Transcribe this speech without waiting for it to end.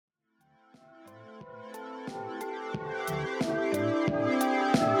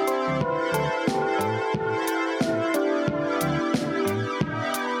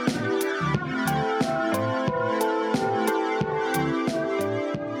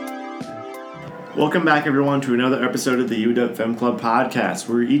Welcome back, everyone, to another episode of the UW Film Club podcast,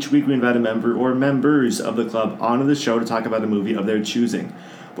 where each week we invite a member or members of the club onto the show to talk about a movie of their choosing.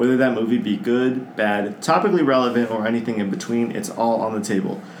 Whether that movie be good, bad, topically relevant, or anything in between, it's all on the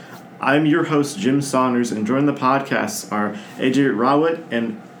table. I'm your host, Jim Saunders, and joining the podcast are AJ Rawat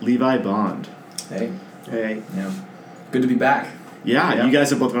and Levi Bond. Hey. Yeah. Good to be back. Yeah, you guys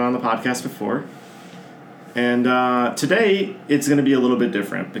have both been on the podcast before. And today, it's going to be a little bit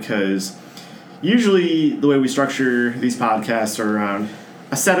different because usually the way we structure these podcasts are around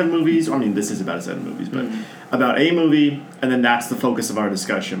a set of movies. I mean, this is about a set of movies, but about a movie, and then that's the focus of our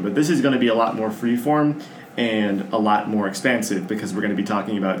discussion. But this is going to be a lot more freeform and a lot more expansive because we're going to be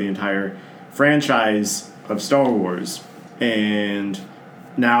talking about the entire franchise of Star Wars. And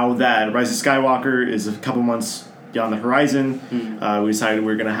now that Rise of Skywalker is a couple months on the horizon, we decided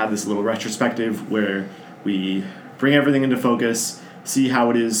we're going to have this little retrospective where we bring everything into focus, see how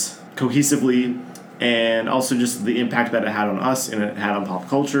it is cohesively, and also just the impact that it had on us and it had on pop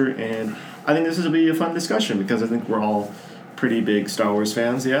culture. And I think this will be a fun discussion because I think we're all pretty big Star Wars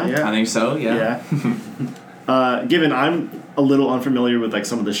fans, yeah? I think so, yeah. Given I'm a little unfamiliar with like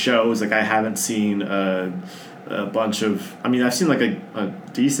some of the shows, like I haven't seen a bunch of... I mean, I've seen like a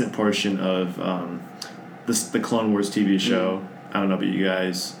decent portion of the Clone Wars TV show. I don't know about you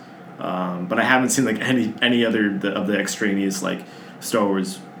guys. But I haven't seen like any other of the extraneous like Star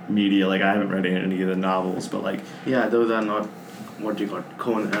Wars media. Like I haven't read any of the novels, but like those are not what you got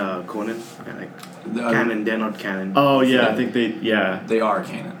Conan canon. They're not canon. Oh yeah, I think they are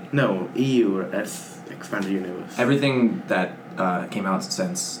canon. No, EU, that's expanded universe. Everything that came out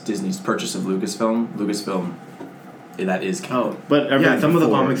since Disney's purchase of Lucasfilm, that is canon. But some of the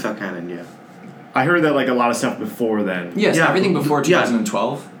comics are canon. Yeah. I heard that like a lot of stuff before then. Yes, everything before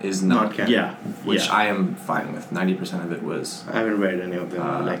 2012 is not canon. Yeah, which I am fine with. 90% of it was. I haven't read any of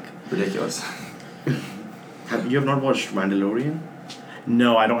them. Ridiculous. You have not watched Mandalorian?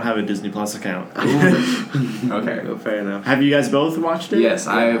 No, I don't have a Disney Plus account. Okay. Oh, fair enough. Have you guys both watched it? Yes,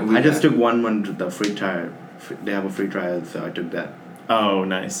 I just took one month the free trial. They have a free trial, so I took that. Oh,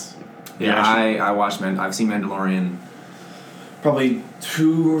 nice. Yeah, I watched I've seen Mandalorian probably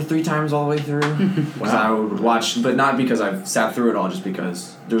 2 or 3 times all the way through. Wow. I would watch, but not because I've sat through it all, just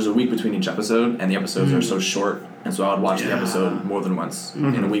because there's a week between each episode, and the episodes are so short, and so I would watch the episode more than once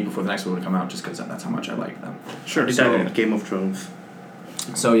in a week before the next one would come out, just because that's how much I like them. Sure. So Game of Thrones.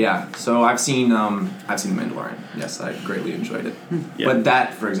 So I've seen The Mandalorian. Yes, I greatly enjoyed it. Yeah. But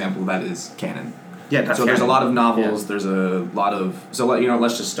that, for example, that is canon. Yeah, that's so there's a lot of novels. Yeah. There's a lot of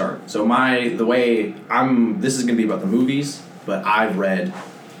let's just start. So this is gonna be about the movies. But I've read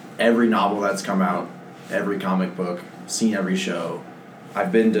every novel that's come out, every comic book, seen every show.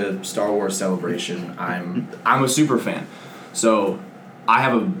 I've been to Star Wars Celebration. I'm a super fan. So I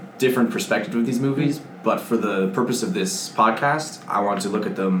have a different perspective of these movies, but for the purpose of this podcast, I want to look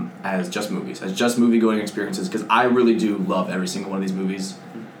at them as just movies, as just movie-going experiences, because I really do love every single one of these movies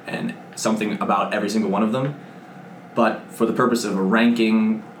and something about every single one of them. But for the purpose of a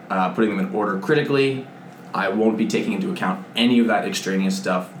ranking, putting them in order critically, I won't be taking into account any of that extraneous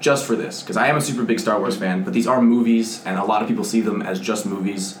stuff just for this, because I am a super big Star Wars fan, but these are movies, and a lot of people see them as just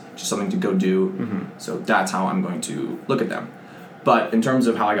movies, just something to go do. So that's how I'm going to look at them. But in terms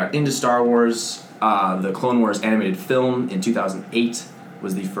of how I got into Star Wars, the Clone Wars animated film in 2008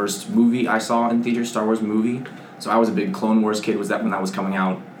 was the first movie I saw in theaters, Star Wars movie. So I was a big Clone Wars kid, when that was coming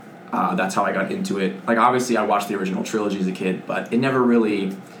out. That's how I got into it. Like, obviously, I watched the original trilogy as a kid, but it never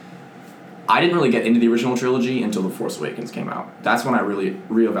really... I didn't really get into the original trilogy until The Force Awakens came out. That's when I really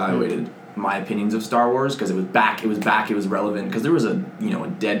reevaluated my opinions of Star Wars, because it was relevant, because there was a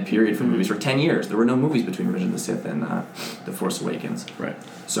dead period for movies for 10 years. There were no movies between Revenge of the Sith and The Force Awakens. Right.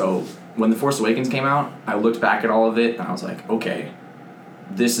 So when The Force Awakens came out, I looked back at all of it and I was like, okay,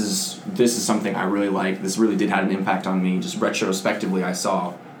 this is something I really like. This really did have an impact on me. Just retrospectively, I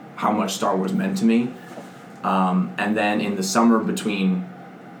saw how much Star Wars meant to me. And then in the summer between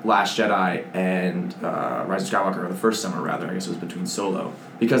Last Jedi and Rise of Skywalker, or the first summer rather, I guess it was between Solo,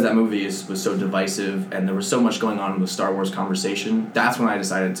 because that movie was so divisive and there was so much going on in the Star Wars conversation. That's when I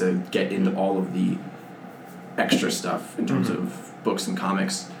decided to get into all of the extra stuff in terms of books and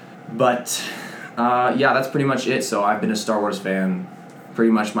comics. But that's pretty much it. So I've been a Star Wars fan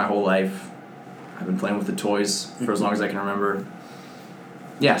pretty much my whole life. I've been playing with the toys for as long as I can remember.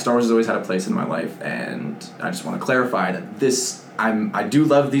 Yeah, Star Wars has always had a place in my life, and I just want to clarify that I do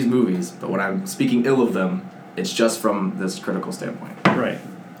love these movies, but when I'm speaking ill of them, it's just from this critical standpoint. Right.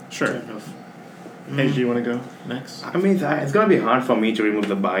 Sure. Hey, do you want to go next? I mean, it's going to be hard for me to remove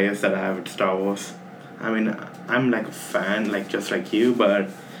the bias that I have with Star Wars. I mean, I'm like a fan, like just like you, but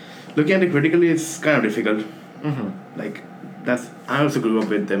looking at it critically, it's kind of difficult. Mm-hmm. Like, I also grew up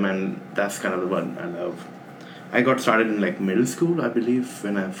with them, and that's kind of the one I love. I got started in like middle school, I believe,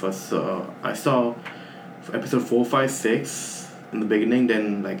 when I first saw episode 4, 5, 6 in the beginning.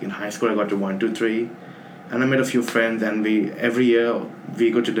 Then like in high school, I got to 1, 2, 3, and I met a few friends. And every year we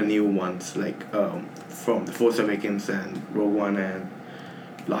go to the new ones, like from The Force Awakens and Rogue One and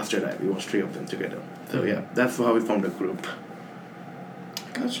Last Jedi. We watched 3 of them together. So yeah, that's how we formed a group.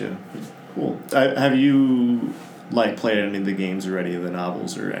 Gotcha. Cool. Have you like played any of the games or any of the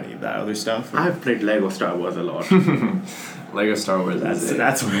novels or any of that other stuff? I've played Lego Star Wars a lot. Lego Star Wars.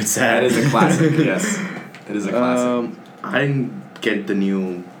 That's where it's at. That is a classic. Yes, it is a classic. I didn't get the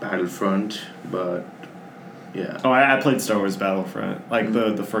new Battlefront, but yeah. Oh, I played Star Wars Battlefront, like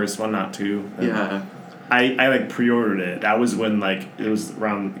the first one, not 2. Yeah. I like pre-ordered it. That was when like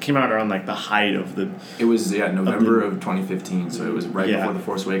it came out around like the height of the. It was November of 2015, so it was right before The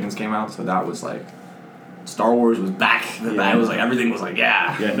Force Awakens came out. So that was like, Star Wars was back. It was like everything was like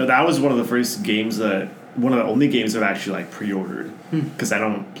Yeah, no, that was one of the first games one of the only games I've actually like pre-ordered, because I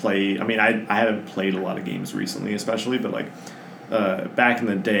don't play. I mean, I haven't played a lot of games recently, especially, but like back in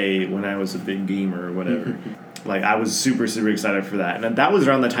the day when I was a big gamer or whatever, like I was super excited for that, and that was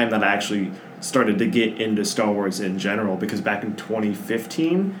around the time that I actually started to get into Star Wars in general, because back in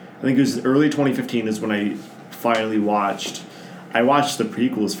 2015, I think it was early 2015 is when I finally watched. I watched the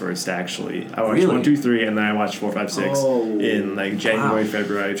prequels first, actually. I watched 1, 2, 3, and then I watched 4, 5, 6 in like January,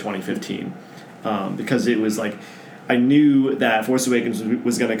 February 2015. Because it was like, I knew that Force Awakens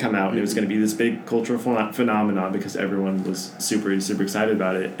was going to come out, and it was going to be this big cultural phenomenon because everyone was super excited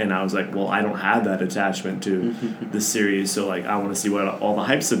about it. And I was like, well, I don't have that attachment to the series, so like I want to see what all the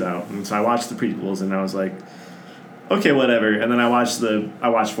hype's about. And so I watched the prequels, and I was like, okay, whatever. And then I watched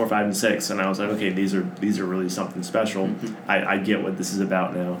 4, 5, and 6, and I was like, okay, these are really something special. I get what this is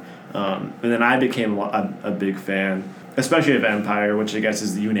about now. And then I became a big fan, especially of Empire, which I guess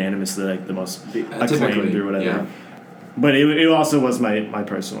is unanimously like the most acclaimed or whatever. Yeah. But it also was my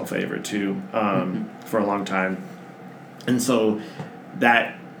personal favorite too, for a long time. And so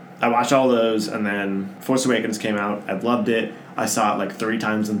that I watched all those, and then Force Awakens came out. I loved it. I saw it like 3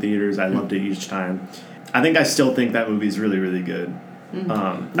 times in theaters. I loved it each time. I think I still think that movie is really good.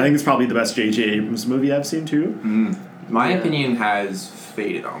 I think it's probably the best J.J. Abrams movie I've seen too. My opinion has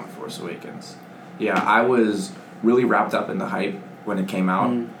faded on The Force Awakens. Yeah, I was really wrapped up in the hype when it came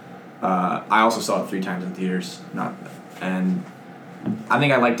out. I also saw it 3 times in theaters, and I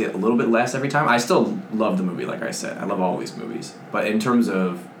think I liked it a little bit less every time. I still love the movie, like I said. I love all these movies. But in terms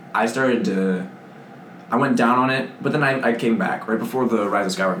of, I went down on it, but then I came back. Right before The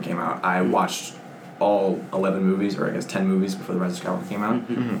Rise of Skywalker came out, I watched all 11 movies, or I guess 10 movies before The Rise of Skywalker came out.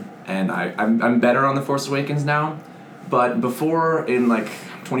 And I'm better on The Force Awakens now. But before, in like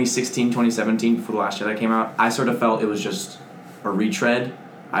 2016, 2017, before The Last Jedi came out, I sort of felt it was just a retread.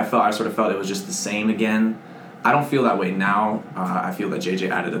 I sort of felt it was just the same again. I don't feel that way now. I feel that JJ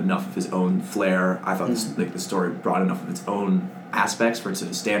added enough of his own flair. I thought the story brought enough of its own aspects for it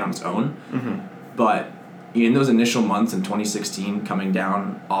to stand on its own. But in those initial months in 2016, coming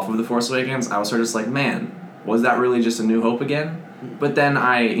down off of The Force Awakens, I was sort of just like, man, was that really just A New Hope again? But then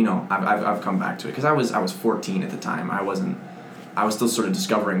I've come back to it because I was 14 at the time. I was still sort of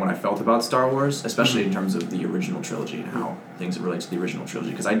discovering what I felt about Star Wars, especially in terms of the original trilogy and how things relate to the original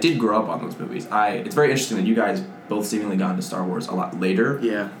trilogy. Because I did grow up on those movies. It's very interesting that you guys both seemingly got into Star Wars a lot later.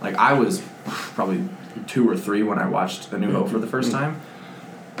 Yeah. Like I was probably 2 or 3 when I watched A New Hope for the first time,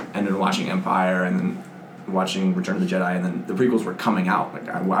 and then watching Empire, and then watching Return of the Jedi, and then the prequels were coming out. Like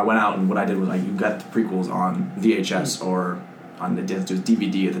I went out, and what I did was you got the prequels on VHS or on the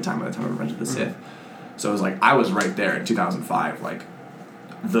DVD at the time. By the time I rented the Sith, so it was like I was right there in 2005. Like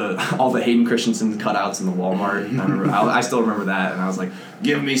all the Hayden Christensen cutouts in the Walmart. I still remember that, and I was like,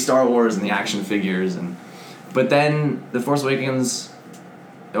 "Give me Star Wars and the action figures." But then The Force Awakens.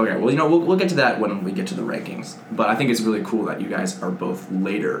 Okay, well, we'll get to that when we get to the rankings. But I think it's really cool that you guys are both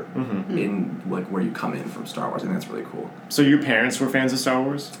later in like where you come in from Star Wars. I think that's really cool. So your parents were fans of Star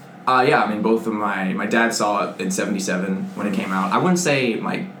Wars? Yeah, I mean, both of my dad saw it in '77 when it came out. I wouldn't say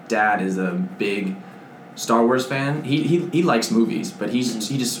my dad is a big Star Wars fan. He likes movies, but he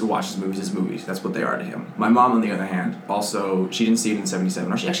just watches movies as movies. That's what they are to him. My mom, on the other hand, also, she didn't see it in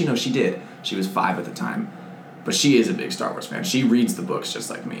 '77. Or she did. She was 5 at the time. But she is a big Star Wars fan. She reads the books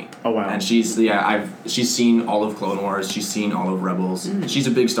just like me. Oh wow! And she's seen all of Clone Wars. She's seen all of Rebels. She's a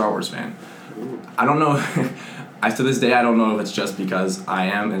big Star Wars fan. I don't know. To this day, I don't know if it's just because I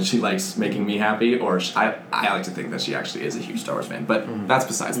am and she likes making me happy, or I like to think that she actually is a huge Star Wars fan. But that's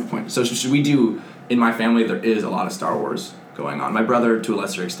besides the point. So should we do? In my family, there is a lot of Star Wars going on. My brother, to a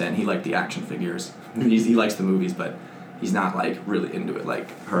lesser extent, he liked the action figures. He likes the movies, but he's not like really into it like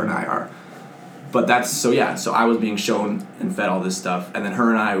her and I are. But so I was being shown and fed all this stuff, and then her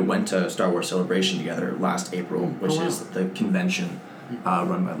and I went to Star Wars Celebration together last April, which is the convention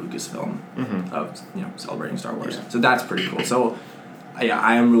run by Lucasfilm of celebrating Star Wars. Yeah. So that's pretty cool. So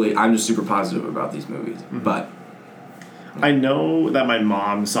I'm just super positive about these movies. But I know that my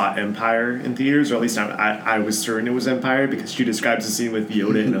mom saw Empire in theaters, or at least I was certain it was Empire because she describes the scene with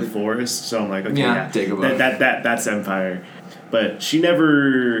Yoda in a forest. So I'm like, okay, that's Empire. But she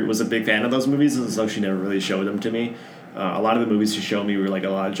never was a big fan of those movies, and so she never really showed them to me. A lot of the movies she showed me were like a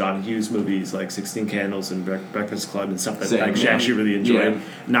lot of John Hughes movies, like 16 Candles and Breakfast Club and stuff that she actually really enjoyed. Yeah.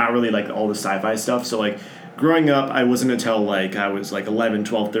 Not really like all the sci-fi stuff. So like growing up, I wasn't until like I was like 11,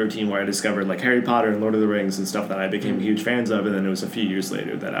 12, 13 where I discovered like Harry Potter and Lord of the Rings and stuff that I became huge fans of, and then it was a few years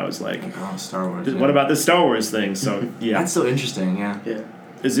later that I was like, oh, Star Wars. What about this Star Wars thing? So yeah. That's so interesting, yeah. Yeah.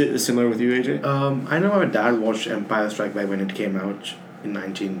 Is it similar with you, AJ? I know my dad watched Empire Strikes Back when it came out in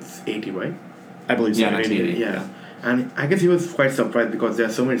 1980, right? I believe so. Yeah, 1980. Yeah. And I guess he was quite surprised because there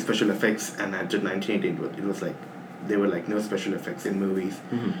are so many special effects, and at 1980 it was like there were like no special effects in movies.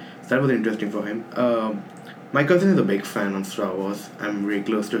 Mm-hmm. So that was interesting for him. My cousin is a big fan of Star Wars. I'm very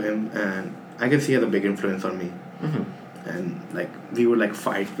close to him, and I guess he has a big influence on me. Mm-hmm. And like we would like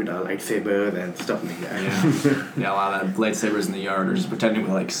fight with our lightsabers and stuff like that. Yeah, a lot of lightsabers in the yard, or just pretending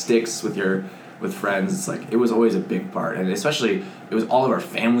with like sticks with friends. It's like it was always a big part, and especially it was all of our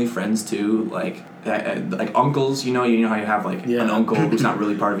family friends too. Like uncles, you know how you have like an uncle who's not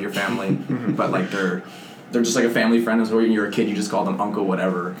really part of your family, but like they're just like a family friend. As when you're a kid, you just call them uncle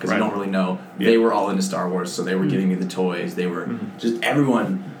whatever because you don't really know. Yeah. They were all into Star Wars, so they were giving me the toys. They were just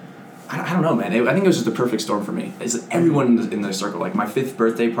everyone. I don't know, man. I think it was just the perfect storm for me. It's everyone in the circle. Like my 5th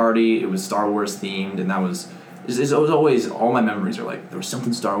birthday party, it was Star Wars themed, and that was. It was always all my memories are like there was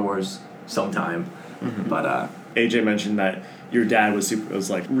something Star Wars sometime, but AJ mentioned that your dad was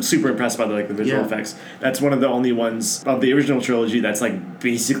super impressed by the visual effects. That's one of the only ones of the original trilogy that's like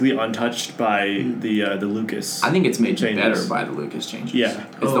basically untouched by the Lucas. I think it's made better by the Lucas changes. Yeah,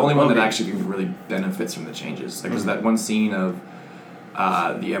 it's the only one that actually really benefits from the changes. Like there's that one scene of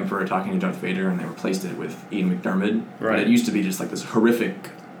the Emperor talking to Darth Vader, and they replaced it with Ian McDiarmid. Right. And it used to be just like this horrific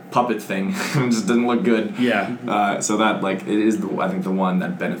puppet thing. It just didn't look good. Yeah. So that like it is I think the one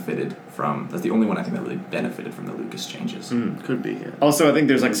that benefited from. That's the only one I think that really benefited from the Lucas changes. Could be. Yeah. Also, I think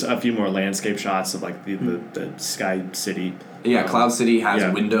there's like a few more landscape shots of like the Sky City. Yeah, Cloud City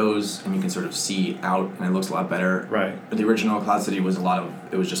has windows, and you can sort of see out, and it looks a lot better. Right. But the original Cloud City was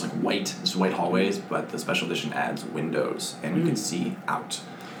it was just like just white hallways, but the special edition adds windows, and you can see out.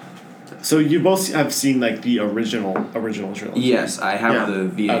 So you both have seen like the original trilogy. Yes, I have the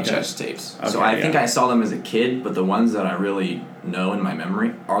VHS tapes. Okay, so I think I saw them as a kid, but the ones that I really know in my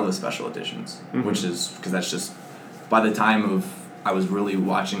memory are the special editions, which is because that's just by the time I was really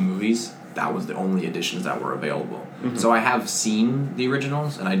watching movies, that was the only editions that were available. So I have seen the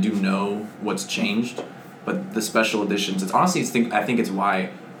originals, and I do know what's changed, but the special editions, I think it's why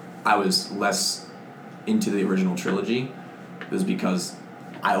I was less into the original trilogy, was because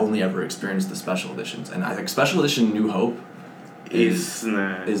I only ever experienced the special editions, and I think special edition New Hope is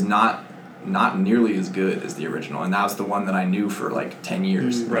not nearly as good as the original, and that was the one that I knew for like 10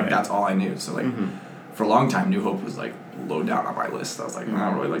 years. Like that's all I knew. So like for a long time, New Hope was like low down on my list. I was like, I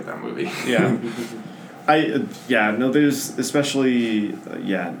don't really like that movie. Yeah. There's especially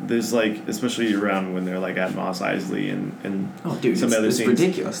around when they're like at Mos Eisley and some other scenes. It's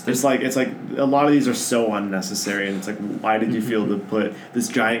ridiculous. It's like a lot of these are so unnecessary, and it's like, why did you feel to put this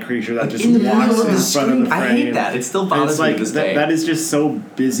giant creature that just walks in front of the frame? I hate that. It still bothers me to this day. That is just so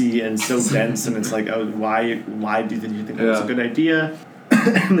busy and so dense, and it's like, why did you think that was a good idea?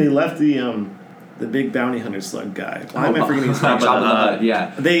 And they left the big bounty hunter slug guy. Why am I forgetting his name? The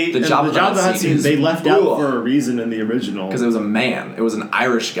Jabba the Hutt scene they left out for a reason in the original. Because it was a man. It was an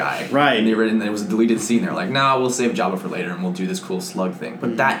Irish guy. Right. And it was a deleted scene. They're like, no, we'll save Jabba for later, and we'll do this cool slug thing.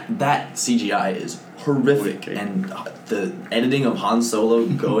 But that CGI is horrific. And the editing of Han Solo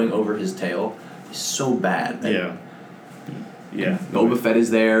going over his tail is so bad. Yeah. Boba Fett is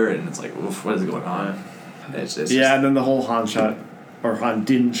there, and it's like, oof, what is going on? It's just, and then the whole Han shot. Or Han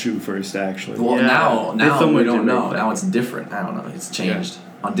didn't shoot first, actually. Well, now we don't know. Now it's different. I don't know. It's changed.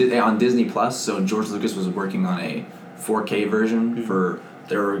 Yeah. On Disney Plus, so George Lucas was working on a 4K version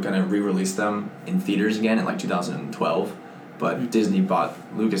they were going to re-release them in theaters again in like 2012, but Disney bought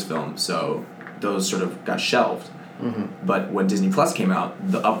Lucasfilm, so those sort of got shelved. But when Disney Plus came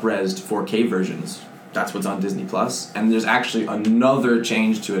out, the up-resed 4K versions, that's what's on Disney Plus, and there's actually another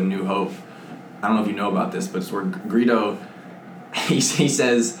change to A New Hope. I don't know if you know about this, but it's where Greedo he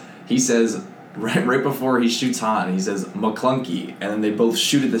says right before he shoots Han, he says McClunky, and then they both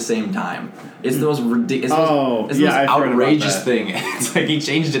shoot at the same time. It's the most ridiculous. It's the most outrageous thing. It's like he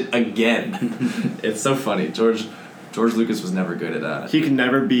changed it again. It's so funny. George Lucas was never good at he can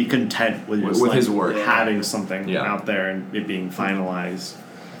never be content with his work, having something out there and it being finalized.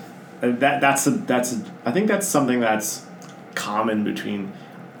 I think that's something that's common between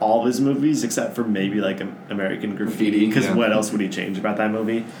all of his movies, except for maybe like American Graffiti. Because what else would he change about that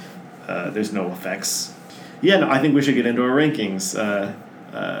movie? There's no effects. Yeah, no, I think we should get into our rankings.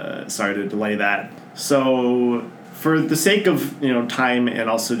 Sorry to delay that. So, for the sake of time, and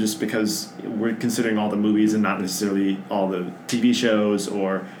also just because we're considering all the movies and not necessarily all the TV shows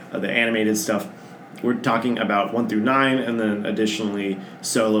or the animated stuff, we're talking about 1 through 9, and then additionally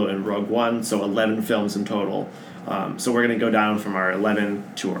Solo and Rogue One, so 11 films in total. So we're going to go down from our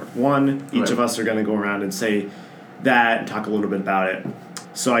 11 to our 1. Each of us are going to go around and say that and talk a little bit about it.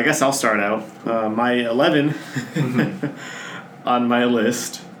 So I guess I'll start out. My 11 on my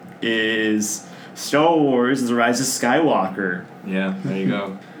list is Star Wars: The Rise of Skywalker. Yeah, there you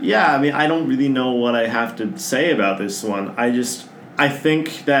go. Yeah, I mean, I don't really know what I have to say about this one. I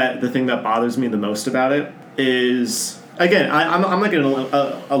think that the thing that bothers me the most about it is, again, I'm like in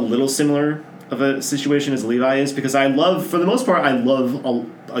a little similar of a situation as Levi is, because for the most part, I love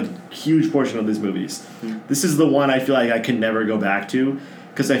a huge portion of these movies. This is the one I feel like I can never go back to,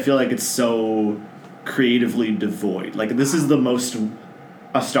 because I feel like it's so creatively devoid. Like, this is the most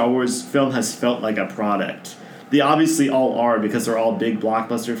a Star Wars film has felt like a product. They obviously all are, because they're all big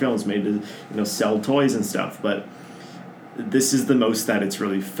blockbuster films made to sell toys and stuff, but this is the most that it's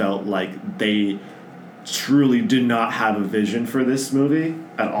really felt like they truly did not have a vision for this movie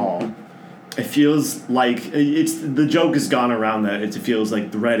at all. It feels like the joke has gone around that it feels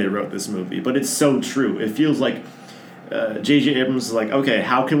like Reddit wrote this movie, but it's so true. It feels like J.J. Abrams is like, okay,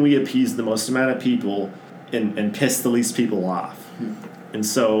 how can we appease the most amount of people and piss the least people off? And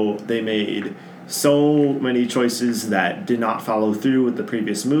so they made so many choices that did not follow through with the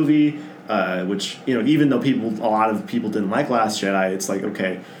previous movie, which, even though a lot of people didn't like Last Jedi, it's like,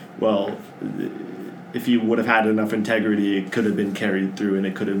 okay, well, if you would have had enough integrity, it could have been carried through and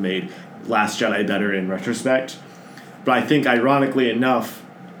it could have made Last Jedi better in retrospect. But I think, ironically enough,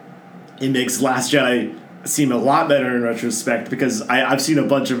 it makes Last Jedi seem a lot better in retrospect, because I've seen a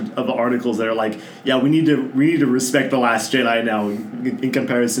bunch of articles that are like, yeah, we need to respect The Last Jedi now in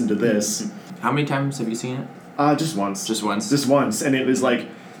comparison to this. How many times have you seen it? Just once. Just once? Just once. And it was like,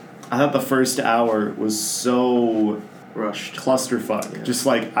 I thought the first hour was so rushed, clusterfuck. Yeah. Just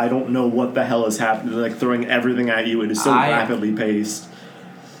like, I don't know what the hell is happening. They're like throwing everything at you. It is so rapidly paced.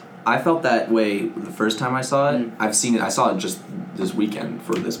 I felt that way the first time I saw it. I saw it just this weekend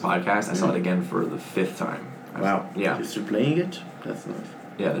for this podcast. I saw it again for the 5th time. Wow. Yeah. You're still playing it? That's nice.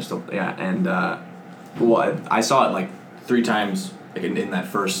 Yeah, they're still, and, I saw it like 3 times in that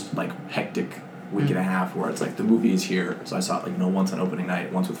first, like, hectic week and a half where it's like, the movie is here. So I saw it, like, once on opening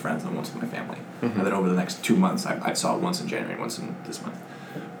night, once with friends, and once with my family. And then over the next 2 months, I saw it once in January, once in this month.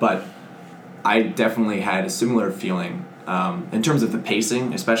 But I definitely had a similar feeling. In terms of the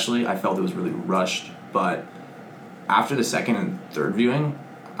pacing, especially, I felt it was really rushed. But after the second and third viewing,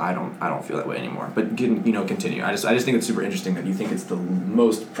 I don't feel that way anymore. But continue. I just think it's super interesting that you think it's the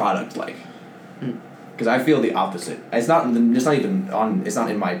most product-like. Because I feel the opposite. It's not in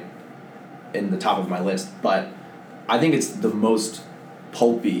the top of my list, but I think it's the most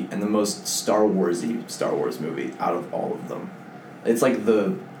pulpy and the most Star Warsy Star Wars movie out of all of them. It's like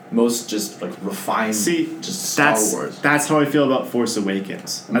the most just like refined Star Wars. That's how I feel about Force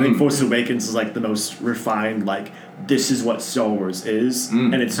Awakens. I think Force Awakens is like the most refined, like, this is what Star Wars is,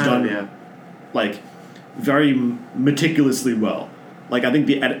 and it's done like very meticulously well. Like, I think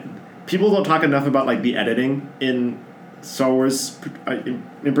people don't talk enough about like the editing in Star Wars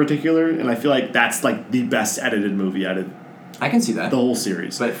in particular, and I feel like that's like the best edited movie out of I can see that. The whole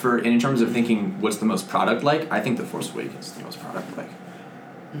series. But in terms of thinking what's the most product-like, I think The Force Awakens is the most product-like.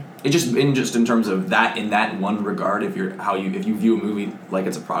 It just in terms of that, in that one regard, if you view a movie like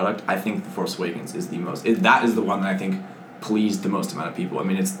it's a product, I think The Force Awakens is the most. That is the one that I think pleased the most amount of people. I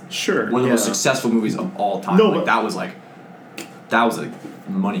mean, it's one of the most successful movies of all time. No, like, that was a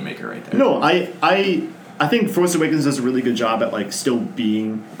moneymaker right there. No, I think Force Awakens does a really good job at like still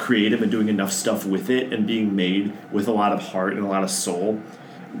being creative and doing enough stuff with it and being made with a lot of heart and a lot of soul.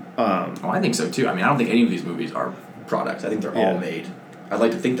 I think so too. I mean, I don't think any of these movies are products. I think they're all made. I'd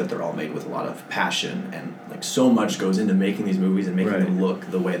like to think that they're all made with a lot of passion, and like so much goes into making these movies and making them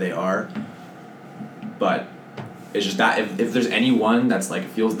look the way they are. But it's just that if there's any one that's like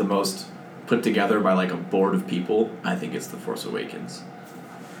feels the most put together by like a board of people, I think it's The Force Awakens.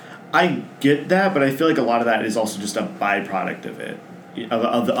 I get that, but I feel like a lot of that is also just a byproduct of it,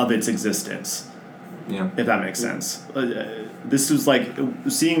 of its existence. Yeah. If that makes sense. This was like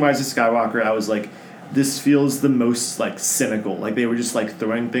seeing Rise of Skywalker. I was like, this feels the most like cynical. Like they were just like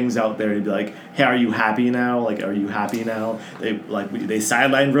throwing things out there to be like, hey, are you happy now? Like, are you happy now? They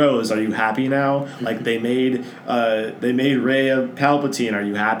sidelined Rose. Are you happy now? Like they made Rey a Palpatine. Are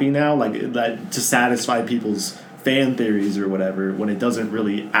you happy now? Like that to satisfy people's fan theories or whatever, when it doesn't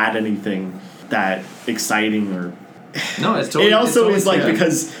really add anything that exciting or. No, it's totally. It also is like yeah.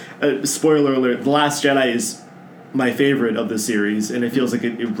 because spoiler alert: The Last Jedi is my favorite of the series, and it feels like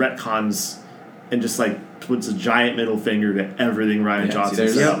it retcons and just like puts a giant middle finger to everything Rian Johnson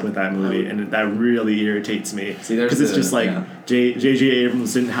set up with that movie, and that really irritates me because it's just like J.J.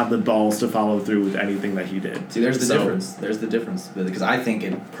 Abrams didn't have the balls to follow through with anything that he did. See, there's the difference. There's the difference because I think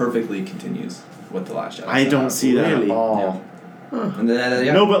it perfectly continues with The Last Jedi. I don't see that at all. Yeah. Huh. And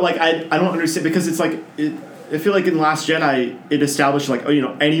then, No, but like I don't understand because it's like I feel like in Last Jedi it established like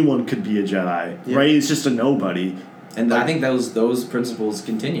anyone could be a Jedi. Yeah. Rey is just a nobody. And like, I think those principles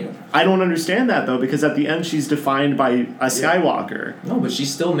continue. I don't understand that though because at the end she's defined by a Skywalker. No, but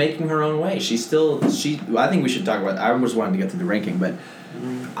she's still making her own way. I think we should talk about. I was wanting to get to the ranking, but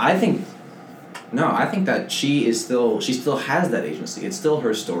I think that she still has that agency. It's still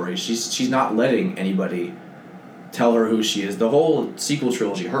her story. She's not letting anybody tell her who she is. The whole sequel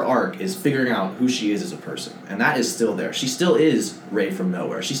trilogy, her arc is figuring out who she is as a person, and that is still there. She still is Rey from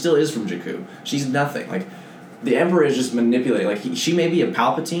nowhere. She still is from Jakku. She's nothing. Like the Emperor is just manipulating. Like she may be a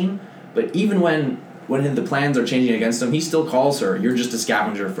Palpatine, but even when the plans are changing against him, he still calls her, "You're just a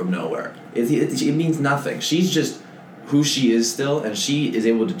scavenger from nowhere." It means nothing. She's just who she is still, and she is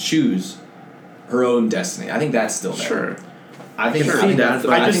able to choose her own destiny. I think that's still there. Sure. I think that.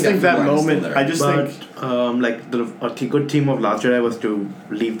 I just think that moment. I just think. Like a good theme of Last Jedi was to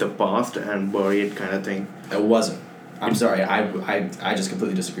leave the past and bury it, kind of thing. It wasn't. I'm sorry. I just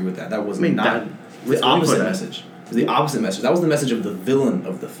completely disagree with that. That was not that the opposite message. It was the opposite message. That was the message of the villain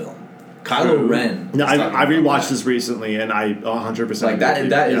of the film. Kylo Ren. No, I rewatched this recently, and I 100% like that.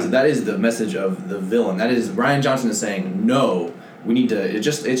 That is the message of the villain. That is Rian Johnson is saying no. We need to.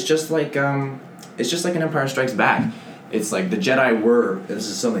 It's just like an Empire Strikes Back. It's like the Jedi were. This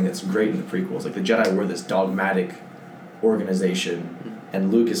is something that's great in the prequels. Like the Jedi were this dogmatic organization, and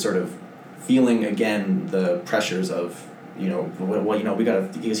Luke is sort of feeling again the pressures of we gotta,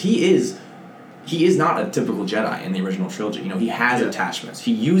 because he is not a typical Jedi in the original trilogy. He has attachments.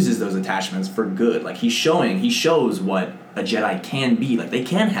 He uses those attachments for good. Like he shows what a Jedi can be. Like they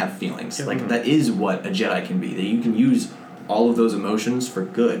can have feelings. Yeah. Like that is what a Jedi can be. That you can use all of those emotions for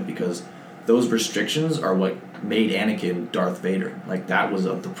good, because those restrictions are what made Anakin Darth Vader. Like that was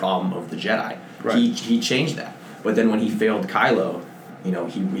the problem of the Jedi. Right. He changed that. But then when he failed Kylo,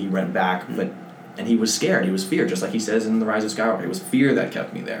 he went back, and he was scared. He was fear, just like he says in The Rise of Skywalker. It was fear that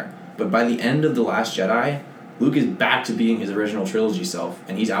kept me there. But by the end of The Last Jedi, Luke is back to being his original trilogy self,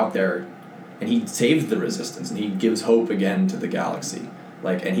 and he's out there, and he saves the Resistance, and he gives hope again to the galaxy.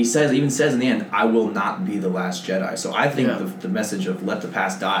 And he even says in the end, "I will not be the last Jedi." So I think the message of let the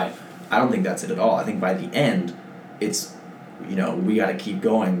past die, I don't think that's it at all. I think by the end, it's, we got to keep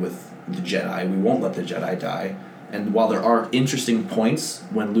going with the Jedi. We won't let the Jedi die. And while there are interesting points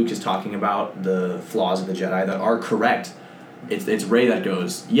when Luke is talking about the flaws of the Jedi that are correct, it's Rey that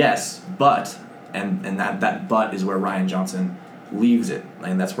goes, yes, but, and that but is where Rian Johnson leaves it.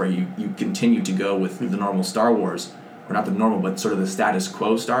 And that's where you continue to go with the normal Star Wars, or not the normal, but sort of the status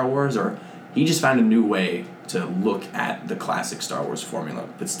quo Star Wars, or he just found a new way to look at the classic Star Wars formula,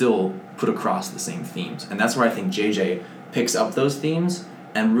 but still put across the same themes. And that's where I think JJ picks up those themes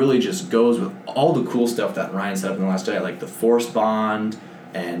and really just goes with all the cool stuff that Ryan set up in The Last Jedi, like the Force bond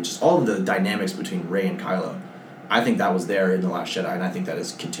and just all of the dynamics between Rey and Kylo. I think that was there in The Last Jedi, and I think that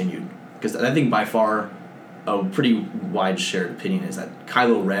has continued. Because I think by far a pretty wide shared opinion is that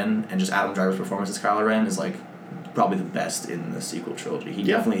Kylo Ren and just Adam Driver's performance as Kylo Ren is probably the best in the sequel trilogy.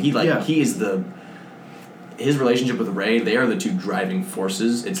 He is his relationship with Rey, they are the two driving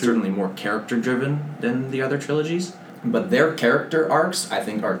forces. It's certainly more character driven than the other trilogies. But their character arcs, I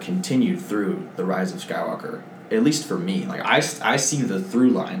think, are continued through The Rise of Skywalker. At least for me. I see the through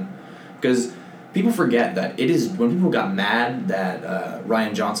line. Because people forget that it is, when people got mad that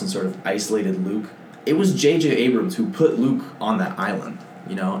Rian Johnson sort of isolated Luke, it was J.J. Abrams who put Luke on that island.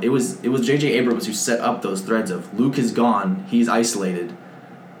 It was J.J. Abrams who set up those threads of Luke is gone, he's isolated,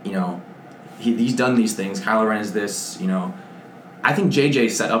 he's done these things, Kylo Ren is this, I think J.J.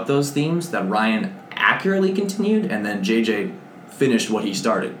 set up those themes that Ryan accurately continued, and then J.J. finished what he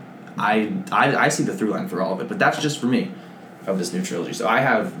started. I see the through line for all of it, but that's just for me of this new trilogy. So I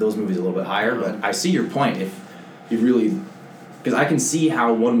have those movies a little bit higher, but I see your point. If you really, because I can see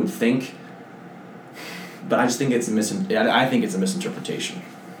how one would think, but I just think it's I think it's a misinterpretation.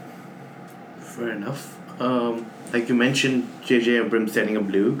 Fair enough. Like you mentioned, J.J. Abrams setting up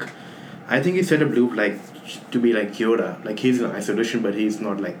Luke. I think he set up Luke like to be like Yoda. Like he's in isolation, but he's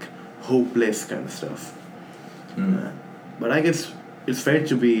not like hopeless kind of stuff. But I guess it's fair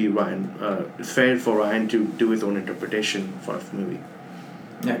to be Ryan. It's fair for Ryan to do his own interpretation for the movie.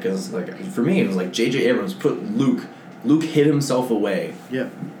 Yeah, because like for me, it was like J.J. Abrams put Luke hid himself away. Yeah.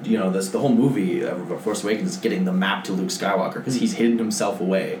 You know, the whole movie, Force Awakens, is getting the map to Luke Skywalker because he's hidden himself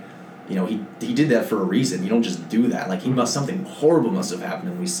away. You know, he did that for a reason. You don't just do that. Like, something horrible must have happened,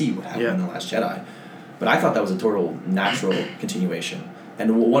 and we see what happened in The Last Jedi. But I thought that was a total natural continuation.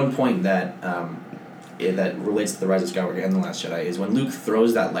 And one point that that relates to The Rise of Skywalker and The Last Jedi is when Luke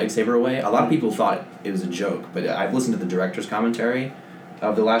throws that lightsaber away, a lot of people thought it was a joke, but I've listened to the director's commentary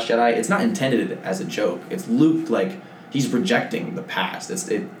of The Last Jedi. It's not intended as a joke. It's Luke, like, he's projecting the past.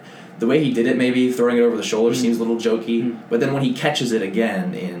 The way he did it, maybe throwing it over the shoulder, seems a little jokey. But then when he catches it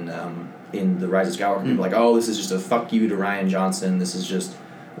again in The Rise of Skywalker, people are like, oh, this is just a fuck you to Rian Johnson. This is just,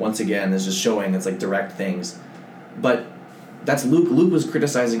 once again, this is showing it's like direct things. But that's Luke. Luke was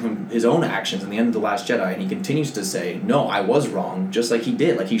criticizing his own actions in the end of The Last Jedi, and he continues to say, no, I was wrong, just like he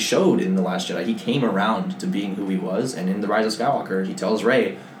did. Like he showed in The Last Jedi. He came around to being who he was, and in The Rise of Skywalker, he tells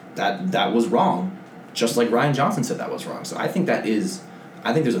Rey that was wrong, just like Rian Johnson said that was wrong. So I think there's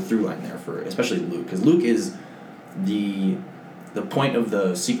a through line there for especially Luke, because Luke is the point of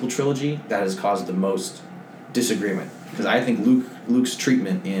the sequel trilogy that has caused the most disagreement. Because I think Luke's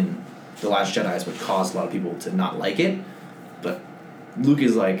treatment in The Last Jedi is what caused a lot of people to not like it, but Luke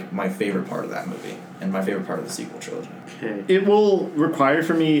is like my favorite part of that movie and my favorite part of the sequel trilogy. Okay. It will require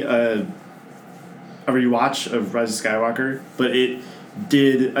for me a rewatch of Rise of Skywalker, but it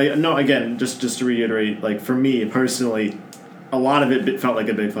did. Again, just to reiterate, like for me personally, a lot of it felt like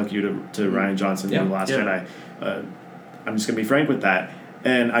a big fuck you to Rian Johnson in The Last Jedi. I'm just gonna be frank with that,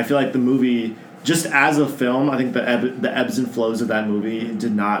 and I feel like the movie, just as a film, I think the ebbs and flows of that movie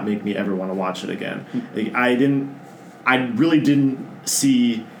did not make me ever want to watch it again. Like, I really didn't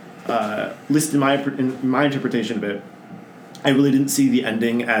see, at least in my interpretation of it, I really didn't see the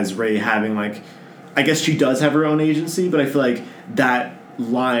ending as Rey having, like, I guess she does have her own agency, but I feel like that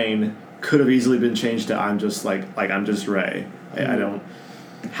line could have easily been changed to I'm just Rey. I don't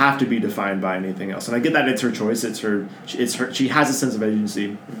have to be defined by anything else. And I get that it's her choice. It's her. She has a sense of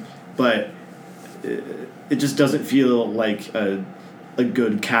agency, but it just doesn't feel like a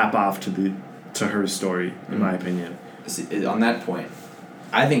good cap off to her story, in my opinion. See, on that point,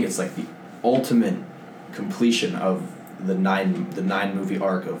 I think it's like the ultimate completion of the nine movie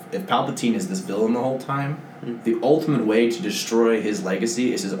arc of if Palpatine is this villain the whole time, the ultimate way to destroy his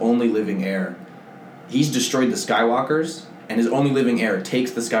legacy is his only living heir. He's destroyed the Skywalkers, and his only living heir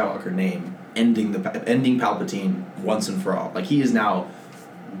takes the Skywalker name, ending Palpatine once and for all. Like, he is now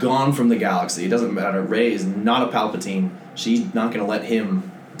gone from the galaxy. It doesn't matter. Rey is not a Palpatine. She's not going to let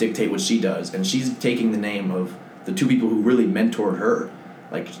him dictate what she does, and she's taking the name of the two people who really mentored her.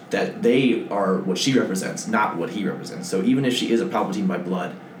 Like, that they are what she represents, not what he represents. So even if she is a Palpatine by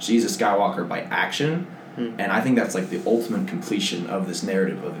blood, she's a Skywalker by action. And I think that's like the ultimate completion of this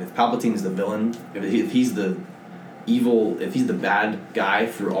narrative of if Palpatine is the villain, if he's the evil, if he's the bad guy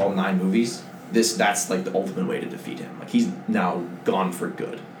through all 9 movies, that's like the ultimate way to defeat him. Like, he's now gone for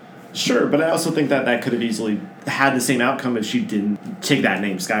good. Sure, but I also think that could have easily had the same outcome if she didn't take that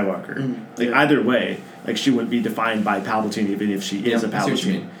name Skywalker. Either way, like, she wouldn't be defined by Palpatine even if she is a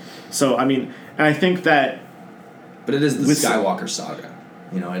Palpatine. So I mean, and I think that, but it is the Skywalker saga.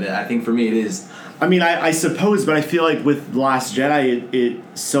 You know, I think for me it is. I mean, I suppose, but I feel like with The Last Jedi, it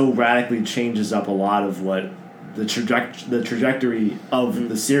so radically changes up a lot of what the trajectory of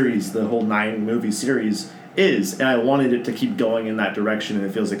the series, the whole 9 movie series is, and I wanted it to keep going in that direction, and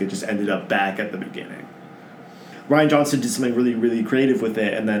it feels like it just ended up back at the beginning. Rian Johnson did something really, really creative with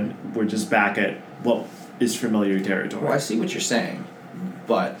it, and then we're just back at what is familiar territory. Well, I see what you're saying,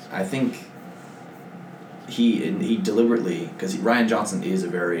 but I think he deliberately, because Rian Johnson is a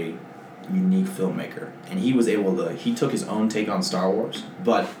very unique filmmaker, and he took his own take on Star Wars,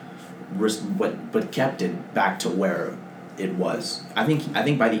 but kept it back to where it was. I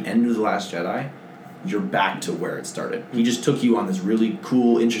think by the end of The Last Jedi, you're back to where it started. He just took you on this really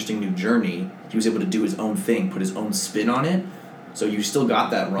cool, interesting new journey. He was able to do his own thing, put his own spin on it. So you still got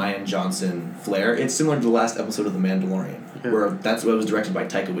that Rian Johnson flair. It's similar to the last episode of The Mandalorian, where that's what was directed by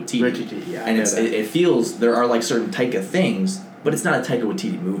Taika Waititi. Yeah, and it feels there are like certain Taika things, but it's not a Taika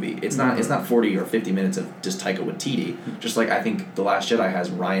Waititi movie. It's not 40 or 50 minutes of just Taika Waititi. Just like I think The Last Jedi has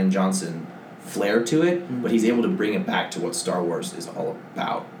Rian Johnson flair to it, but he's able to bring it back to what Star Wars is all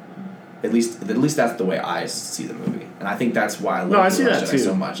about. At least that's the way I see the movie, and I think that's why I love The Last Jedi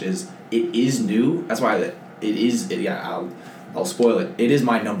so much. Is it is new? That's why it is. I'll spoil it. It is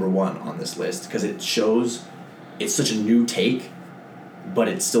my number one on this list because it shows it's such a new take, but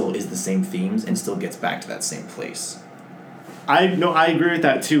it still is the same themes and still gets back to that same place. I agree with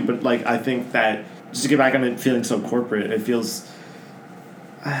that too, but like I think that just to get back on it feeling so corporate, it feels.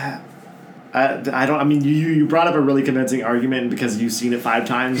 You brought up a really convincing argument because you've seen it 5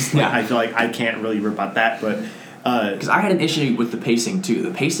 times. Like, I feel like I can't really rebut that, but because I had an issue with the pacing too.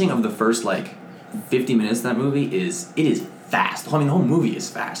 The pacing of the first 50 minutes of that movie is fast. I mean, the whole movie is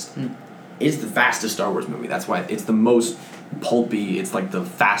fast. It's the fastest Star Wars movie. That's why it's the most pulpy. It's like the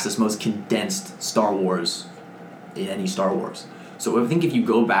fastest, most condensed Star Wars in any Star Wars. So I think if you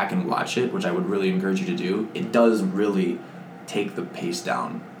go back and watch it, which I would really encourage you to do, it does really take the pace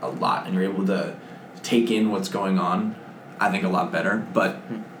down a lot, and you're able to take in what's going on, I think, a lot better. But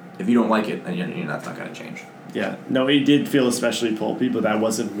if you don't like it, then that's not going to change. Yeah. No, it did feel especially pulpy, but that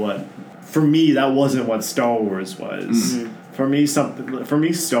wasn't what... For me, that wasn't what Star Wars was. Mm-hmm. For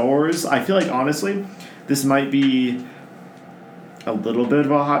me, Star Wars, I feel like, honestly, this might be a little bit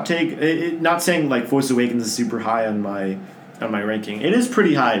of a hot take. Not saying, Force Awakens is super high on my ranking. It is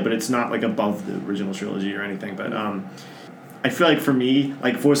pretty high, but it's not, above the original trilogy or anything. But, I feel like for me,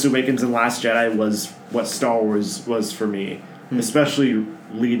 Force Awakens and Last Jedi was what Star Wars was for me, especially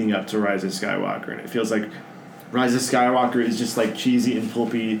leading up to Rise of Skywalker. And it feels like Rise of Skywalker is just cheesy and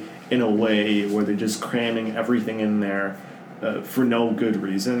pulpy in a way where they're just cramming everything in there for no good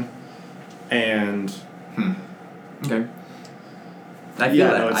reason. And okay, I feel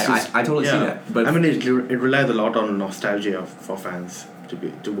that. I totally see that. But I mean, it relies a lot on nostalgia for fans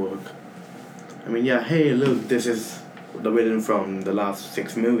to work. I mean, hey, look, this is the villain from the last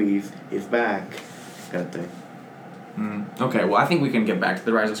 6 movies is back, kind of thing. Okay, well, I think we can get back to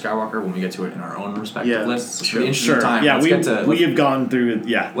the Rise of Skywalker when we get to it in our own respective lists. Sure. Time. Yeah, we have gone through it.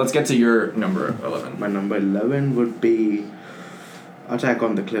 Yeah. Let's get to your number 11. My number 11 would be Attack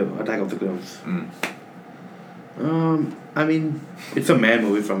of the Clones. I mean, it's a man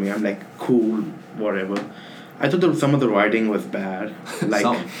movie for me. I'm cool, whatever. I thought some of the writing was bad.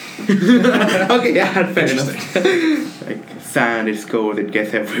 Okay, fair enough. Sand, it's cold, it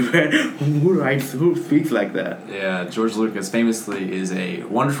gets everywhere. Who speaks like that? Yeah, George Lucas famously is a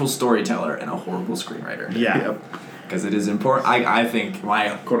wonderful storyteller and a horrible screenwriter. Yeah. Because it is important. I think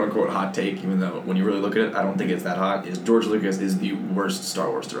my quote-unquote hot take, even though when you really look at it, I don't think it's that hot, is George Lucas is the worst Star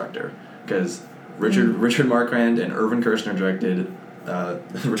Wars director. Because Richard Marquand and Irvin Kershner directed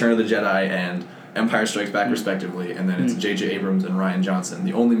Return of the Jedi and Empire Strikes Back, respectively, and then it's J.J. Abrams and Rian Johnson.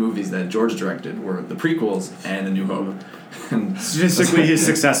 The only movies that George directed were the prequels and A New Hope. Statistically, his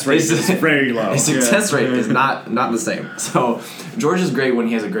success rate is very low. His success rate is not the same. So George is great when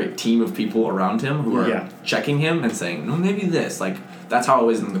he has a great team of people around him who are checking him and saying, no, maybe this. That's how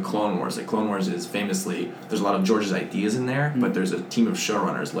it is in the Clone Wars. Clone Wars is famously, there's a lot of George's ideas in there, but there's a team of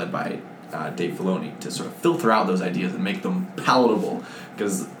showrunners led by Dave Filoni to sort of filter out those ideas and make them palatable,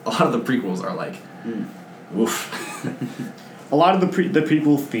 because a lot of the prequels are woof. A lot of the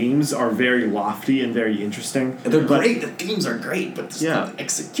prequel themes are very lofty and very interesting. They're great. The themes are great, but just the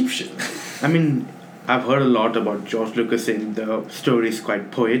execution. I mean, I've heard a lot about George Lucas saying the story is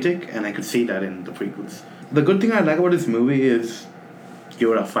quite poetic, and I could see that in the prequels. The good thing I like about this movie is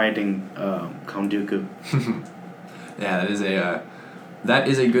Yoda fighting Count Dooku. Yeah, that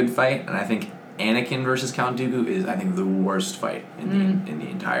is a good fight, and I think Anakin versus Count Dooku is, I think, the worst fight in the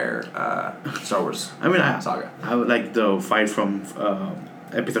entire Star Wars saga. I would like the fight from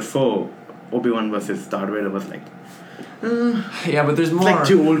Episode 4, Obi-Wan versus Darth Vader was yeah, but there's more... It's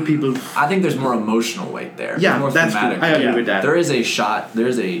 2 old people. I think there's more emotional weight there. Yeah, more that's thematic. cool. I agree with that. There is a shot,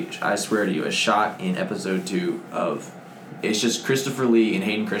 I swear to you, a shot in Episode 2 of... It's just Christopher Lee and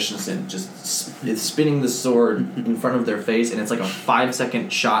Hayden Christensen it's spinning the sword in front of their face, and it's a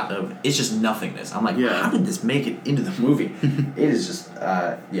 5-second shot of... It's just nothingness. I'm how did this make it into the movie? It is just...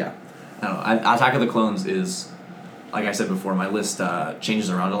 I don't know. Attack of the Clones is... Like I said before, my list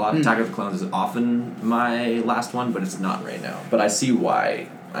changes around a lot. Attack of the Clones is often my last one, but it's not right now. But I see why.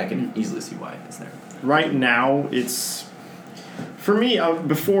 I can easily see why it's there. Right now, it's... For me,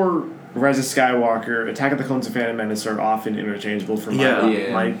 before... Rise of Skywalker, Attack of the Clones, and Phantom Menace are often interchangeable for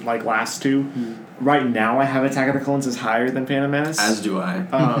my last 2. Right now, I have Attack of the Clones is higher than Phantom Menace. As do I.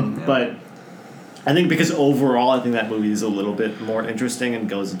 But I think because overall, I think that movie is a little bit more interesting and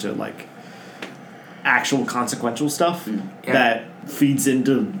goes into actual consequential stuff that feeds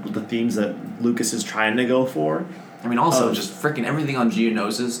into the themes that Lucas is trying to go for. I mean, also, just freaking everything on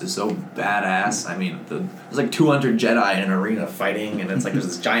Geonosis is so badass. I mean, there's like 200 Jedi in an arena fighting, and it's like there's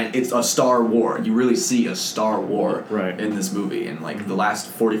this giant... It's a Star War. You really see a Star War in this movie, and like the last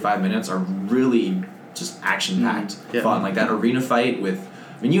 45 minutes are really just action-packed fun. Like that arena fight with...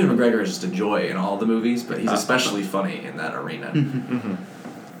 I mean, Ewan McGregor is just a joy in all the movies, but he's especially funny in that arena.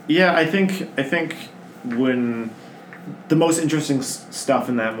 Yeah, I think when... The most interesting stuff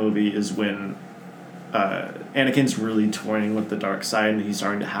in that movie is when... Anakin's really toying with the dark side, and he's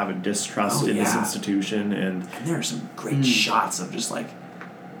starting to have a distrust in this institution. And there are some great shots of just like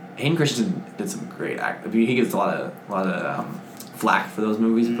Hayden Christensen did some great act. I mean, he gets a lot of flack for those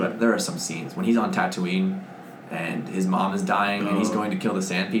movies, but there are some scenes when he's on Tatooine and his mom is dying and he's going to kill the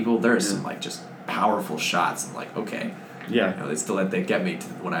Sand People. There are some like just powerful shots. And like, okay, they get me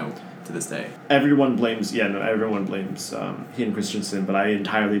to this day. Everyone blames Hayden Christensen, but I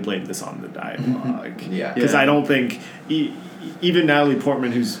entirely blame this on the dialogue. Because I don't think even Natalie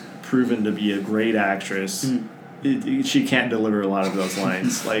Portman, who's proven to be a great actress, she can't deliver a lot of those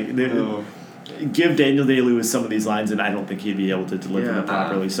lines. Like, give Daniel Day-Lewis some of these lines, and I don't think he'd be able to deliver them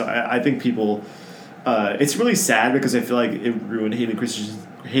properly. So I think people, it's really sad because I feel like it ruined Hayden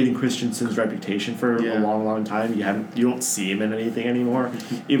Christensen's reputation for a long time. You don't see him in anything anymore,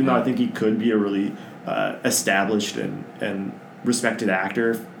 even though I think he could be a really established and respected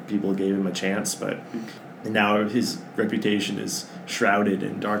actor if people gave him a chance. But now his reputation is shrouded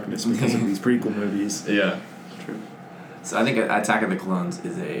in darkness because of these prequel movies. Yeah, true. So I think Attack of the Clones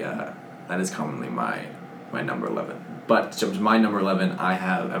is that is commonly my number 11. But so my number 11, I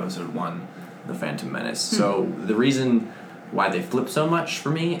have Episode 1, The Phantom Menace. So the reason why they flip so much for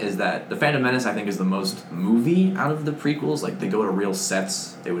me is that The Phantom Menace, I think, is the most movie out of the prequels. Like, they go to real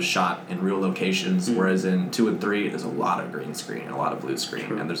sets. It was shot in real locations, whereas in 2 and 3, there's a lot of green screen and a lot of blue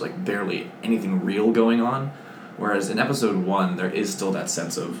screen, and there's, like, barely anything real going on. Whereas in Episode 1, there is still that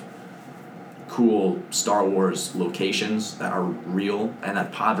sense of cool Star Wars locations that are real, and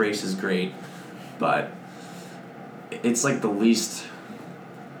that pod race is great, but it's, like, the least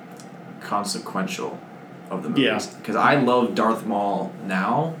consequential of the movies. Because I love Darth Maul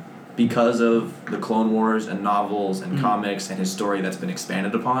now because of the Clone Wars and novels and comics and his story that's been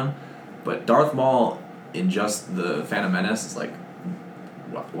expanded upon. But Darth Maul in just the Phantom Menace is like,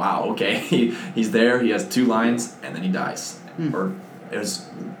 wow, okay. He's there, he has 2 lines, and then he dies. Or it was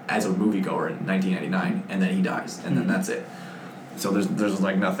as a moviegoer in 1999, and then he dies, and then that's it. So there's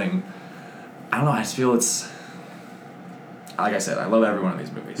like nothing... I don't know, I just feel it's... Like I said, I love every one of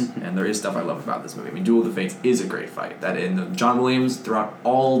these movies, and there is stuff I love about this movie. I mean, Duel of the Fates is a great fight. That in John Williams throughout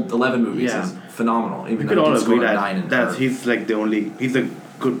all 11 movies is phenomenal. Even we could all agree that he's like he's a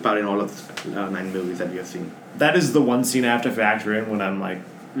good part in all of 9 movies that we have seen. That is the one scene I have to factor in when I'm like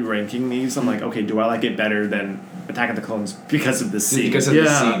ranking these. I'm like, okay, do I like it better than Attack of the Clones because of this scene? Because of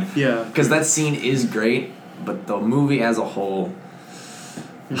this scene. Yeah. Because that scene is great, but the movie as a whole...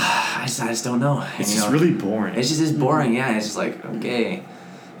 I just don't know. It's just really boring. It's just boring, yeah. It's just like, okay,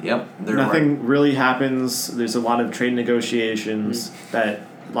 yep. Nothing really happens. There's a lot of trade negotiations that,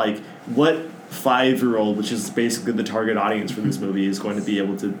 like, what 5-year-old, which is basically the target audience for this movie, is going to be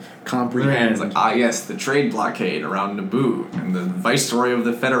able to comprehend. It's like, yes, the trade blockade around Naboo, and the Viceroy of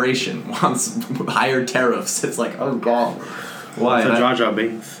the Federation wants higher tariffs. It's like, oh, God. Why? So Jar Jar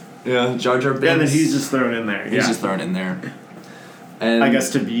Binks. Yeah, Jar Jar Binks. Yeah, and then he's just thrown in there. He's just thrown in there. And I guess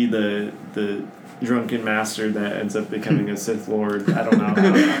to be the drunken master that ends up becoming a Sith Lord. I don't know.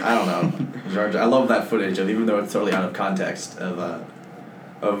 I don't know. George, I love that footage of, even though it's totally out of context,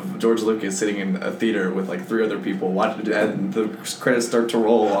 of George Lucas sitting in a theater with like 3 other people watching, and the credits start to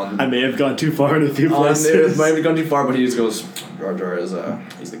roll on. I may have gone too far in a few places. It might have gone too far, but he just goes, Jar Jar is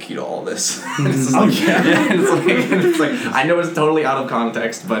he's the key to all this. It's like I know it's totally out of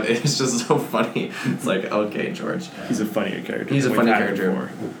context, but it's just so funny. It's like, okay, George. He's a funnier character. He's a funny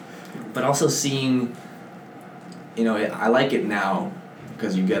character. But also seeing, I like it now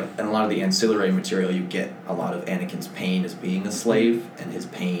because you get, in a lot of the ancillary material, you get a lot of Anakin's pain as being a slave and his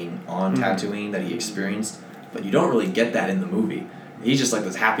pain on Tatooine that he experienced, but you don't really get that in the movie. He's just like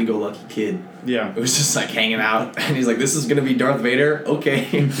this happy-go-lucky kid. Yeah. It was just like hanging out, and he's like, this is going to be Darth Vader? Okay.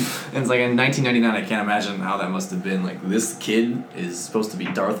 And it's like, in 1999, I can't imagine how that must have been. Like, this kid is supposed to be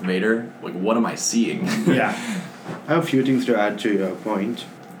Darth Vader? Like, what am I seeing? Yeah. I have a few things to add to your point.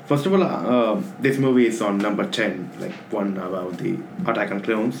 First of all, this movie is on number 10, like one about the Attack on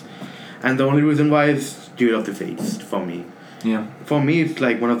Clones. And the only reason why is Duel of the Fates for me. Yeah. For me, it's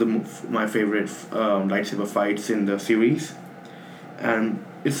like one of my favorite lightsaber fights in the series. And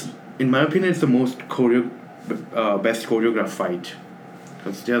it's in my opinion, it's the best choreographed fight.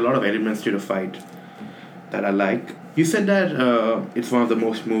 Because there are a lot of elements to the fight that I like. You said that it's one of the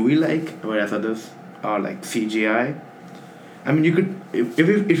most movie-like, whereas others are like CGI. I mean, you could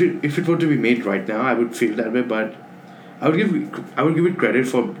if it were to be made right now, I would feel that way. But I would give it credit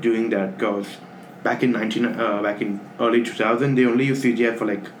for doing that, because back in early 2000, they only used CGI for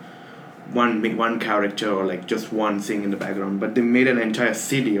like one character or like just one thing in the background. But they made an entire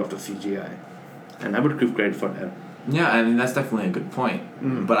city of the CGI, and I would give credit for that. Yeah, I mean, that's definitely a good point.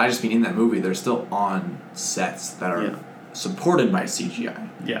 But I just mean, in that movie, they're still on sets that are supported by CGI.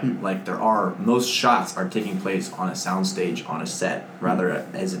 Yeah. Like, most shots are taking place on a soundstage, on a set, rather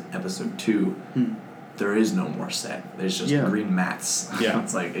as in episode 2, there is no more set. There's just green mats. Yeah.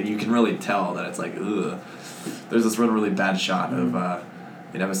 It's like, you can really tell that it's like, ugh. There's this really bad shot of,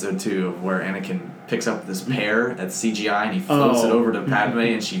 in episode 2, of where Anakin picks up this pear that's CGI and he floats it over to Padme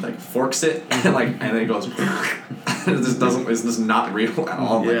and she like forks it and then it goes it's just not real at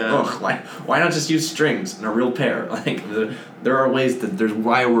all. Like, why not just use strings and a real pear? Like, there are ways that there's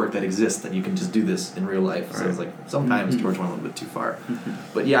wire work that exists that you can just do this in real life. So it's like sometimes George went a little bit too far.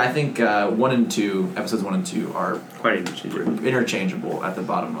 But yeah, I think episodes 1 and 2 are Quite interchangeable at the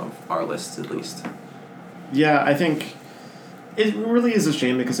bottom of our list, at least. Yeah, I think it really is a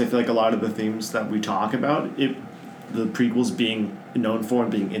shame, because I feel like a lot of the themes that we talk about, the prequels being known for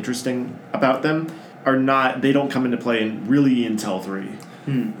and being interesting about them, they don't come into play until 3.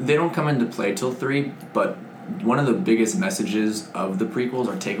 They don't come into play till 3, but one of the biggest messages of the prequels,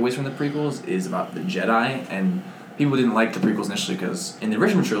 or takeaways from the prequels, is about the Jedi, and people didn't like the prequels initially because in the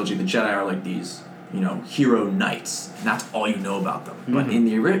original trilogy, the Jedi are like these, hero knights, and that's all you know about them. But in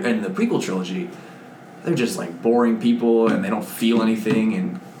the prequel trilogy, they're just like boring people and they don't feel anything,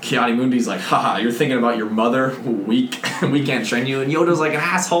 and Ki-Adi-Mundi's like, haha, you're thinking about your mother, weak, we can't train you, and Yoda's like an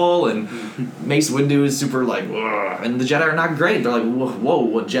asshole, and Mace Windu is super like, ugh, and the Jedi are not great. They're like,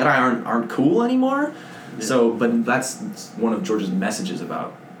 whoa, Jedi aren't cool anymore? Yeah. So, but that's one of George's messages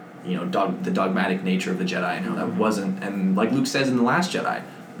about, the dogmatic nature of the Jedi, and how that wasn't, and like Luke says in The Last Jedi,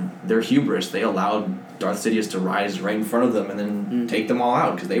 their hubris, they allowed Darth Sidious to rise right in front of them and then take them all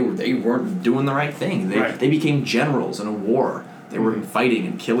out because they weren't doing the right thing. They became generals in a war. They were fighting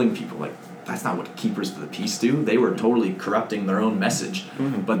and killing people. Like, that's not what Keepers of the Peace do. They were totally corrupting their own message.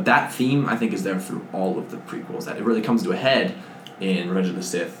 But that theme, I think, is there through all of the prequels. That it really comes to a head in Revenge of the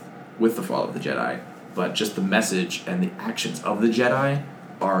Sith with the fall of the Jedi. But just the message and the actions of the Jedi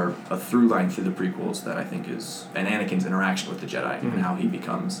are a through line through the prequels that I think is, and Anakin's interaction with the Jedi and how he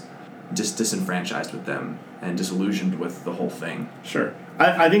becomes just disenfranchised with them and disillusioned with the whole thing. Sure.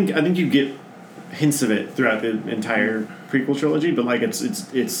 I think you get hints of it throughout the entire prequel trilogy, but like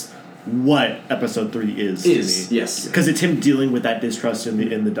it's what episode 3 is to me. Yes. Because it's him dealing with that distrust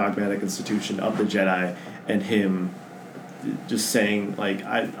in the dogmatic institution of the Jedi, and him just saying, like,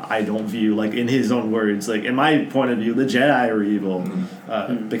 I don't view, like, in his own words, like, in my point of view, the Jedi are evil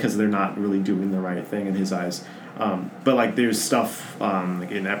because they're not really doing the right thing in his eyes. But, like, there's stuff, like,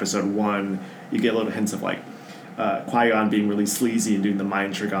 in episode 1, you get little hints of, like, Qui-Gon being really sleazy and doing the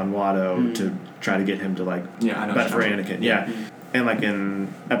mind trick on Watto to try to get him to, like, bet for Anakin. Yeah. And, like,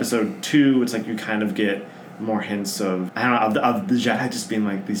 in episode 2, it's like you kind of get more hints of, I don't know, of the Jedi just being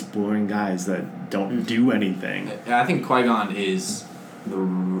like these boring guys that don't do anything. I think Qui-Gon is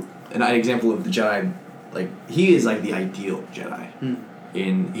an example of the Jedi. Like, he is like the ideal Jedi.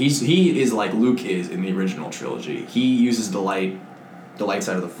 He is like Luke is in the original trilogy. He uses the light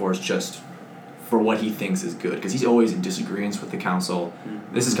side of the Force just for what he thinks is good, because he's always in disagreements with the Council.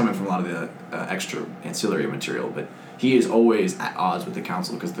 This is coming from a lot of the extra ancillary material, but he is always at odds with the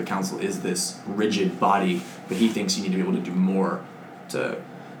Council because the Council is this rigid body, but he thinks you need to be able to do more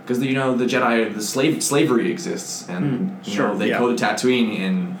because the Jedi, the slavery exists, and they go to Tatooine,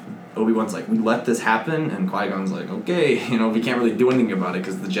 and Obi-Wan's like, we let this happen, and Qui-Gon's like, okay, we can't really do anything about it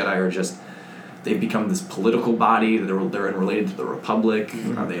because the Jedi are just, they've become this political body. They're related to the Republic.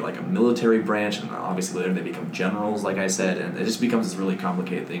 Are they like a military branch? And obviously later they become generals, like I said, and it just becomes this really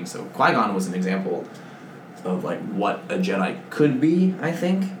complicated thing. So Qui-Gon was an example of like what a Jedi could be, I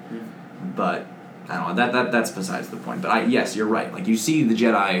think. But I don't know, that's besides the point. But yes, you're right. Like, you see the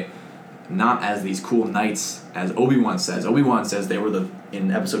Jedi not as these cool knights, as Obi-Wan says. Obi-Wan says they were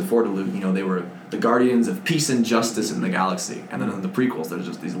in episode 4 to Luke, they were the guardians of peace and justice in the galaxy. And then in the prequels, there's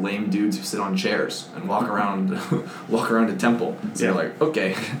just these lame dudes who sit on chairs and walk around a temple. So you're like,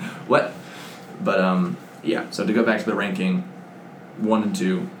 okay, what? But so to go back to the ranking, 1 and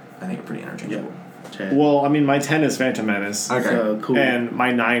 2, I think are pretty interchangeable. Well, I mean, my 10 is Phantom Menace. Okay. So, cool. And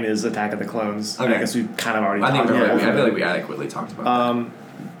my 9 is Attack of the Clones. Okay. I guess we've kind of already I talked about it. I feel like we adequately talked about that.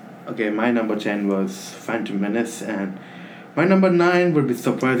 Okay, my number 10 was Phantom Menace, and my number 9 would be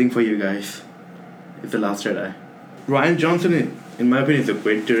surprising for you guys. It's The Last Jedi. Ryan Johnson, in my opinion, is a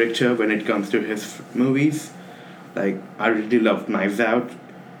great director when it comes to his movies. Like, I really love Knives Out.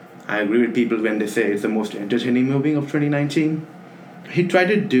 I agree with people when they say it's the most entertaining movie of 2019. He tried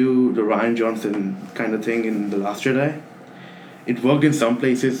to do the Ryan Johnson kind of thing in The Last Jedi. It worked in some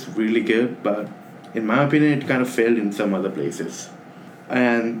places really good, but in my opinion, it kind of failed in some other places.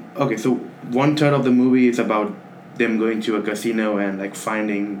 And okay, so 1/3 of the movie is about them going to a casino and like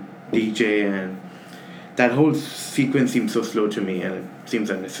finding DJ, and that whole sequence seems so slow to me and it seems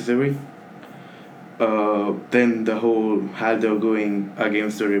unnecessary. Then the whole how they're going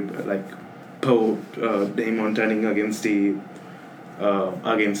against the like Poe, Daemon turning against the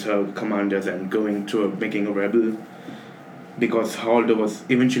against her commanders and going to making a rebel because Halder was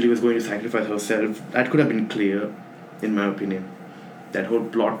eventually was going to sacrifice herself. That could have been clear, in my opinion. That whole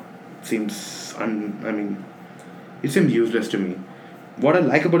plot seems it seems useless to me. What I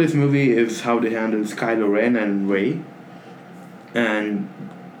like about this movie is how they handle Kylo Ren and Rey, and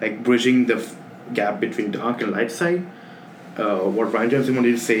like bridging the gap between dark and light side. What Ryan Johnson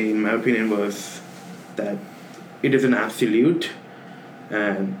wanted to say, in my opinion, was that it is an absolute,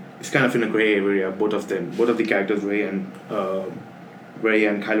 and it's kind of in a gray area. Both of the characters, Rey and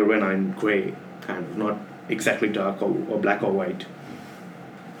Kylo Ren, are in gray, kind of not exactly dark or black or white.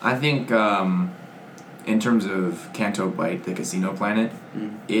 I think in terms of Canto Bight, the casino planet,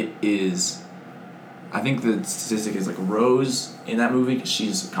 it is. I think the statistic is like Rose in that movie, 'cause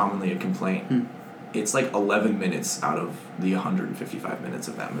she's commonly a complaint. It's like 11 minutes out of the 155 minutes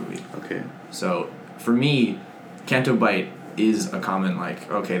of that movie. Okay. So for me, Canto Bight is a common like,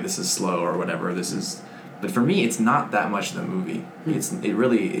 okay, this is slow or whatever. But for me, it's not that much of the movie. It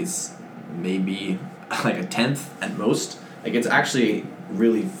really is maybe like a tenth at most. Like, it's actually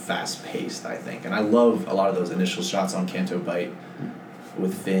really fast paced, I think, and I love a lot of those initial shots on Canto Bight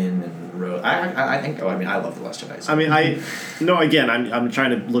with Finn and Rose. I love The Last Jedi. I mean, I'm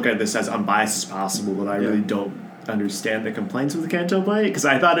trying to look at this as unbiased as possible, but I really don't understand the complaints of the Canto Bight, because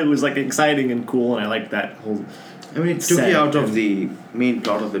I thought it was like exciting and cool, and I liked that whole. I mean, it took you out of the main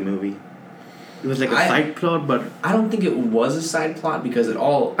plot of the movie. It was like a side plot, but I don't think it was a side plot because it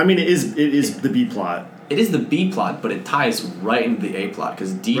all. I mean, it is the B plot. It is the B plot, but it ties right into the A plot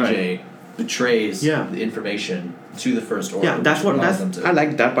because DJ betrays the information to the First Order. Yeah, I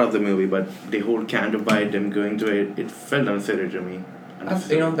like that part of the movie, but the whole Canto Bight, them going to it felt unnecessary to me.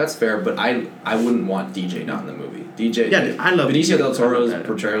 That's fair, but I wouldn't want DJ not in the movie. DJ. Yeah, I love Benicio del Toro's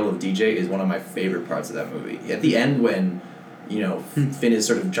portrayal of DJ is one of my favorite parts of that movie. At the end, when Finn is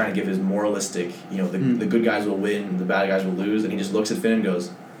sort of trying to give his moralistic, the good guys will win, the bad guys will lose, and he just looks at Finn and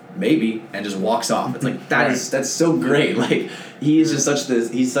goes, maybe, and just walks off. It's like that's so great. Like, he is just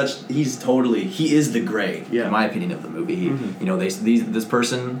he is the gray, in my opinion, of the movie. This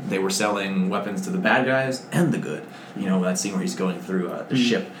person, they were selling weapons to the bad guys and the good. That scene where he's going through the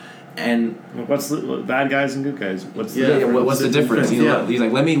ship. And what's the bad guys and good guys? What's the difference? He's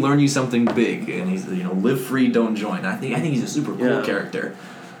like, let me learn you something big, and he's live free, don't join. I think he's a super cool character.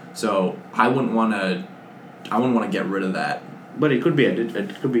 So I wouldn't want to get rid of that. But it could be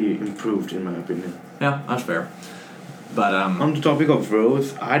improved, in my opinion. Yeah, that's fair. But on the topic of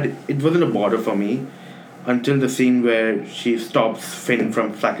Rose, it wasn't a bother for me until the scene where she stops Finn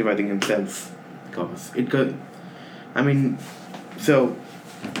from sacrificing himself, because it could. I mean, so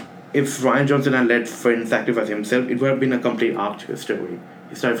if Ryan Johnson had let Finn sacrifice himself, it would have been a complete arc to his story.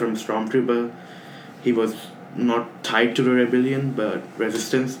 He started from Stormtrooper. He was not tied to the rebellion, but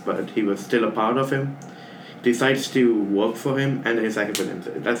resistance, but he was still a part of him. Decides to work for him, and then he sacrifices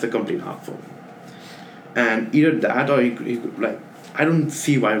himself. That's a complete arc for him. And either that, or he could, I don't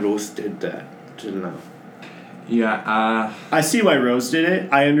see why Rose did that till now. Yeah, I see why Rose did it.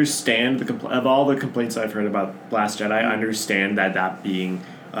 I understand of all the complaints I've heard about Last Jedi. I understand that being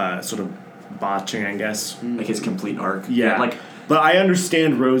sort of botching, I guess, like his complete arc. Yeah, but I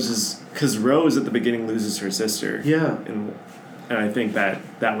understand Rose's, because Rose at the beginning loses her sister. Yeah, and I think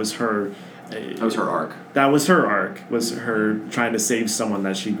that was her. That was her arc. That was her arc. Was her trying to save someone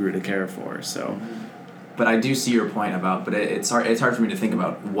that she grew to care for. So. But I do see your point about. But it's hard for me to think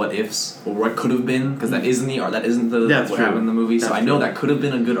about what ifs or what could have been, because that isn't the arc. That isn't what happened in the movie. So I know that could have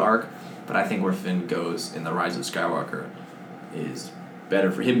been a good arc, but I think where Finn goes in The Rise of Skywalker is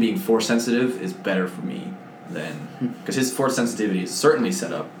better for him. Being Force sensitive is better for me than, because his Force sensitivity is certainly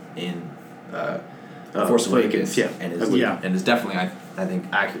set up in Force Awakens. Yeah, and is definitely I think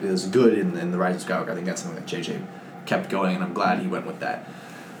is good in The Rise of Skywalker. I think that's something that JJ kept going, and I'm glad he went with that.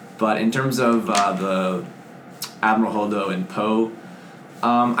 But in terms of the Admiral Holdo and Poe,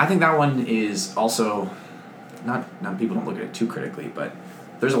 I think that one is also not people don't look at it too critically, but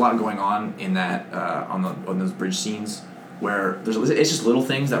there's a lot going on in that on those bridge scenes where it's just little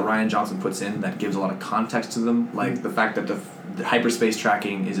things that Rian Johnson puts in that gives a lot of context to them, like the fact that the hyperspace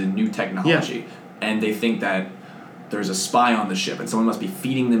tracking is a new technology, and they think that there's a spy on the ship and someone must be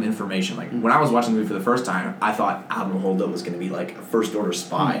feeding them information. Like when I was watching the movie for the first time, I thought Admiral Holdo was going to be like a first order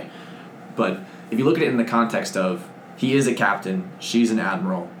spy, but if you look at it in the context of he is a captain, she's an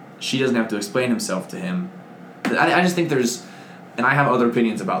admiral, she doesn't have to explain himself to him. I just think there's, and I have other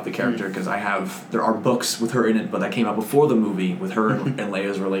opinions about the character because there are books with her in it, but that came out before the movie with her and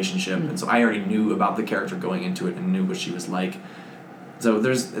Leia's relationship, and so I already knew about the character going into it and knew what she was like. So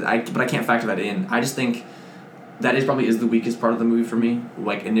but I can't factor that in. I just think that probably is the weakest part of the movie for me.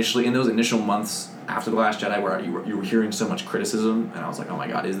 Like initially, in those initial months after The Last Jedi, where you were hearing so much criticism, and I was like, oh my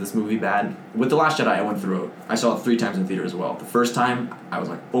god, is this movie bad? With The Last Jedi, I went through it. I saw it 3 times in theater as well. The first time, I was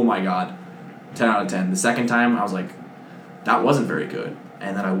like, oh my god, 10 out of 10. The second time, I was like, that wasn't very good.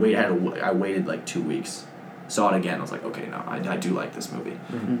 And then I waited like 2 weeks, saw it again. I was like, okay, no, I do like this movie.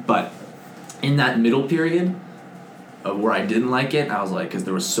 Mm-hmm. But in that middle period of where I didn't like it, I was like, because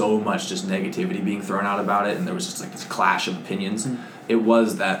there was so much just negativity being thrown out about it, and there was just like this clash of opinions. Mm-hmm. It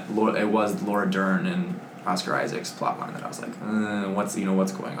was Laura Dern and Oscar Isaac's plotline that I was like,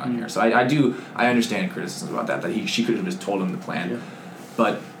 what's going on here? So I understand criticisms about that she could have just told him the plan,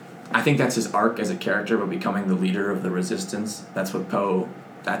 but I think that's his arc as a character, but becoming the leader of the Resistance. That's what Poe.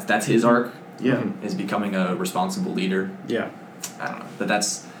 That's his arc. Yeah, is becoming a responsible leader. Yeah, I don't know, but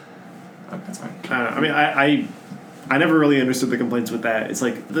that's fine. I mean, I never really understood the complaints with that. It's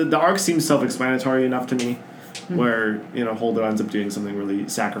like the arc seems self-explanatory enough to me, where Holdo ends up doing something really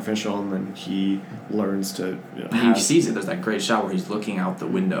sacrificial, and then he learns to. He sees it. There's that great shot where he's looking out the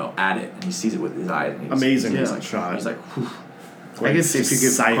window at it, and he sees it with his eyes. And amazing shot. He's like, whew. I guess if you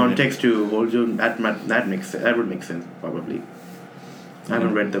give context to Holdo, that would make sense probably. I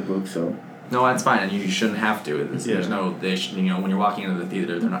haven't read the book, so. No, that's fine, and you shouldn't have to. There's no, when you're walking into the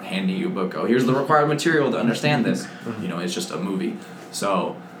theater, they're not handing you a book. Oh, here's the required material to understand this. It's just a movie.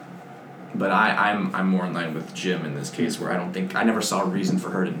 So, but I'm more in line with Jim in this case, where I never saw a reason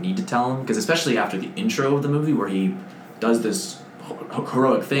for her to need to tell him, because especially after the intro of the movie, where he does this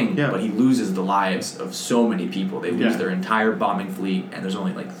heroic thing, but he loses the lives of so many people. They lose their entire bombing fleet, and there's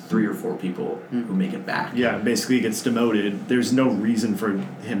only like 3 or 4 people who make it back. Yeah, basically he gets demoted. There's no reason for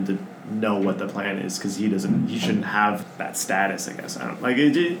him to know what the plan is, because he shouldn't have that status, I guess. I don't like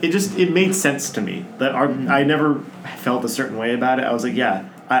it. It made sense to me. That arc, I never felt a certain way about it. I was like, yeah,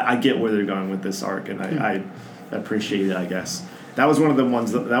 I get where they're going with this arc, and I appreciate it, I guess. That was one of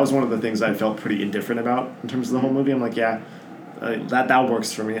the things I felt pretty indifferent about in terms of the whole movie. I'm like, yeah, that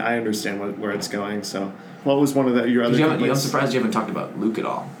works for me. I understand where it's going. So, what was one of your other complaints? I'm surprised you haven't talked about Luke at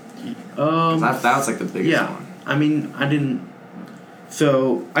all. That's like the biggest one. I mean, I didn't.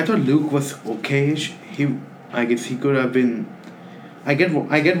 So I thought Luke was okayish. I guess he could have been. I get what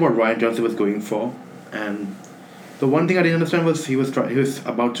Rian Johnson was going for, and the one thing I didn't understand was he was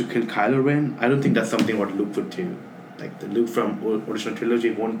about to kill Kylo Ren. I don't think that's something what Luke would do. Like the Luke from original trilogy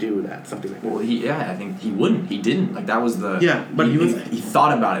won't do that, something like that. Well, I think he wouldn't. He didn't. Like that was the. Yeah, but he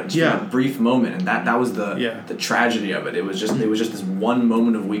thought about it just for a brief moment, and that was the tragedy of it. It was just this one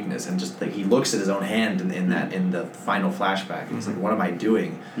moment of weakness, and just like he looks at his own hand in the final flashback, and he's like, "What am I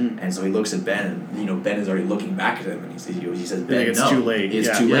doing?" And so he looks at Ben, and Ben is already looking back at him, and he says, "Ben, it's too late.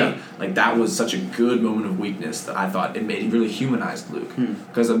 It's too late." Like that was such a good moment of weakness that I thought it really humanized Luke,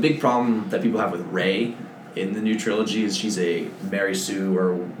 because a big problem that people have with Rey in the new trilogy is she's a Mary Sue,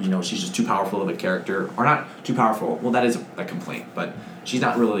 or she's just too powerful of a character, or not too powerful. Well, that is a complaint, but she's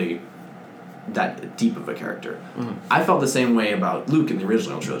not really that deep of a character. I felt the same way about Luke in the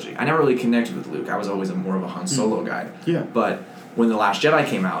original trilogy. I never really connected with Luke. I was always more of a Han Solo guy. Yeah. But when The Last Jedi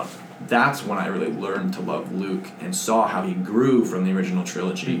came out, that's when I really learned to love Luke and saw how he grew from the original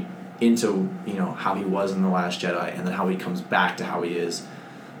trilogy into how he was in The Last Jedi, and then how he comes back to how he is.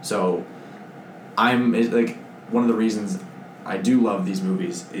 So it's like one of the reasons I do love these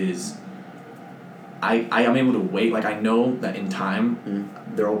movies is I am able to wait. Like I know that in time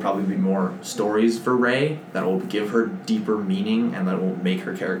there will probably be more stories for Rey that will give her deeper meaning and that will make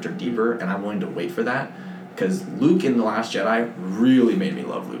her character deeper, and I'm willing to wait for that, because Luke in The Last Jedi really made me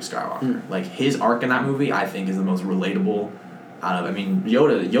love Luke Skywalker. Like his arc in that movie I think is the most relatable out of. I mean,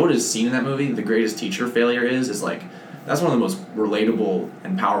 Yoda's scene in that movie, the greatest teacher failure is like, that's one of the most relatable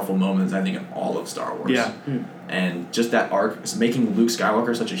and powerful moments, I think, in all of Star Wars. Yeah. And just that arc, making Luke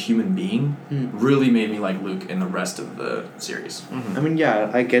Skywalker such a human being, really made me like Luke in the rest of the series. I mean,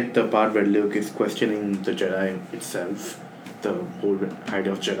 I get the part where Luke is questioning the Jedi itself, the whole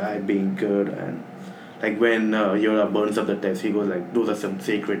idea of Jedi being good. And like when Yoda burns up the text, he goes like, those are some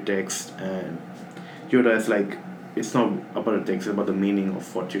sacred texts, and Yoda is like, it's not about the text, it's about the meaning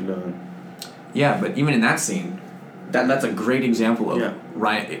of what you learn. Yeah, but even in that scene, that's a great example of Yeah.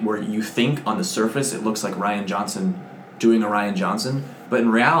 Ryan, where you think on the surface it looks like Rian Johnson doing a Rian Johnson, but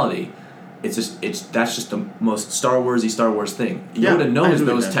in reality, that's just the most Star Wars thing. Yeah, Yoda I knows agree with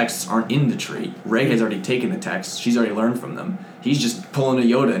those that. texts aren't in the tree. Rey has already taken the texts. She's already learned from them. He's just pulling a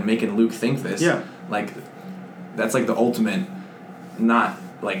Yoda and making Luke think this. Yeah. Like, that's like the ultimate, not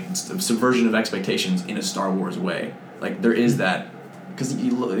like subversion of expectations in a Star Wars way. Like, there is that, because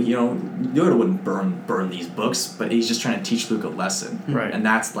Yoda wouldn't burn these books, but he's just trying to teach Luke a lesson. Right. And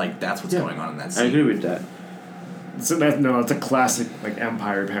that's what's going on in that scene. I agree with that. So that's a classic like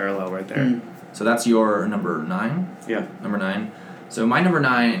Empire parallel right there. So that's your number 9? Yeah. Number 9. So my number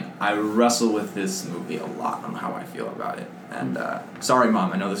 9, I wrestle with this movie a lot on how I feel about it. And sorry,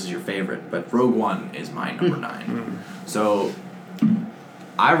 Mom, I know this is your favorite, but Rogue One is my number 9. So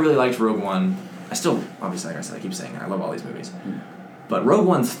I really liked Rogue One. I still, obviously, like I said, I keep saying it, I love all these movies. But Rogue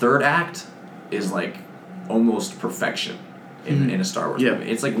One's third act is like almost perfection in a Star Wars movie.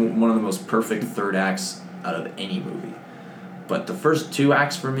 It's like one of the most perfect third acts out of any movie. But the first 2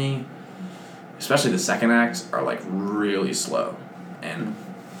 acts for me, especially the second act, are like really slow. And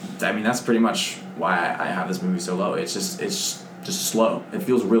I mean, that's pretty much why I have this movie so low. It's just slow. It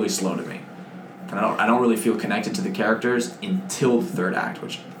feels really slow to me. And I don't really feel connected to the characters until the third act,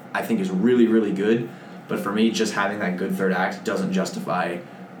 which I think is really, really good. But for me, just having that good third act doesn't justify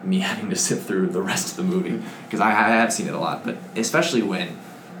me having to sit through the rest of the movie, because I have seen it a lot. But especially when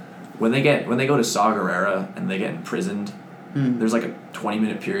they go to Saw Gerrera and they get imprisoned, there's like a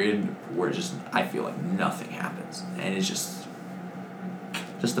 20-minute period where just I feel like nothing happens, and it's just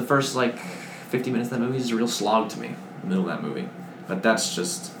the first like 50 minutes of that movie is a real slog to me, the middle of that movie. But that's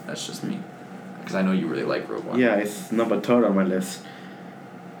just me, because I know you really like Rogue One. Yeah, it's number 3 on my list.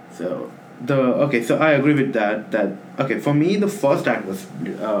 So so I agree with that. Okay, for me the first act was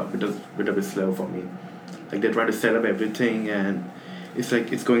a bit slow for me. Like they try to set up everything, and it's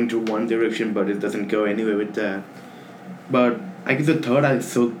like it's going to one direction, but it doesn't go anywhere with that. But I guess the third act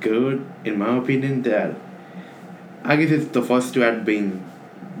is so good, in my opinion, that I guess it's the first 2 acts being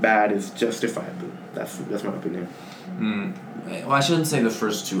bad is justifiable. That's my opinion. Well, I shouldn't say the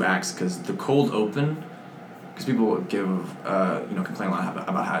first 2 acts, because the cold open, because people give complain a lot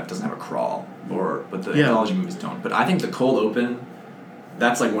about how it doesn't have a crawl, but the anthology movies don't. But I think the cold open,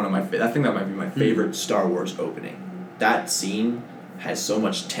 that's like one of my I think that might be my favorite Star Wars opening. That scene has so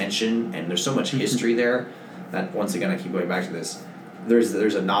much tension and there's so much history there that, once again, I keep going back to this. There's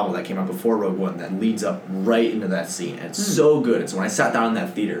a novel that came out before Rogue One that leads up right into that scene, and it's so good. And so when I sat down in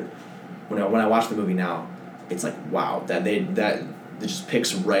that theater, when I watch the movie now, it's like, wow, that it just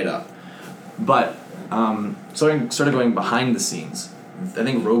picks right up. But sort of going behind the scenes, I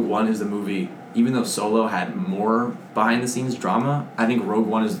think Rogue One is the movie. Even though Solo had more behind the scenes drama, I think Rogue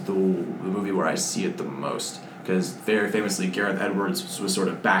One is the movie where I see it the most. Because very famously, Gareth Edwards was sort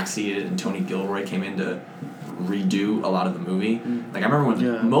of backseated, and Tony Gilroy came in to redo a lot of the movie. Like I remember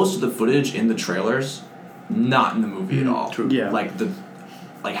when most of the footage in the trailers, not in the movie at all. True. Yeah.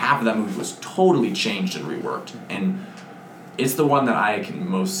 Like half of that movie was totally changed and reworked, and it's the one that I can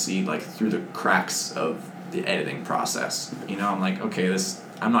most see like through the cracks of the editing process. I'm like, okay,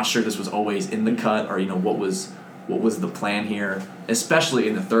 I'm not sure this was always in the cut, or what was the plan here. Especially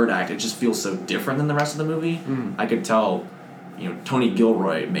in the third act, it just feels so different than the rest of the movie. I could tell, Tony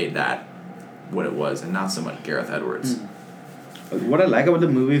Gilroy made that what it was, and not so much Gareth Edwards. What I like about the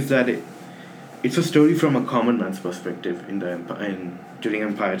movie is that it's a story from a common man's perspective during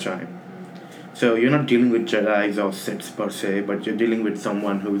Empire time. So you're not dealing with Jedi's or Siths per se, but you're dealing with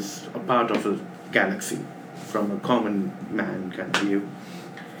someone who's a part of a galaxy from a common man kind of view.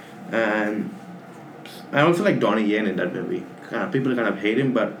 And I also like Donnie Yen in that movie. People kind of hate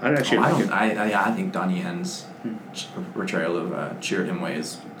him, but I actually like him. I think Donnie Yen's portrayal of Chirrut Imwe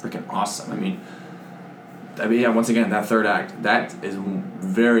is freaking awesome. I mean, once again, that third act, that is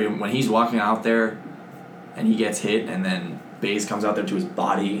when he's walking out there and he gets hit, and then Baze comes out there to his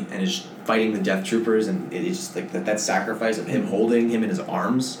body and is fighting the Death Troopers, and it's just like that sacrifice of him holding him in his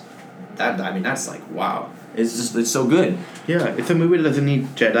arms. That's like, wow. It's so good. Yeah, it's a movie that doesn't need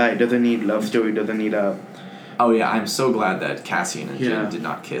Jedi, doesn't need love story, doesn't need a... Oh yeah, I'm so glad that Cassian and Jyn did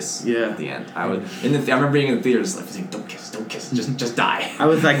not kiss at the end. I remember being in the theaters like saying, don't kiss, just die. I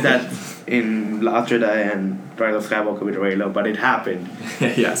was like that in Last Jedi and Rise of Skywalker with Reylo, but it happened.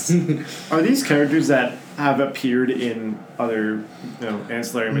 Yes. Are these characters that have appeared in other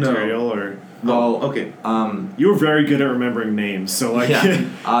ancillary material or? Well, okay. You were very good at remembering names, so like.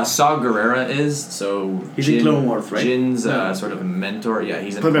 Yeah. Saw Gerrera is so. He's in Clone Wars, right? Jin's sort of a mentor. Yeah,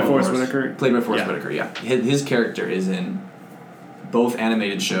 he's in Played by Clone Forrest Wars. Whitaker. Played by Forrest Whitaker. Yeah, his character is in both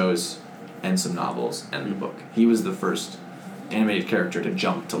animated shows and some novels and the book. He was the first animated character to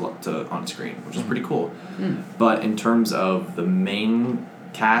jump to on screen, which is pretty cool. But in terms of the main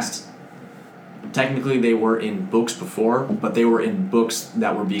cast, technically they were in books before, but they were in books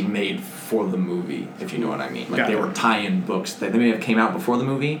that were being made for the movie, if you know what I mean. Like they were tie-in books. They may have came out before the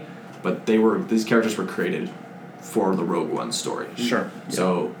movie, but these characters were created for the Rogue One story. Sure.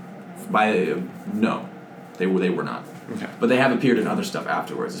 So no, they were not. Okay. But they have appeared in other stuff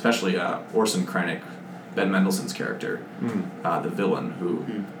afterwards, especially Orson Krennic, Ben Mendelsohn's character, the villain, who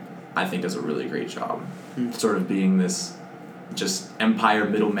I think does a really great job, sort of being this just Empire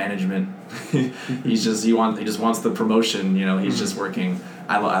middle management. he just wants the promotion. He's just working.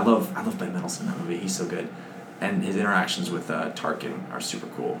 I love Ben Mendelsohn in that movie. He's so good, and his interactions with Tarkin are super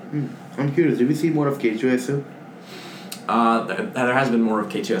cool. I'm curious. Did we see more of K2SO? There has been more of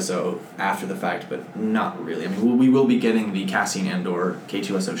K2SO after the fact, but not really. I mean, we will be getting the Cassian Andor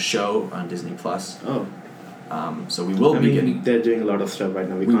K2SO show on Disney Plus. Oh. So we will be getting. They're doing a lot of stuff right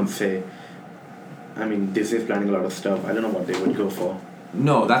now. We can't say. I mean, Disney's planning a lot of stuff. I don't know what they would go for.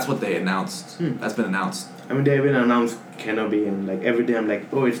 No, that's what they announced. That's been announced. I mean, they even announced Kenobi, and like every day I'm like,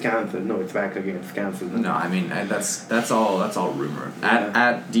 oh, it's cancelled. No, it's back again. It's cancelled. No, I mean that's all rumor.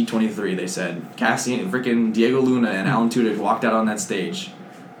 At D23 they said Cassian, freaking Diego Luna and Alan Tudyk walked out on that stage,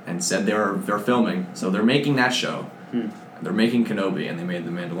 and said they're filming. So they're making that show. They're making Kenobi, and they made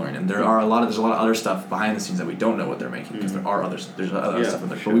The Mandalorian. And there's a lot of other stuff behind the scenes that we don't know what they're making because there's other stuff in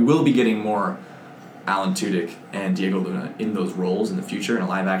there. Sure. But we will be getting more Alan Tudyk and Diego Luna in those roles in the future in a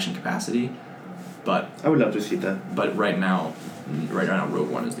live action capacity. But I would love to see that. But right now Rogue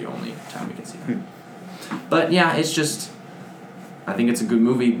One is the only time we can see that. But yeah, it's just I think it's a good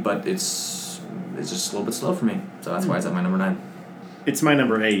movie, but it's just a little bit slow for me. So that's why it's at my number 9. It's my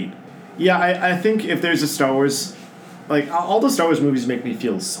number 8. Yeah, I think if there's a Star Wars, like all the Star Wars movies make me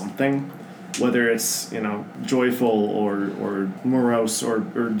feel something, whether it's joyful or morose or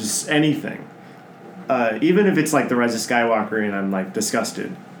just anything. Even if it's like The Rise of Skywalker and I'm like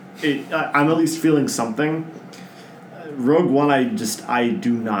disgusted, I'm at least feeling something. Rogue One, I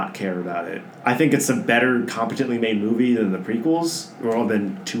do not care about it. I think it's a better, competently made movie than the prequels, or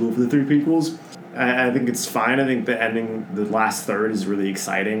than 2 of the 3 prequels. I think it's fine. I think the ending, the last third, is really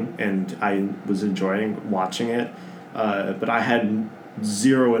exciting, and I was enjoying watching it. But I had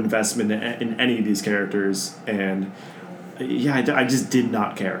zero investment in any of these characters, and I just did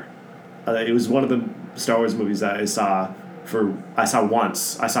not care. It was one of the Star Wars movies that I saw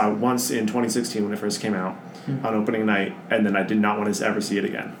once. I saw it once in 2016 when it first came out on opening night, and then I did not want to ever see it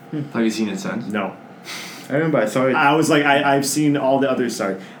again. Have you seen it since? No. I remember I saw it. I was like, I've seen all the others.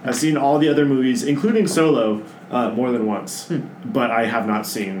 Sorry, I've seen all the other movies, including Solo, more than once, but I have not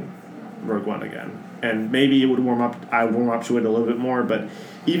seen Rogue One again. And maybe it would warm up to it a little bit more, but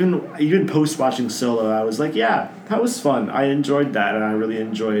even post watching Solo, I was like, yeah, that was fun. I enjoyed that, and I really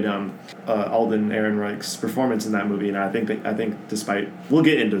enjoyed Alden Ehrenreich's performance in that movie. And I think despite we'll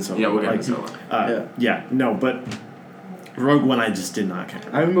get into Solo. Yeah, we'll get into Solo. But Rogue One, I just did not care.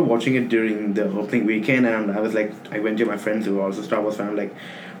 I remember watching it during the opening weekend, and I was like, I went to my friends who were also Star Wars fans. I'm like,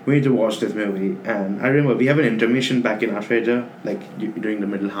 we need to watch this movie. And I remember we have an intermission back in Australia, like during the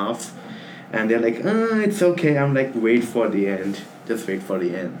middle half. And they're like, it's okay. I'm like, wait for the end. Just wait for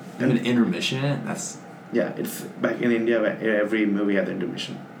the end. And an intermission in it? That's... Yeah, it's back in India where every movie has an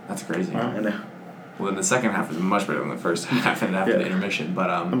intermission. That's crazy. Wow. Well, then the second half is much better than the first half and after the intermission. But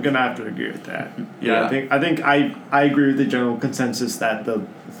I'm gonna have to agree with that. Yeah. I think I agree with the general consensus that the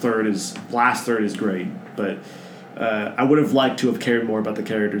last third is great, but I would have liked to have cared more about the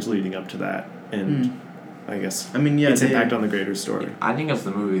characters leading up to that, and I guess its impact on the greater story. I think it's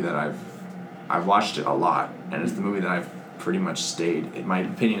the movie that I've watched it a lot, and it's the movie that I've pretty much stayed. In my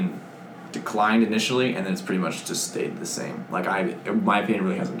opinion, declined initially, and then it's pretty much just stayed the same. Like my opinion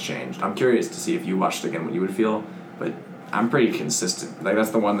really hasn't changed. I'm curious to see if you watched it again what you would feel, but I'm pretty consistent. Like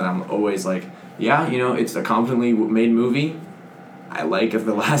that's the one that I'm always like, yeah, it's a competently made movie. I like if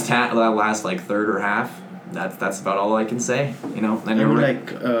the last like third or half. That's about all I can say. For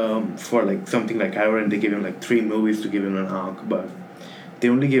like something like Iron, they give him like 3 movies to give him an arc, but they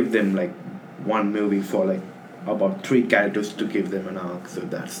only give them like 1 movie for like about 3 characters to give them an arc. So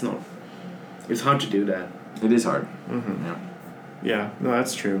that's not. It's hard to do that. It is hard. Mm-hmm. Yeah. No,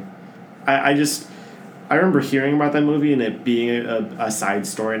 that's true. I I remember hearing about that movie and it being a side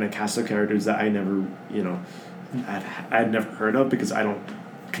story and a cast of characters that I never, I'd never heard of because I don't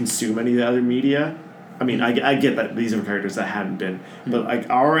consume any of the other media. I mean, I get that these are characters that hadn't been, but like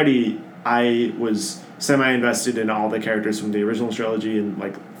already I was semi-invested in all the characters from the original trilogy and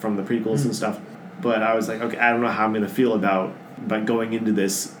like from the prequels and stuff. But I was like, okay, I don't know how I'm going to feel about going into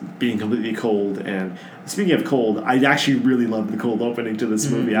this being completely cold. And speaking of cold, I actually really loved the cold opening to this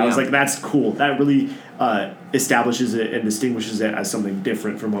movie. I was like, that's cool. That really establishes it and distinguishes it as something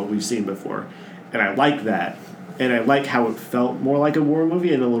different from what we've seen before. And I like that. And I like how it felt more like a war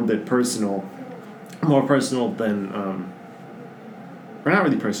movie and a little bit personal. More personal than... or not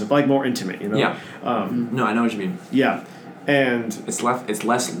really personal, but like more intimate, Yeah. No, I know what you mean. Yeah. And... It's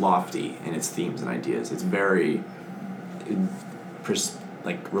less lofty in its themes and ideas. It's very...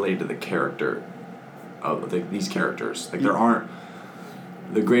 related to the character of these characters. Like, there aren't...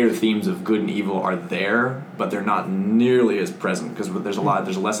 The greater themes of good and evil are there, but they're not nearly as present because there's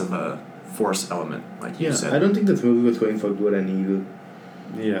less of a force element, like you said. I don't think this movie was going for good and evil.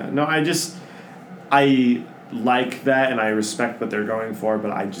 Yeah. No, I like that and I respect what they're going for,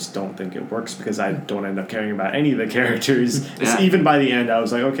 but I just don't think it works because I don't end up caring about any of the characters. Even by the end, I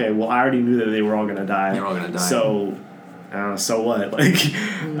was like, okay, well, I already knew that they were all going to die. They were all going to die. So, so what? Like,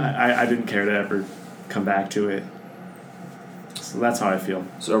 I didn't care to ever come back to it. So that's how I feel.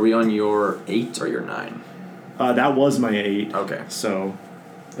 So are we on your 8 or your 9? That was my 8. Okay. So.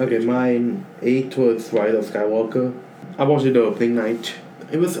 Okay, mine 8 was Rise of Skywalker. I watched it the opening night.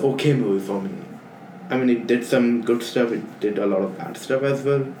 It was okay movie for me. I mean, it did some good stuff. It did a lot of bad stuff as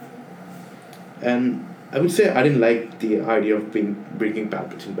well. And I would say I didn't like the idea of bringing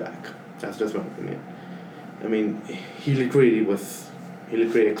Palpatine back. That's just my opinion. I mean, he literally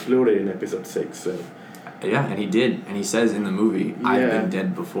exploded in Episode 6. So. Yeah, and he did. And he says in the movie, I've been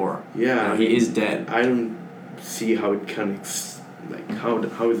dead before. Yeah. He is dead. I don't see how it connects. Like, how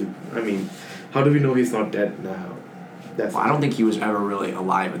is it... I mean, how do we know he's not dead now? I don't think he was ever really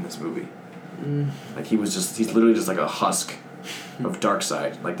alive in this movie. Like, he's literally just like a husk of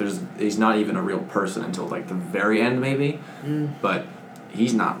Darkseid. Like, he's not even a real person until like the very end, maybe. But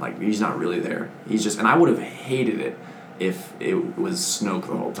he's not really there. He's just, and I would have hated it if it was Snoke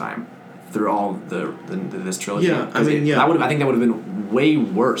the whole time through all this trilogy. Yeah, I mean, I think that would have been way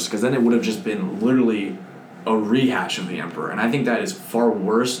worse because then it would have just been literally a rehash of the Emperor, and I think that is far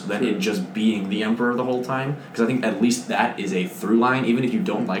worse than it just being the Emperor the whole time, because I think at least that is a through line. Even if you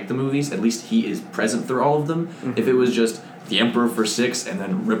don't like the movies, at least he is present through all of them. If it was just the Emperor for 6 and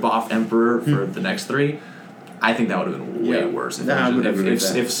then rip off Emperor for the next 3, I think that would have been way worse. If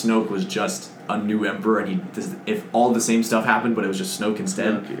Snoke was just a new Emperor and if all the same stuff happened but it was just Snoke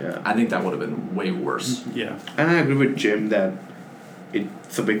instead, I think that would have been way worse. Yeah, and I agree with Jim that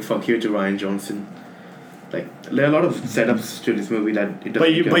it's a big fuck you to Rian Johnson. Like, there are a lot of setups to this movie that it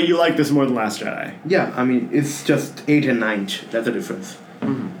doesn't. But you like this more than Last Jedi. Yeah, I mean, it's just 8 and 9. That's the difference.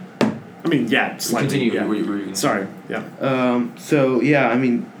 I mean, yeah, slightly. Continue. Yeah. Sorry. Yeah. So yeah, I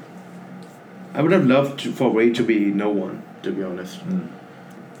mean, I would have loved for Rey to be no one, to be honest.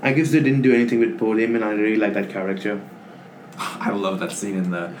 I guess they didn't do anything with Poe Dameron, and I really like that character. I love that scene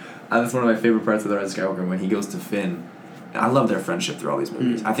in the. That's one of my favorite parts of the Rise of Skywalker when he goes to Finn. I love their friendship through all these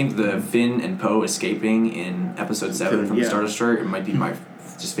movies. I think the Finn and Poe escaping in Episode 7 from the Star Destroyer, it might be my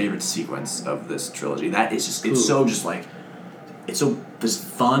just favorite sequence of this trilogy. That is just, it's so just like, it's so just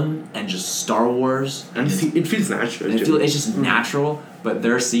fun and just Star Wars. And it feels natural. It's just natural, but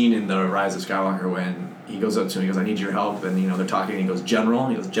their scene in the Rise of Skywalker when he goes up to him, he goes, I need your help, and they're talking, and he goes, General,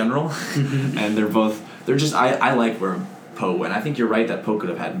 and he goes, General, and they're just, I like where Poe went. I think you're right that Poe could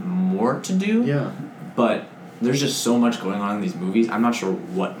have had more to do, but there's just so much going on in these movies. I'm not sure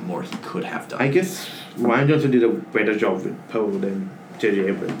what more he could have done. I guess Rian Johnson did a better job with Poe than J.J.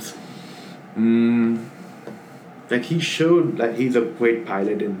 Abrams. Like, he showed that he's a great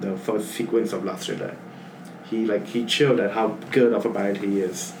pilot in the first sequence of Last Jedi. He showed that how good of a pilot he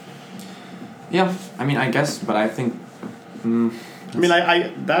is. Yeah, I mean, I guess, but I think. I mean,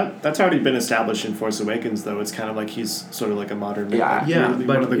 that's already been established in Force Awakens, though. It's kind of like he's sort of like a modern. But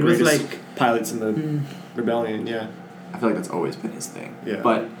one of the it was greatest like pilots in the Rebellion. Yeah, I feel like that's always been his thing. Yeah,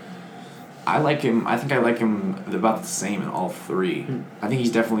 but I like him. I think I like him about the same in all 3. I think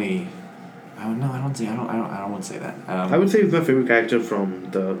he's definitely. I don't want to say that. I would say he's my favorite character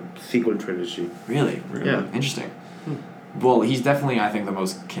from the sequel trilogy. Really? Yeah. Interesting. Well, he's definitely, I think, the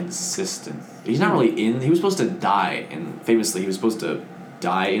most consistent. He's not really in... He was supposed to die, and famously, he was supposed to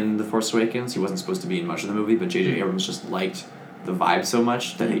die in The Force Awakens. He wasn't supposed to be in much of the movie, but J.J. Abrams just liked the vibe so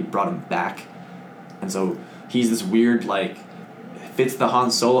much that he brought him back. And so he's this weird, like, fits the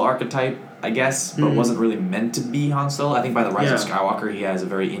Han Solo archetype, I guess, but wasn't really meant to be Han Solo. I think by The Rise of Skywalker, he has a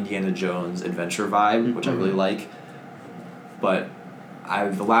very Indiana Jones adventure vibe, which I really like. But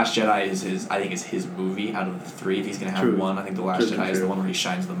The Last Jedi is his movie out of the three. If he's going to have one, I think The Last Jedi is the one where he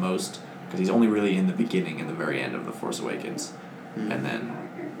shines the most, because he's only really in the beginning and the very end of The Force Awakens. And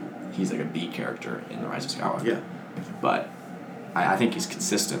then he's like a B character in The Rise of Skywalker. Yeah. But I think he's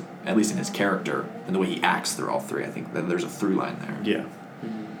consistent, at least in his character and the way he acts through all three. I think that there's a through line there. Yeah.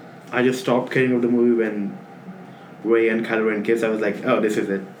 I just stopped caring of the movie when Rey and Kylo Ren kiss. I was like, oh, this is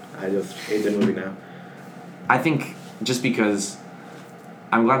it. I just hate the movie now. I think just because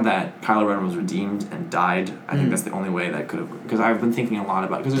I'm glad that Kylo Ren was redeemed and died. I think that's the only way that could have... Because I've been thinking a lot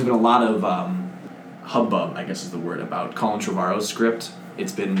about... Because there's been a lot of hubbub, I guess is the word, about Colin Trevorrow's script.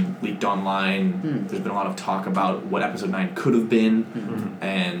 It's been leaked online. There's been a lot of talk about what Episode 9 could have been.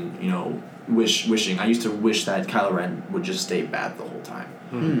 And, you know, wishing... I used to wish that Kylo Ren would just stay bad the whole time.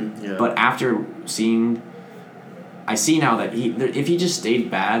 Yeah. But after seeing... I see now that if he just stayed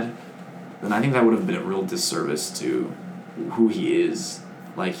bad, then I think that would have been a real disservice to who he is.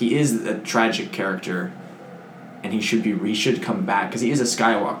 Like, he is a tragic character, and he should come back, because he is a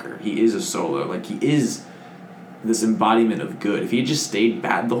Skywalker. He is a Solo. Like, he is this embodiment of good. If he had just stayed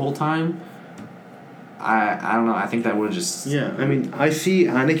bad the whole time, I don't know. I think that would have just... Yeah, I mean, I see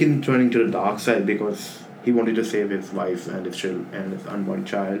Anakin turning to the dark side because he wanted to save his wife and his unborn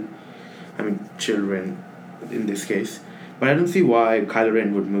child. I mean, children, in this case. But I don't see why Kylo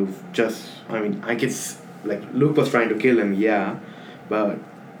Ren would move I guess, like, Luke was trying to kill him, yeah, but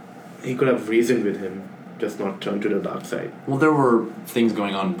he could have reasoned with him, just not turn to the dark side. Well, there were things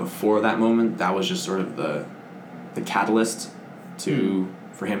going on before that moment. That was just sort of the catalyst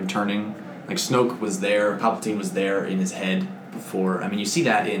for him turning. Like, Snoke was there, Palpatine was there in his head before. I mean, you see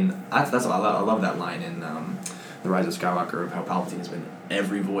that I love that line in The Rise of Skywalker, of how Palpatine has been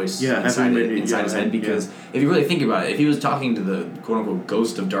every voice inside his head, because if you really think about it, if he was talking to the quote-unquote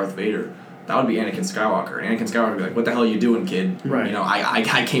ghost of Darth Vader, that would be Anakin Skywalker. And Anakin Skywalker would be like, what the hell are you doing, kid? Right. You know,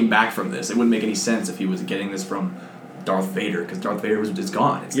 I came back from this. It wouldn't make any sense if he was getting this from Darth Vader, because Darth Vader is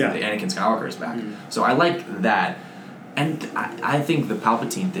gone. The Anakin Skywalker is back. So I like that. And I think the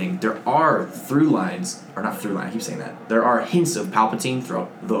Palpatine thing, there are through lines, or not through line, I keep saying that. There are hints of Palpatine throughout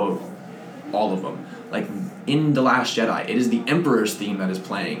all of them. Like, in The Last Jedi, it is the Emperor's theme that is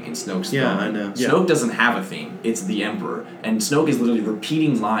playing in Snoke's theme. Yeah, I know. Snoke doesn't have a theme. It's the Emperor. And Snoke is literally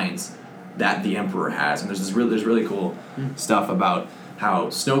repeating lines that the Emperor has. And there's really cool stuff about how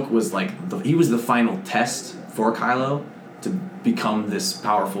Snoke was like... he was the final test for Kylo to become this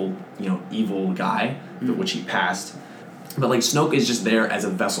powerful, evil guy, which he passed. But, like, Snoke is just there as a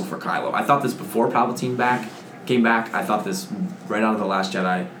vessel for Kylo. I thought this before Palpatine came back. I thought this right out of The Last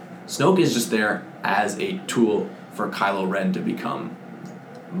Jedi. Snoke is just there as a tool for Kylo Ren to become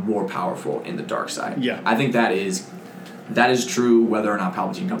more powerful in the dark side. Yeah. I think that is true whether or not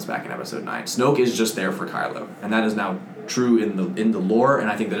Palpatine comes back in Episode 9. Snoke is just there for Kylo, and that is now true in the lore, and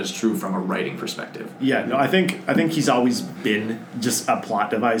I think that is true from a writing perspective. Yeah, no, I think he's always been just a plot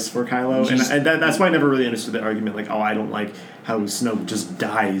device for Kylo, and that's why I never really understood the argument, like, oh, I don't like how Snoke just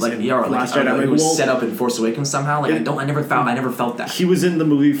dies. Like, in Last Jedi, it was set up in Force Awakens somehow. Like, I never felt that. He was in the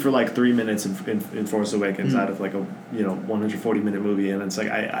movie for like 3 minutes in Force Awakens out of like a 140-minute movie, and it's like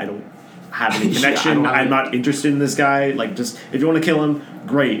I don't have any connection. I'm not interested in this guy. Like, just if you want to kill him,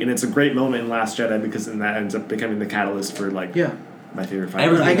 great. And it's a great moment in Last Jedi, because then that ends up becoming the catalyst for like my favorite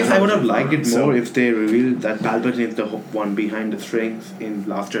fighter. I guess I would have liked it more if they revealed that Palpatine is the one behind the strings in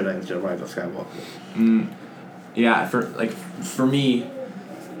Last Jedi instead of Rise of Skywalker. Yeah, for me,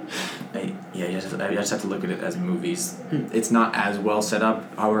 I just have to look at it as movies. It's not as well set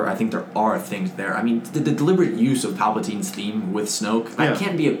up. However, I think there are things there. I mean, the deliberate use of Palpatine's theme with Snoke, that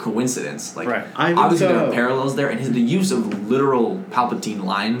can't be a coincidence. Like, obviously there are parallels there, and the use of literal Palpatine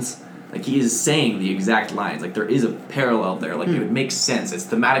lines, like, he is saying the exact lines. Like, there is a parallel there. Like, it would make sense. It's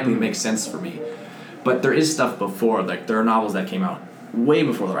thematically makes sense for me. But there is stuff before. Like, there are novels that came out way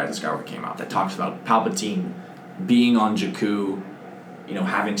before The Rise of Skywalker came out that talks about Palpatine being on Jakku,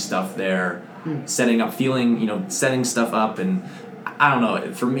 having stuff there, setting stuff up, and I don't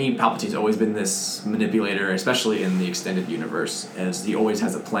know. For me, Palpatine's always been this manipulator, especially in the extended universe, as he always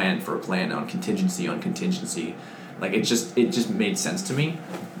has a plan on contingency. Like, it just made sense to me,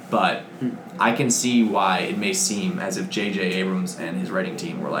 but I can see why it may seem as if J.J. Abrams and his writing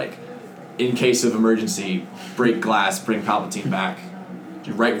team were like, in case of emergency, break glass, bring Palpatine back.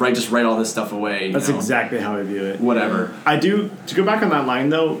 Just write all this stuff away. That's exactly how I view it. Whatever. I do, to go back on that line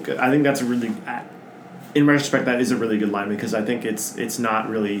though, I think that's a really, in retrospect, that is a really good line, because I think it's not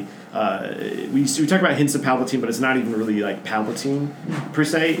really, we talk about hints of Palpatine, but it's not even really like Palpatine per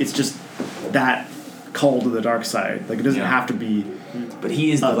se. It's just that call to the dark side. Like, it doesn't have to be. But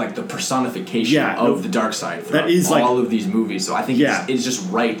he is the personification of the dark side for all of these movies. So I think it's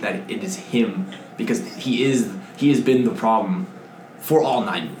just right that it is him, because he has been the problem for all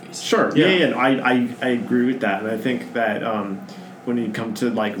 9 movies. Sure. Yeah. I agree with that, and I think that when you come to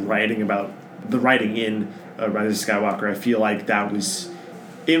like writing about the writing in Rise of Skywalker, I feel like that was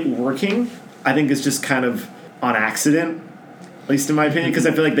it working. I think it's just kind of on accident, at least in my opinion, because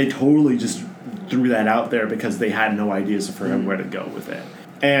I feel like they totally just threw that out there because they had no ideas for where to go with it.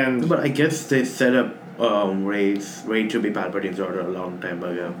 But I guess they set up Rey to be Palpatine's daughter a long time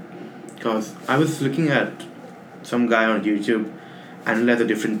ago. Because I was looking at some guy on YouTube analyze the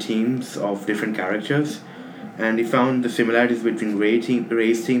different teams of different characters, and he found the similarities between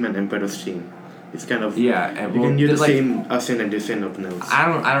Rey's team and Emperor's team. It's kind of you can use the same ascent and descent of notes. I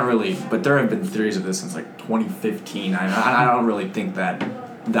don't really, but there have been theories of this since like 2015. I don't really think that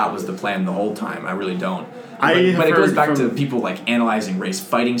was the plan the whole time. I really don't. But it goes back to people like analyzing Rey's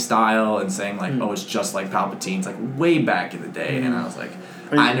fighting style and saying like, oh, it's just like Palpatine's, like way back in the day, and I was like,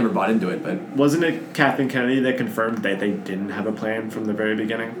 I never bought into it. But wasn't it Kathleen Kennedy that confirmed that they didn't have a plan from the very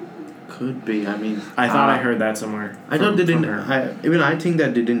beginning? Could be. I mean, I thought I heard that somewhere. I thought they didn't. I think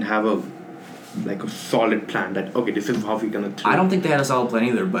that they didn't have a solid plan that this is how we're gonna do. I don't think they had a solid plan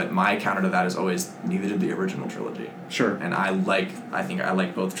either, but my counter to that is always neither did the original trilogy. Sure. And I think I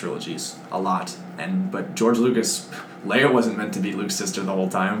like both trilogies a lot. But George Lucas, Leia wasn't meant to be Luke's sister the whole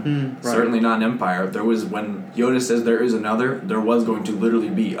time. Right. Certainly not in Empire. There was, when Yoda says there is another, there was going to literally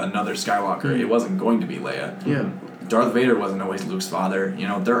be another Skywalker. It wasn't going to be Leia. Yeah. Darth Vader wasn't always Luke's father.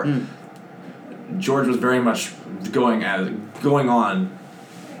 George was very much going on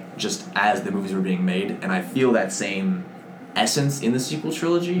just as the movies were being made, and I feel that same essence in the sequel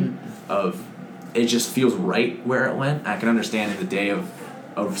trilogy of it just feels right where it went. I can understand in the day of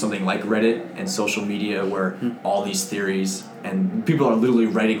something like Reddit and social media where all these theories and people are literally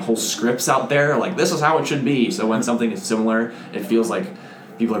writing whole scripts out there like this is how it should be, so when something is similar it feels like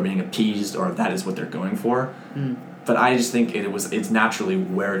people are being appeased or that is what they're going for. But I just think it's naturally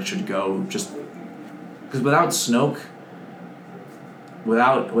where it should go, just because without Snoke,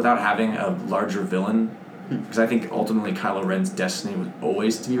 without having a larger villain, because I think ultimately Kylo Ren's destiny was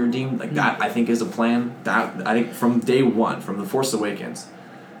always to be redeemed. Like that, I think is a plan. That I think from day one, from The Force Awakens,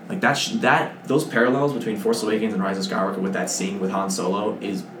 like that those parallels between Force Awakens and Rise of Skywalker with that scene with Han Solo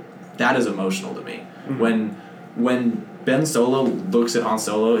is emotional to me. When Ben Solo looks at Han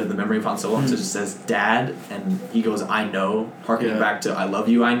Solo in the memory of Han Solo, and it just says "Dad," and he goes, "I know," harkening back to "I love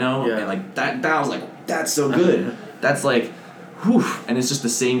you, I know," and like that was like that's so good. That's like, whew, and it's just the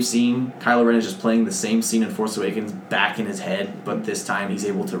same scene. Kylo Ren is just playing the same scene in Force Awakens back in his head, but this time he's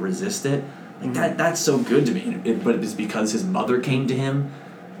able to resist it. Like that's so good to me. But it's because his mother came to him.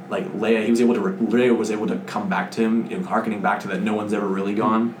 Like Leia, Leia was able to come back to him, harkening back to that no one's ever really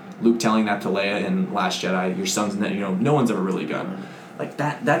gone. Luke telling that to Leia in Last Jedi, your son's no one's ever really gone. Like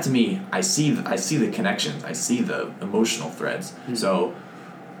that to me, I see the connections, I see the emotional threads. So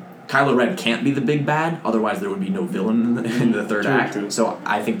Kylo Ren can't be the big bad, otherwise there would be no villain in the third act. True. So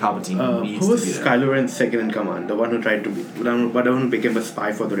I think Palpatine needs to be there. Who was Kylo Ren's second in command? The one who tried to be, the one who became a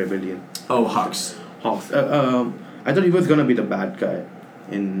spy for the rebellion. Oh, Hux. I thought he was gonna be the bad guy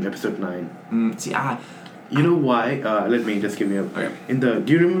in Episode 9. You know why? Let me just give you a... Okay.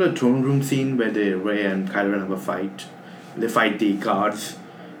 Do you remember the throne room scene where Rey and Kylo Ren have a fight? They fight the guards,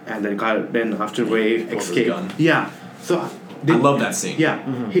 and then after Rey escapes... Yeah. So... I love that scene. Yeah.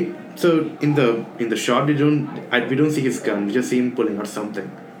 So in the shot we don't see his gun, we just see him pulling out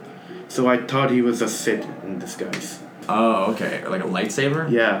something. So I thought he was a Sith in disguise. Oh, okay. Like a lightsaber?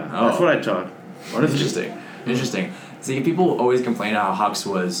 Yeah. Oh. That's what I thought. Honestly. Interesting. See, people always complain how Hux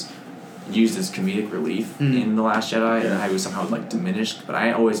was used as comedic relief in The Last Jedi, and how he was somehow like diminished, but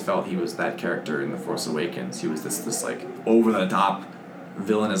I always felt he was that character in The Force Awakens. He was this like over the top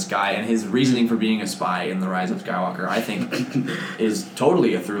villainous guy, and his reasoning for being a spy in The Rise of Skywalker, I think, is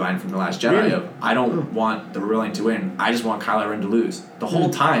totally a through line from The Last Jedi of I don't want the rebellion to win, I just want Kylo Ren to lose. The whole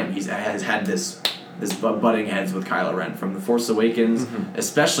time has had this butting heads with Kylo Ren from The Force Awakens,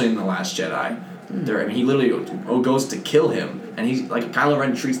 especially in The Last Jedi. He literally goes to kill him, and he's like Kylo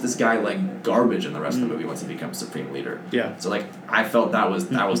Ren treats this guy like garbage in the rest of the movie once he becomes Supreme Leader. Yeah. So like I felt that was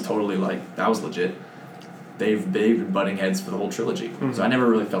totally like that was legit. They've been butting heads for the whole trilogy, so I never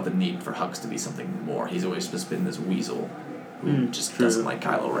really felt the need for Hux to be something more. He's always just been this weasel who just doesn't like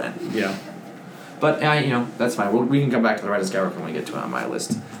Kylo Ren. Yeah. But that's fine. We can come back to The Rise of Skywalker when we get to it on my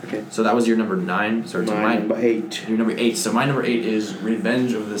list. Okay. So that was your number 9. Sorry, my number 8. Your number 8. So my number 8 is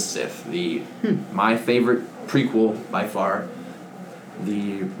Revenge of the Sith. My favorite prequel by far.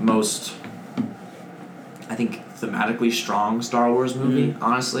 The most I think, thematically strong Star Wars movie,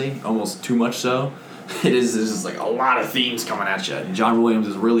 honestly. Almost too much so. There's just like a lot of themes coming at you. And John Williams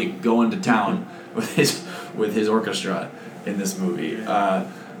is really going to town with his orchestra in this movie.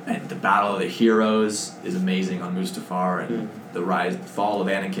 And the Battle of the Heroes is amazing on Mustafar, and the fall of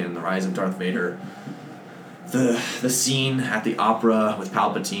Anakin, the rise of Darth Vader. The scene at the opera with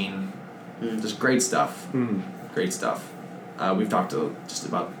Palpatine, just great stuff. Great stuff. We've talked just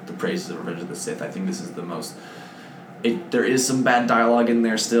about the praises of Revenge of the Sith. I think this is the most. There is some bad dialogue in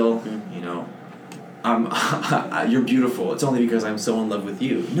there still. You know, you're beautiful. It's only because I'm so in love with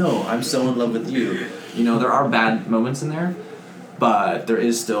you. No, I'm so in love with you. You know, there are bad moments in there, but there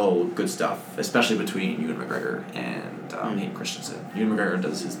is still good stuff, especially between Ewan McGregor and Hayden Christensen. Ewan McGregor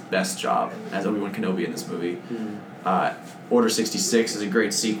does his best job as Obi-Wan Kenobi in this movie. Order 66 is a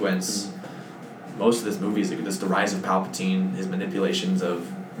great sequence. Most of this movie is just the rise of Palpatine, his manipulations of,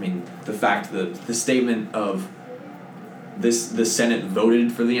 the fact that the statement of the Senate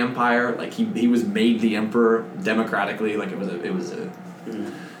voted for the Empire, like he was made the Emperor democratically, like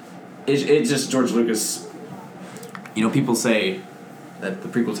it's just George Lucas. You know, people say that the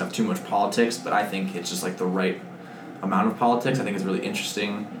prequels have too much politics, but I think it's just like the right amount of politics. I think it's really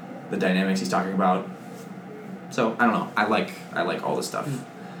interesting, the dynamics he's talking about. So I don't know. I like all this stuff.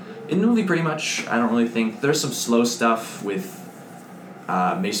 In the movie, pretty much, I don't really think there's some slow stuff with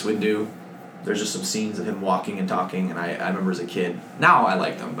Mace Windu. There's just some scenes of him walking and talking, and I remember as a kid. Now I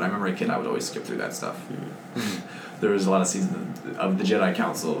like them, but I remember as a kid I would always skip through that stuff. There was a lot of scenes of the Jedi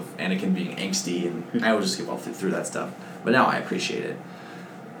Council of Anakin being angsty, and I would just skip all through that stuff. But now I appreciate it.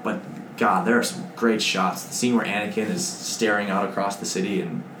 But God, there are some great shots. The scene where Anakin is staring out across the city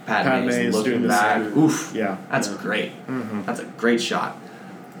and Padme is looking back. Oof. Yeah. That's great. That's a great shot.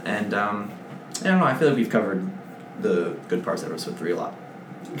 And I don't know, I feel like we've covered the good parts of episode 3 a lot.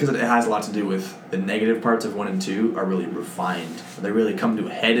 Because it has a lot to do with the negative parts of 1 and 2 are really refined. They really come to a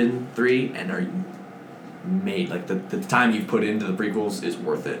head in 3 and are made. Like, the time you've put into the prequels is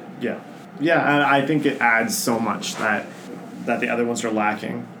worth it. Yeah. Yeah, and I think it adds so much that the other ones are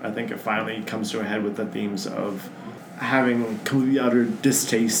lacking. I think it finally comes to a head with the themes of having completely utter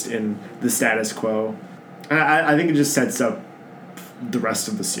distaste in the status quo. And I think it just sets up the rest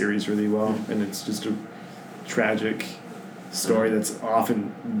of the series really well, and it's just a tragic story that's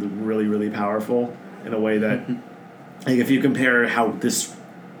often really, really powerful in a way that, like, if you compare how this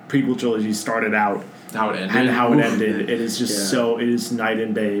prequel trilogy started out how it ended. And how it ended, it is just it is night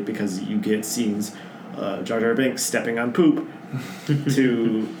and day, because you get scenes Jar Jar Binks stepping on poop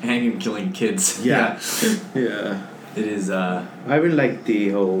to hanging killing kids. Yeah. It is I even like the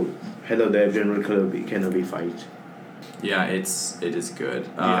whole Hello There General Kenobi fight. Yeah, it is good.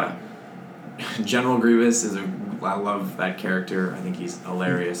 General Grievous I love that character. I think he's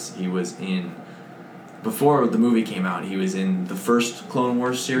hilarious. He was in, before the movie came out, he was in the first Clone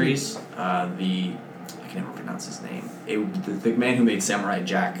Wars series. I can never pronounce his name. The man who made Samurai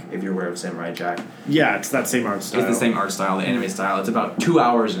Jack, if you're aware of Samurai Jack. Yeah, it's that same art style. It's the same art style, the anime style. It's about 2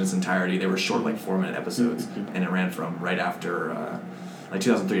 hours in its entirety. They were short, like 4-minute episodes, and it ran from right after,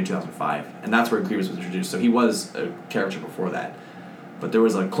 2003 to 2005. And that's where Grievous was introduced. So he was a character before that. But there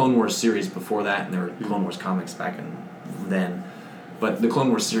was a Clone Wars series before that, and there were Clone Wars comics back then. But the Clone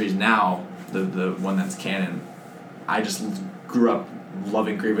Wars series now, the one that's canon, I just grew up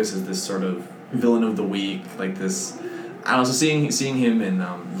loving Grievous as this sort of villain of the week, like this. I also seeing him in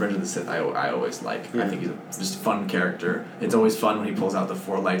Revenge of the Sith, I always like. I think he's just a fun character. It's always fun when he pulls out the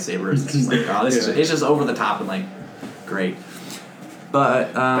 4 lightsabers. It's just like, it's just over the top and like great.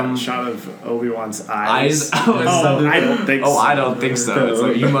 But that shot of Obi-Wan's eyes. I don't think so. Oh, I don't think so. It's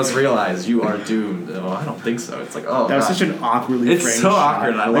like, you must realize you are doomed. Oh, I don't think so. It's like, oh, that was such an awkwardly framed It's so shot.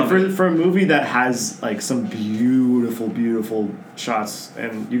 awkward. I love it. For a movie that has like some beautiful shots,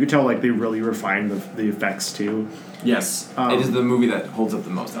 and you could tell like they really refined the effects too. Yes, it is the movie that holds up the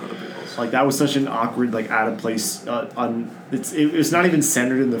most out of the prequels. Like, that was such an awkward, like, out of place. It's not even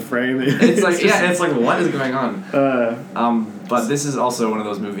centered in the frame. It's like, it's like, what is going on? But this is also one of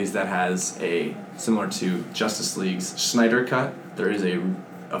those movies that has similar to Justice League's Snyder cut. There is a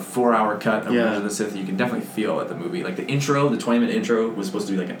 4-hour cut of Revenge of the Sith. You can definitely feel at the movie. Like, the 20-minute intro was supposed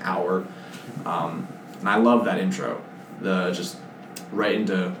to be like an hour, and I love that intro. Just right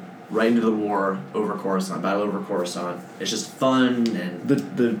into the war over Coruscant, battle over Coruscant. It's just fun, and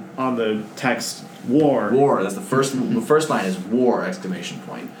the on the text war. That's the first. The first line is war! ! We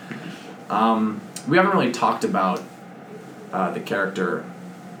haven't really talked about the character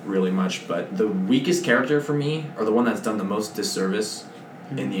really much, but the weakest character for me, or the one that's done the most disservice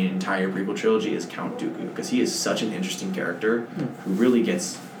in the entire prequel trilogy, is Count Dooku, because he is such an interesting character who really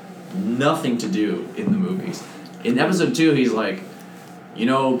gets nothing to do in the movies. In episode 2, he's like,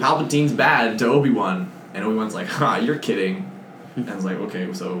 Palpatine's bad to Obi-Wan, and Obi-Wan's like, you're kidding. And it's like,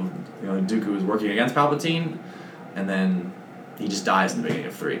 okay, so Dooku is working against Palpatine, and then he just dies in the beginning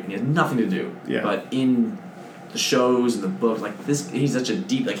of 3, and he has nothing to do. Yeah. But in the shows and the books, like this, he's such a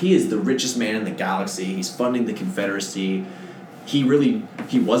deep, like he is the richest man in the galaxy. He's funding the Confederacy. He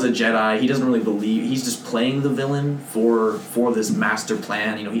was a Jedi. He doesn't really believe. He's just playing the villain for this master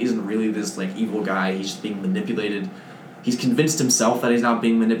plan. He isn't really this like evil guy. He's just being manipulated. He's convinced himself that he's not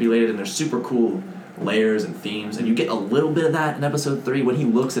being manipulated, and there's super cool layers and themes, and you get a little bit of that in episode 3 when he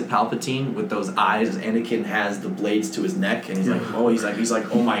looks at Palpatine with those eyes as Anakin has the blades to his neck, and he's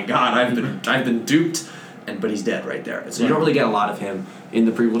like, oh my god, I've been duped, but he's dead right there. So you don't really get a lot of him in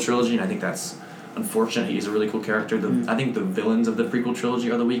the prequel trilogy, and I think that's unfortunate. He's a really cool character. I think the villains of the prequel trilogy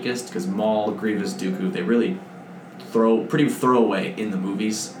are the weakest, because Maul, Grievous, Dooku, they really throw away in the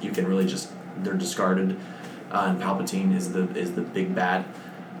movies. You can really they're discarded, and Palpatine is the big bad.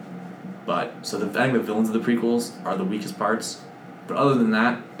 But I think the villains of the prequels are the weakest parts. But other than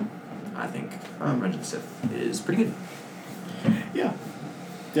that, I think Revenge of the Sith is pretty good. Yeah,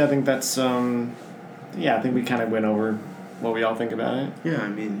 I think that's I think we kind of went over what we all think about it. Yeah, I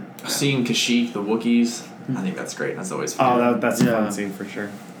mean, seeing Kashyyyk, the Wookiees, I think that's great. That's always fun. Oh, that's a fun scene for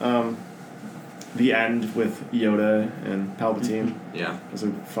sure. The end with Yoda and Palpatine. Yeah, those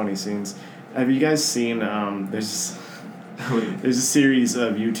are funny scenes. Have you guys seen? There's a series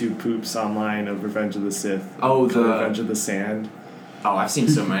of YouTube poops online of Revenge of the Sith. Oh, the Revenge of the Sand. Oh, I've seen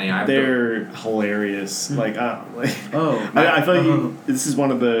so many. They're hilarious. I feel like this is one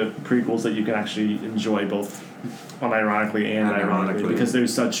of the prequels that you can actually enjoy both unironically and ironically, because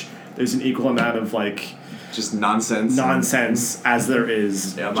there's an equal amount of just nonsense as there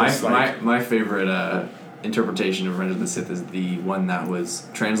is. Yeah, my favorite interpretation of Revenge of the Sith is the one that was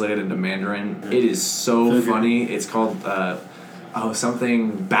translated into Mandarin. It is so funny. It's called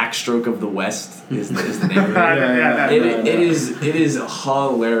something Backstroke of the West is the name of it. It is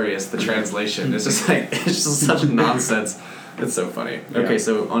hilarious, the translation. It's just such nonsense. It's so funny. Yeah. Okay,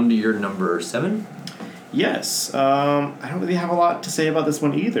 so on to your number 7. Yes. I don't really have a lot to say about this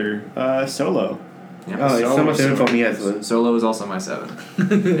one either. Solo. Yeah. it's so much different for me as well. Solo is also my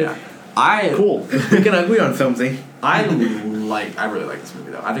 7. Yeah. Cool. We can agree on something. I really like this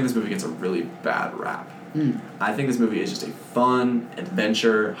movie though. I think this movie gets a really bad rap. I think this movie is just a fun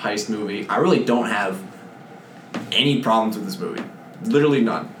adventure heist movie. I really don't have any problems with this movie. Literally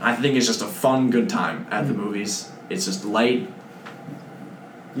none. I think it's just a fun, good time at the movies. It's just light.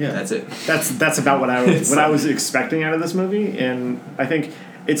 Yeah, that's it. That's about what I was expecting out of this movie, and I think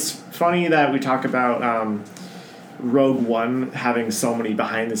it's funny that we talk about Rogue One having so many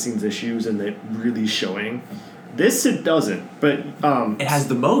behind the scenes issues and it really showing. This it doesn't, but it has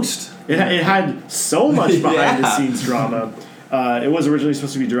the most. It had so much behind the scenes drama. It was originally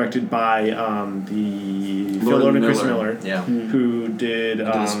supposed to be directed by the Phil Lord and Chris Miller, who did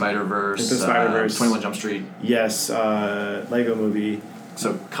the Spider-Verse, 21 Jump Street. Yes, Lego Movie.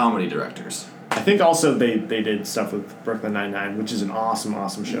 So comedy directors. I think also they did stuff with Brooklyn Nine-Nine, which is an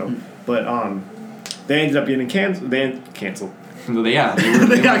awesome show. But they ended up getting canceled. They got canceled. They got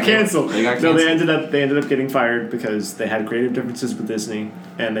canceled. No, they ended up getting fired because they had creative differences with Disney,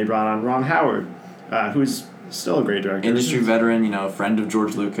 and they brought on Ron Howard, who's still a great director, industry veteran, friend of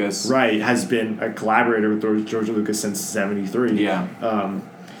George Lucas. Right, has been a collaborator with George Lucas since '73. Yeah.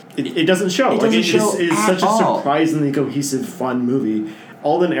 It doesn't show. It's such a surprisingly cohesive, fun movie.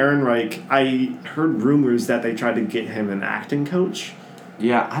 Alden Ehrenreich, I heard rumors that they tried to get him an acting coach.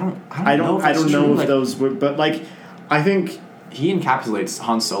 Yeah, I don't know if those were, but I think he encapsulates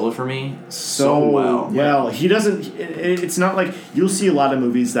Han Solo for me so well. Well, he doesn't. It's not like you'll see a lot of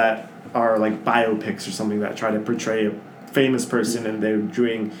movies that are like biopics or something that try to portray a famous person and they're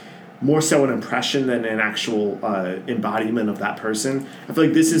doing more so an impression than an actual embodiment of that person. I feel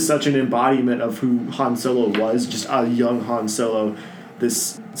like this is such an embodiment of who Han Solo was, just a young Han Solo,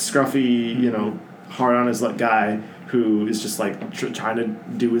 this scruffy, hard on his luck guy who is just trying to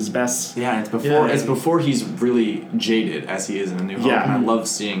do his best. Yeah, it's before he's really jaded as he is in A New Hope. Yeah. And I love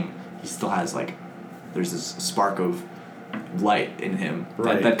seeing he still has there's this spark of light in him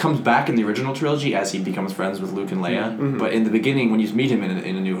that comes back in the original trilogy as he becomes friends with Luke and Leia. Mm-hmm. But in the beginning, when you meet him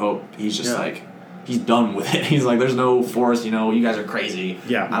in A New Hope, he's just he's done with it. He's like, there's no force, you guys are crazy.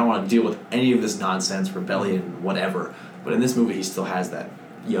 Yeah. I don't want to deal with any of this nonsense, rebellion, whatever. But in this movie, he still has that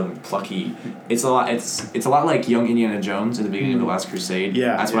young, plucky. It's a lot like young Indiana Jones in the beginning of The Last Crusade.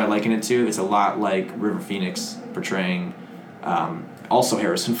 Yeah. That's what I liken it to. It's a lot like River Phoenix portraying also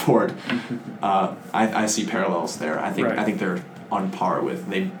Harrison Ford. I see parallels there. I think they're on par with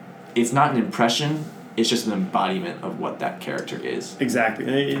it's not an impression. It's just an embodiment of what that character is.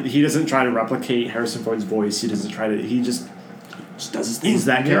 Exactly. And he doesn't try to replicate Harrison Ford's voice. He doesn't try to. He just Does his thing. He's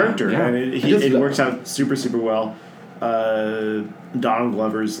that character, Yeah. and it works out super, super well. Donald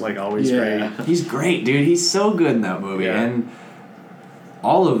Glover's like always great. He's great, dude. He's so good in that movie, Yeah. and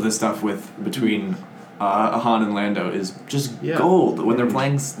all of the stuff between Han and Lando is just gold. When they're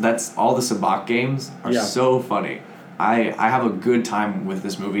playing, that's all the Sabacc games are so funny. I have a good time with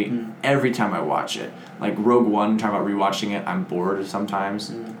this movie every time I watch it. Like Rogue One, talking about rewatching it, I'm bored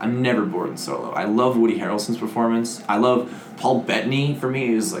sometimes. I'm never bored in Solo. I love Woody Harrelson's performance. I love Paul Bettany. For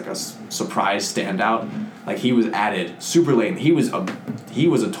me, is like a surprise standout. Like he was added super late. He was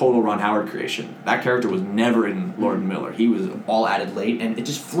a total Ron Howard creation. That character was never in Lord and Miller. He was all added late, and it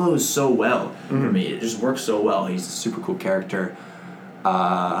just flows so well for me. It just works so well. He's a super cool character.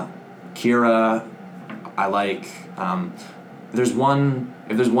 Kira, I like. If there's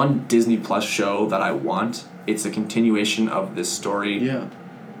one Disney Plus show that I want, it's a continuation of this story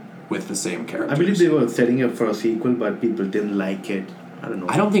with the same characters. I believe they were setting up for a sequel, but people didn't like it. I don't know.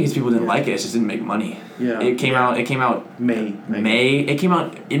 I don't think it's people didn't like it. It just didn't make money. Yeah. It came out May. It came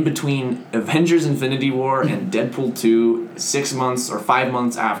out in between Avengers Infinity War and Deadpool 2, 6 months or 5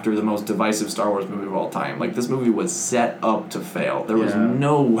 months after the most divisive Star Wars movie of all time. Like, this movie was set up to fail. There was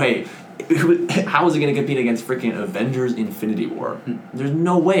no way. How was it going to compete against freaking Avengers Infinity War? There's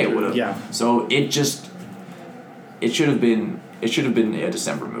no way it would have. Yeah. So it should have been a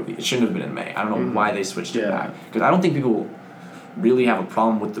December movie. It shouldn't have been in May. I don't know why they switched it back. Because I don't think people really have a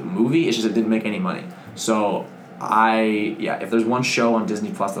problem with the movie. It's just it didn't make any money. So if there's one show on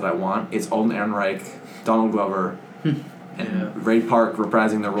Disney Plus that I want, it's Alden Ehrenreich, Donald Glover, and Ray Park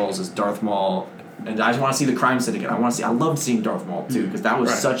reprising their roles as Darth Maul. And I just want to see the Crime Syndicate. I loved seeing Darth Maul too, because that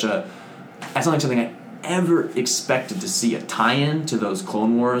was that's not like something I ever expected to see, a tie-in to those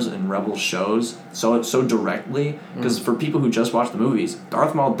Clone Wars and Rebels shows so directly. Because for people who just watched the movies,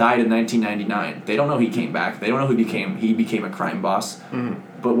 Darth Maul died in 1999. They don't know he came back. They don't know he became a crime boss.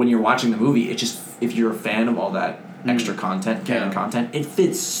 But when you're watching the movie, it just, if you're a fan of all that extra content, canon content, it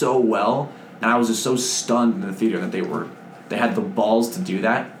fits so well. And I was just so stunned in the theater that they had the balls to do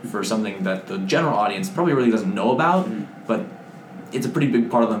that for something that the general audience probably really doesn't know about, but it's a pretty big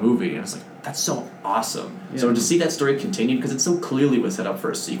part of the movie, and it's like, that's so awesome. So to see that story continued, because it so clearly was set up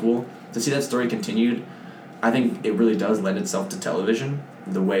for a sequel, to see that story continued, I think it really does lend itself to television,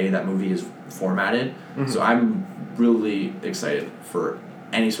 the way that movie is formatted. So I'm really excited for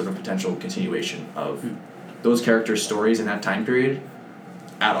any sort of potential continuation of those characters' stories in that time period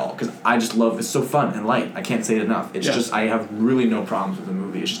at all, because I just love, it's so fun and light. I can't say it enough. It's just, I have really no problems with the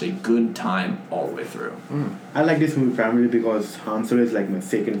movie. It's just a good time all the way through. I like this movie primarily because Han Solo is like my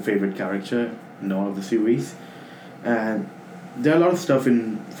second favorite character in all of the series, and there are a lot of stuff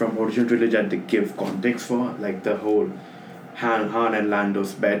from original trilogy that they give context for, like the whole Han and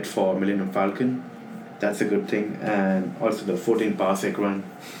Lando's bet for Millennium Falcon. That's a good thing, and also the 14 parsec run.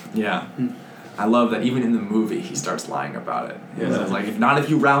 Yeah. I love that even in the movie he starts lying about it. So it's like, if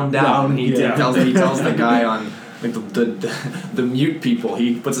you round down, he tells the guy on like the mute people,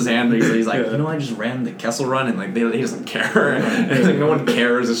 he puts his hand there, he's like, I just ran the Kessel Run, and like he doesn't care. It's like no one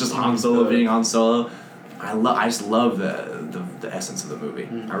cares, it's just Han Solo being Han Solo. I just love the essence of the movie.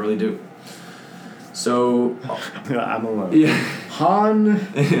 I really do. So I'm alone. yeah.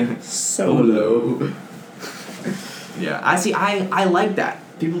 Han Solo. Yeah, I like that.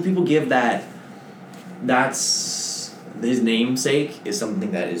 People give that. That's his namesake is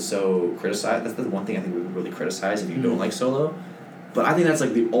something that is so criticized. That's the one thing I think we would really criticize if you don't like Solo. But I think that's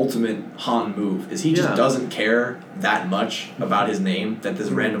like the ultimate Han move. Is he just doesn't care that much about his name that this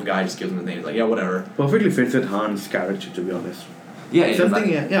random guy just gives him his name. He's like, yeah, whatever. Perfectly fits with Han's character, to be honest. Yeah,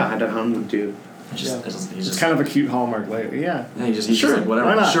 something that Han would do. He's just kind of a cute Hallmark lady. Yeah. He's just like, whatever.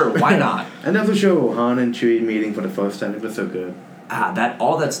 Why not? Sure, why not? And that's the show Han and Chewie meeting for the first time. It was so good.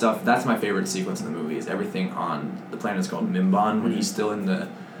 All that stuff, that's my favorite sequence in the movie, is everything on the planet is called Mimban, when he's still in the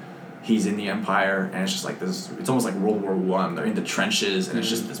Empire, and it's just like this, it's almost like World War I. They're in the trenches, and it's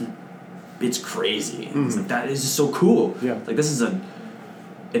just this, it's crazy. It's like, that is just so cool. Yeah. Like,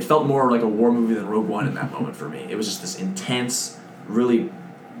 it felt more like a war movie than Rogue One in that moment for me. It was just this intense, really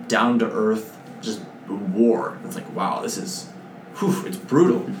down-to-earth, just war. It's like, wow, this is, it's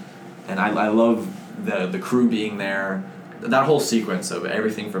brutal. And I love the crew being there. That whole sequence of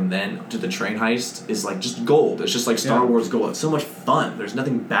everything from then to the train heist is like just gold. It's just like Star Wars gold. It's so much fun. There's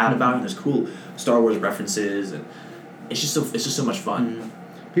nothing bad about it. There's cool Star Wars references, and it's just so much fun.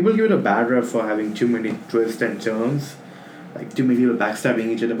 People give it a bad rap for having too many twists and turns, like too many people backstabbing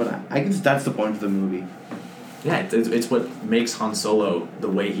each other. But I guess that's the point of the movie. Yeah, it's what makes Han Solo the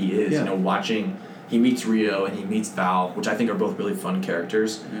way he is. Yeah. Watching, he meets Rio and he meets Val, which I think are both really fun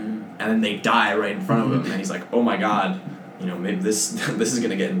characters, and then they die right in front of him, and he's like, oh my god, maybe this is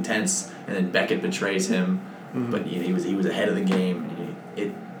gonna get intense, and then Beckett betrays him, but he was ahead of the game.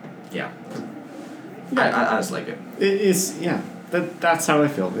 I just like it. It's that's how I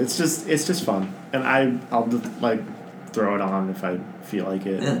feel. It's just fun, and I'll just throw it on if I feel like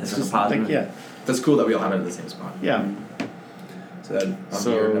it. Yeah, it's just positive. That's cool that we all have it at the same spot. Yeah. So that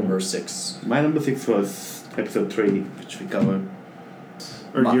your number 6. My number 6 was episode 3, which we covered.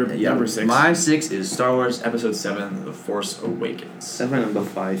 Or number 6. My 6 is Star Wars Episode 7: The Force Awakens. That's my number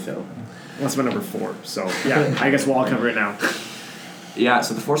 5, so. That's my number 4. So yeah, I guess we'll all cover it now. Yeah,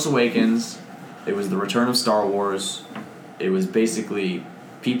 so The Force Awakens, it was the return of Star Wars. It was basically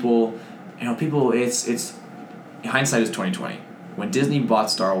people. It's hindsight is 2020. When Disney bought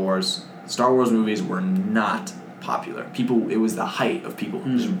Star Wars movies were not popular. It was the height of people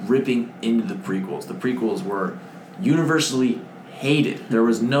just ripping into the prequels. The prequels were universally hated. There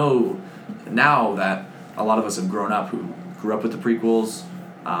was now that a lot of us have grown up, who grew up with the prequels,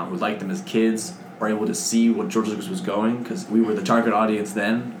 who liked them as kids, are able to see what George Lucas was going, because we were the target audience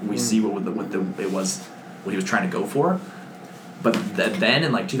then. We see what he was trying to go for. But then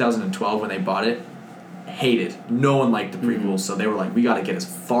in 2012 when they bought it, hated. No one liked the prequels, so they were like, we got to get as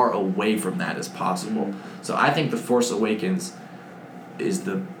far away from that as possible. So I think The Force Awakens is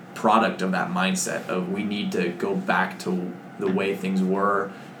the product of that mindset of we need to go back to the way things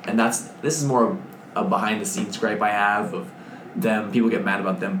were, and this is more a behind the scenes gripe I have of them. People get mad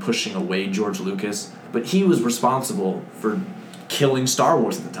about them pushing away George Lucas, but he was responsible for killing Star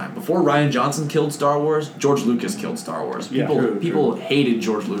Wars at the time. Before Rian Johnson killed Star Wars, George Lucas killed Star Wars. People hated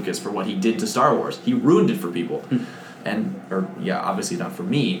George Lucas for what he did to Star Wars. He ruined it for people. Obviously not for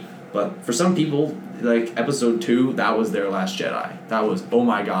me, but for some people, Episode 2, that was their Last Jedi. That was, oh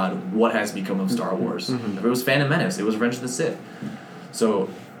my god, what has become of Star Wars? If it was Phantom Menace, it was Revenge of the Sith. So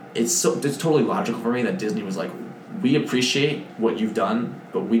it's totally logical for me that Disney was like, we appreciate what you've done,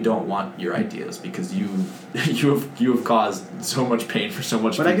 but we don't want your ideas because you have caused so much pain for so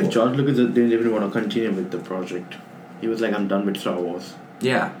much people. But I guess George Lucas didn't even want to continue with the project. He was like, I'm done with Star Wars.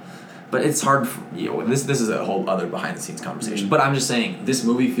 Yeah. But it's hard this is a whole other behind the scenes conversation. But I'm just saying, this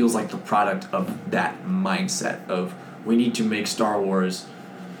movie feels like the product of that mindset of we need to make Star Wars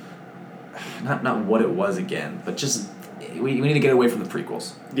not what it was again, but just we need to get away from the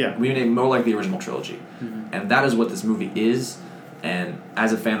prequels. Yeah. We need to more like the original trilogy. And that is what this movie is. And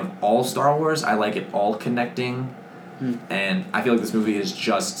as a fan of all Star Wars, I like it all connecting. And I feel like this movie is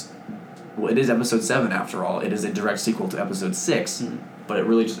just... Well, it is Episode 7 after all. It is a direct sequel to Episode 6. But it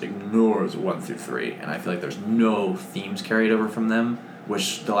really just ignores 1 through 3. And I feel like there's no themes carried over from them,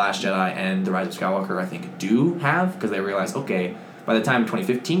 which The Last Jedi and The Rise of Skywalker, I think, do have. Because they realized, okay, by the time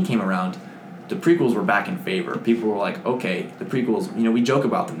 2015 came around, the prequels were back in favor. People were like, okay, the prequels, we joke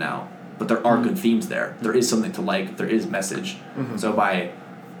about them now, but there are good themes there. There is something to like. There is message. So by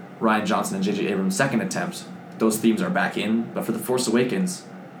Rian Johnson and J.J. Abrams' second attempt, those themes are back in. But for The Force Awakens,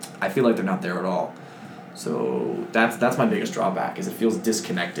 I feel like they're not there at all. So that's my biggest drawback, is it feels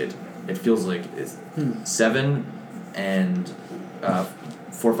disconnected. It feels like 7 and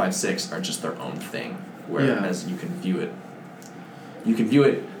 4, 5, 6 are just their own thing, whereas you can view it. You can view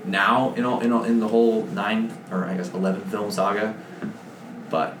it now in the whole 9 or I guess 11 film saga,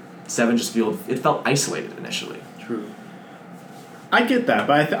 but 7 just felt isolated initially. True. I get that,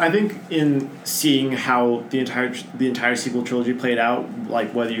 but I think in seeing how the entire sequel trilogy played out,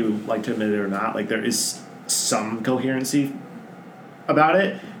 whether you like to admit it or not, there is some coherency about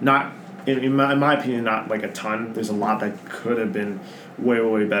it. Not in my opinion, not a ton. There's a lot that could have been way,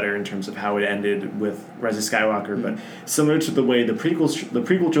 way better in terms of how it ended with Rise of Skywalker, but similar to the way the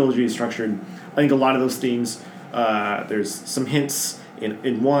prequel trilogy is structured, I think a lot of those themes, there's some hints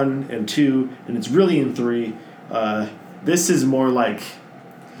in 1 and 2, and it's really in 3. This is more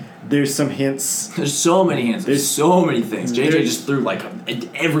there's some hints. There's so many hints. There's so many things. JJ just threw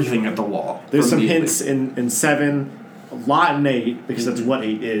everything at the wall. There's some hints in 7, a lot in 8, because that's what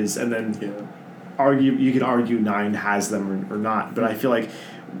 8 is, and then you could argue 9 has them or not. But I feel like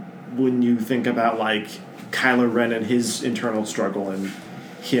when you think about Kylo Ren and his internal struggle and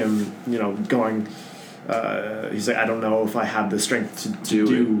him, going. He's like, I don't know if I have the strength to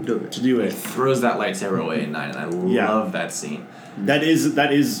do it. He throws that lightsaber away in 9, and I love that scene. That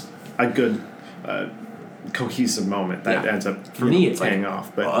is a good cohesive moment that ends up for me. It's paying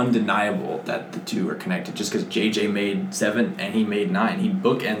off, but undeniable that the two are connected. Just because JJ made 7 and he made 9, he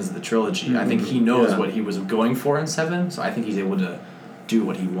bookends the trilogy. I think he knows what he was going for in 7, so I think he's able to do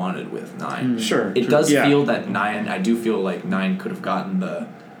what he wanted with 9. Sure. It does Yeah. feel that 9. I do feel like 9 could have gotten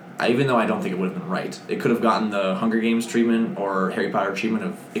even though I don't think it would have been right, it could have gotten the Hunger Games treatment or Harry Potter treatment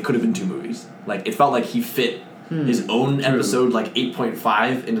of it could have been 2 movies. Like it felt like he fit his own episode like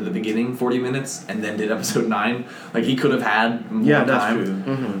 8.5 into the beginning 40 minutes and then did episode 9. Like he could have had more Yeah, that's time. true.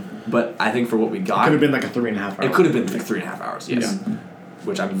 Mm-hmm. But I think for what we got, It could have been like a 3.5 hours. it could have been like 3.5 hours. Yes.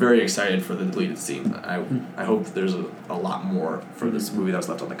 Which I'm very excited for the deleted scene. I hope there's a lot more for this movie that was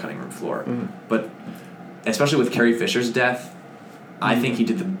left on the cutting room floor. But especially with Carrie Fisher's death, I think he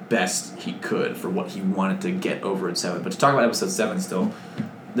did the best he could for what he wanted to get over in 7. But to talk about episode 7 still,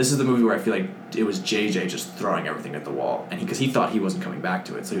 this is the movie where I feel like it was JJ just throwing everything at the wall, and because he thought he wasn't coming back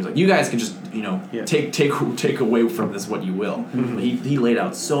to it, so he was like, "You guys can just take away from this what you will." But he laid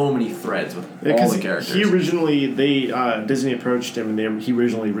out so many threads with all the characters. He originally Disney approached him and he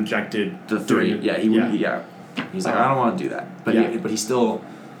originally rejected the 3. He's like, I don't want to do that, but he still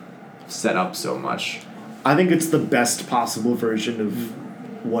set up so much. I think it's the best possible version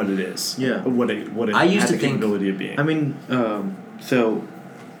of what it is. Yeah. What it I used had to the think- capability of being. I mean, so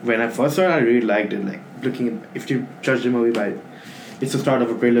when I first saw it, I really liked it. Like looking at, if you judge the movie by it's the start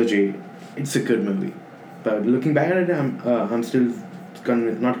of a trilogy, it's a good movie. But looking back at it, I'm still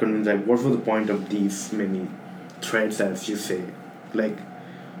not convinced. Like, what was the point of these many threads, as you say? Like,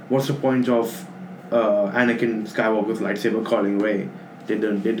 what's the point of Anakin Skywalker's lightsaber calling Rey?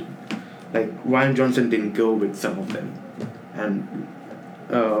 Ryan Johnson didn't go with some of them, and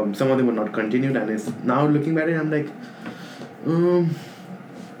some of them were not continued. And it's now looking back at it, I'm like,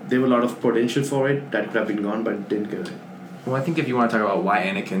 there were a lot of potential for it that could have been gone, but didn't get it. Well, I think if you want to talk about why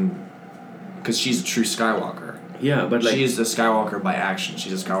Anakin, because she's a true Skywalker. Yeah, but she is a Skywalker by action.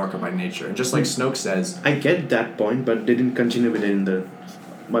 She's a Skywalker by nature, and just like Snoke says, I get that point, but they didn't continue with it in the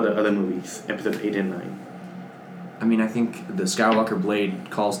other movies, episode 8 and 9. I mean, I think the Skywalker blade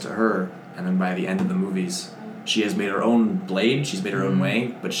calls to her, and then by the end of the movies, she has made her own blade. She's made her own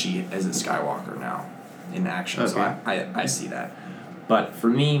way, but she is a Skywalker now in action. Okay. So I see that. But for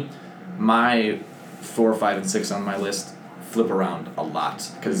me, my 4, 5, and 6 on my list flip around a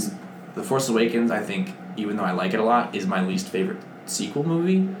lot because The Force Awakens, I think, even though I like it a lot, is my least favorite sequel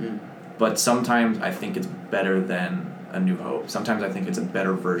movie. But sometimes I think it's better than A New Hope. Sometimes I think it's a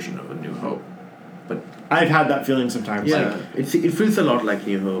better version of A New Hope. But I've had that feeling sometimes. Yeah, it feels a lot like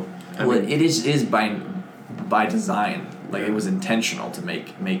New Hope. It is by design. Like it was intentional to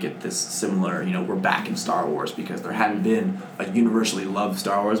make it this similar. You know, we're back in Star Wars because there hadn't been a universally loved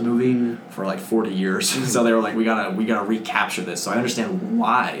Star Wars movie for like 40 years. So they were like, we gotta recapture this. So I understand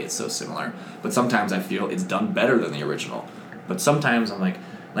why it's so similar. But sometimes I feel it's done better than the original. But sometimes I'm like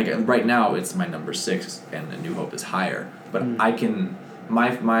right now it's my number 6 and A New Hope is higher. But I can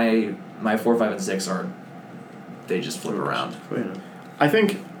my 4, 5, and 6 they just flip around. I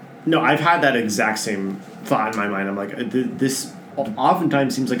think, no, I've had that exact same thought in my mind. I'm like, this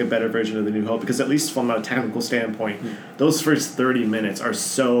oftentimes seems like a better version of The New Hope because at least from a technical standpoint, those first 30 minutes are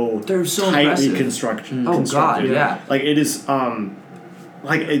They're so tightly impressive. constructed. Oh God, yeah. Like it is,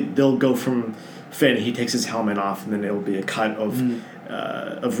 they'll go from Finn, he takes his helmet off, and then it'll be a cut of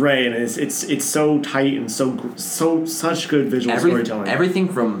Rey, and it's so tight and such good visual storytelling. Everything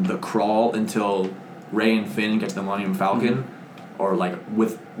from the crawl until Rey and Finn get to the Millennium Falcon, or like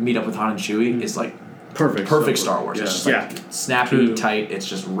meet up with Han and Chewie is like perfect Star Wars. Yeah. It's just like snappy, tight. It's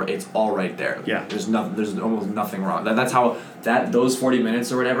just it's all right there. Yeah. There's almost nothing wrong. That's how those 40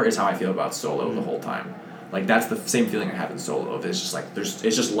 minutes or whatever is how I feel about Solo the whole time. Like that's the same feeling I have in Solo. It's just like it's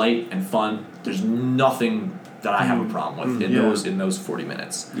just light and fun. There's nothing that I have a problem with in those 40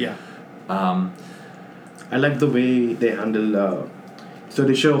 minutes. Yeah. I like the way they handle. So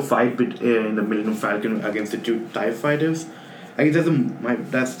they show a fight in the Millennium Falcon against the 2 TIE fighters. I guess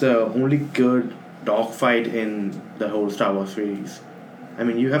that's the only good dogfight in the whole Star Wars series. I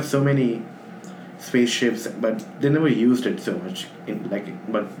mean, you have so many spaceships, but they never used it so much.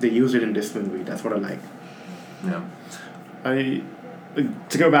 But they used it in this movie. That's what I like. Yeah.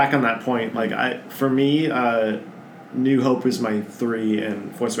 To go back on that point, for me, New Hope is my 3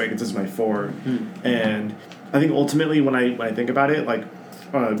 and Force Awakens is my 4, and I think ultimately when I think about it,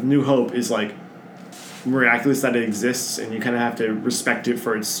 New Hope is like miraculous that it exists, and you kind of have to respect it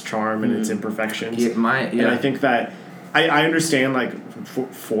for its charm and its imperfections. And I think that I understand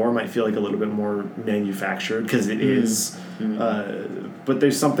 4 might feel like a little bit more manufactured because it is, but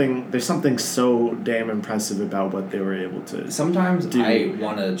there's something so damn impressive about what they were able to. Sometimes do. I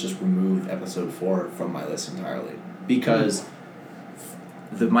want to just remove episode 4 from my list entirely because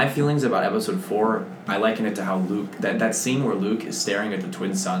my feelings about episode 4, I liken it to how Luke that scene where Luke is staring at the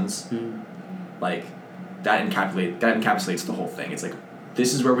twin suns, like that encapsulates the whole thing. It's like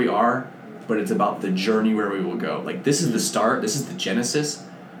this is where we are, but it's about the journey where we will go. Like, this is the start, this is the genesis,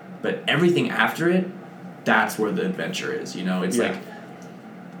 but everything after it, that's where the adventure is, you know? It's like,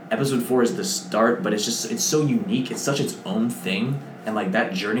 episode 4 is the start, but it's so unique, it's such its own thing, and like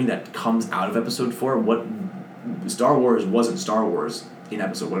that journey that comes out of episode 4, what Star Wars wasn't Star Wars in when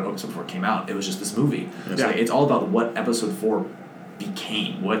episode 4 came out. It was just this movie. Like, it's all about what episode 4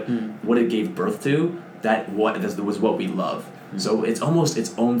 became, what it gave birth to, that was what we love. So it's almost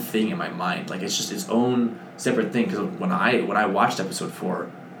its own thing in my mind. Like, it's just its own separate thing. Because when I watched episode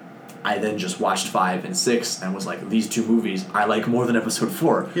 4, I then just watched 5 and 6 and was like, these two movies I like more than episode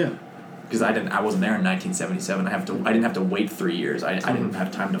 4. Yeah. Because I wasn't there in 1977. I didn't have to wait 3 years. I didn't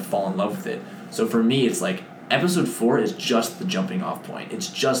have time to fall in love with it. So for me, it's like episode 4 is just the jumping off point. It's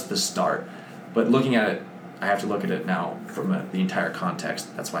just the start. But looking at it, I have to look at it now from the entire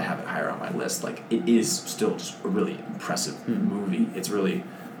context. That's why I have it higher on my list. Like, it is still just a really impressive movie. It's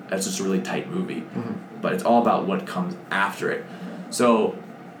just a really tight movie. But it's all about what comes after it. So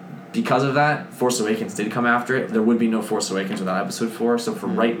because of that, Force Awakens did come after it. There would be no Force Awakens without episode 4. So for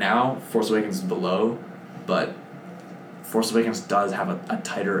right now, Force Awakens is below, but Force Awakens does have a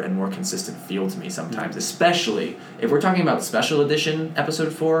tighter and more consistent feel to me sometimes, especially if we're talking about special edition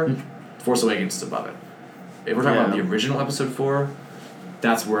episode 4, Force Awakens is above it. If we're talking about the original episode 4,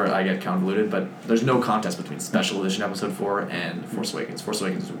 that's where I get convoluted, but there's no contest between special edition episode 4 and Force Awakens. Force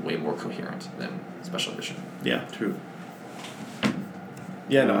Awakens is way more coherent than special edition. Yeah. True.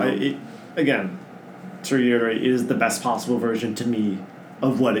 Yeah, no, again, to reiterate, it is the best possible version to me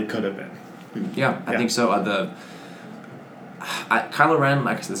of what it could have been. Yeah, I think so. Kylo Ren,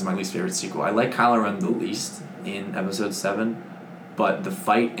 like I said, this is my least favorite sequel. I like Kylo Ren the least in episode 7, but the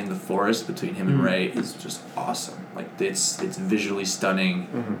fight in the forest between him and Rey is just awesome. Like, it's visually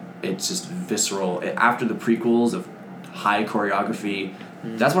stunning. It's just visceral. After the prequels of high choreography,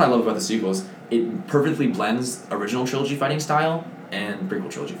 that's what I love about the sequels. It perfectly blends original trilogy fighting style and prequel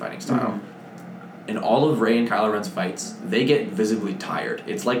trilogy fighting style. In all of Rey and Kylo Ren's fights, they get visibly tired.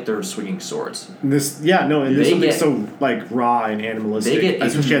 It's like they're swinging swords. This something so like raw and animalistic,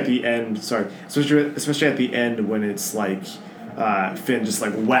 especially at the end. Especially at the end when it's like Finn just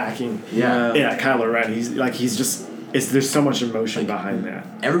like whacking. Kylo Ren. He's just. There's so much emotion behind that.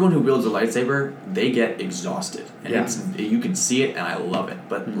 Everyone who wields a lightsaber, they get exhausted, and you can see it, and I love it.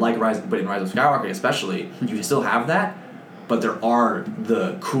 But in Rise of Skywalker, especially, you still have that. But there are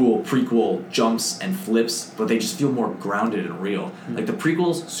the cool prequel jumps and flips, but they just feel more grounded and real. Like, the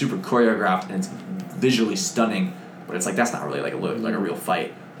prequel's super choreographed and it's visually stunning, but it's like, that's not really like a real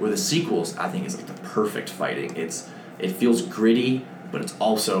fight. Where the sequels, I think, is like the perfect fighting. It feels gritty, but it's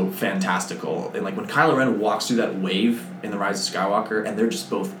also fantastical. And like when Kylo Ren walks through that wave in The Rise of Skywalker and they're just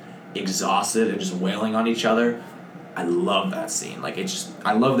both exhausted and just wailing on each other, I love that scene. Like,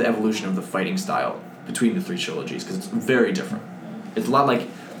 I love the evolution of the fighting style between the 3 trilogies, because it's very different. It's a lot like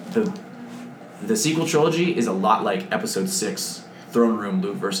the sequel trilogy is a lot like episode 6, Throne Room,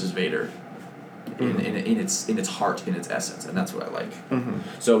 Luke versus Vader, in its heart, in its essence, and that's what I like.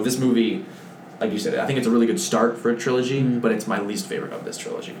 So this movie, like you said, I think it's a really good start for a trilogy, but it's my least favorite of this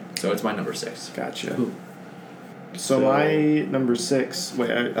trilogy. So it's my number 6. Gotcha. So my number 6. Wait,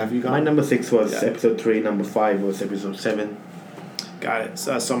 have you gone? My number 6 was episode 3. Number 5 was episode 7. Got it.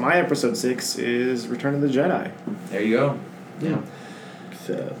 So my episode 6 is Return of the Jedi. There you go. Yeah.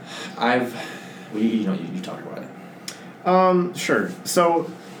 So you talk about it. Sure. So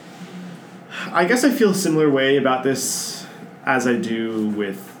I guess I feel a similar way about this as I do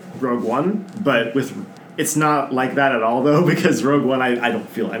with Rogue One, but it's not like that at all, though, because Rogue One I don't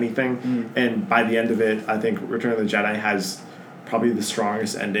feel anything, and by the end of it, I think Return of the Jedi has probably the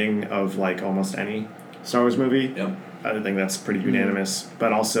strongest ending of like almost any Star Wars movie. Yep. I think that's pretty unanimous,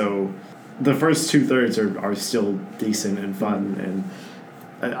 but also the first 2/3 are still decent and fun,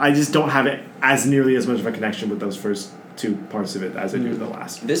 and I just don't have it as nearly as much of a connection with those first 2 parts of it as I do the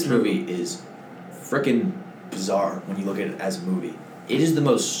last. This movie is freaking bizarre when you look at it as a movie. It is the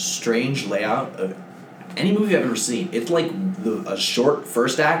most strange layout of any movie I've ever seen. It's like a short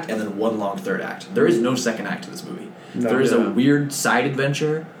first act and then one long third act. There is no second act to this movie. There is a weird side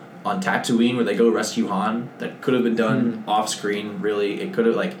adventure on Tatooine where they go rescue Han that could have been done off screen. Really, it could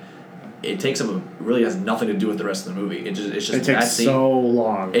have it takes really has nothing to do with the rest of the movie. It's just it takes so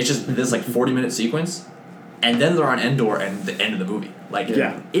long. It's just this like 40-minute sequence, and then they're on Endor and the end of the movie.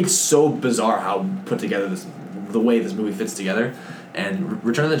 It's so bizarre how put together the way this movie fits together. And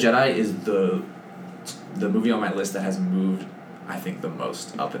Return of the Jedi is the movie on my list that has moved, I think, the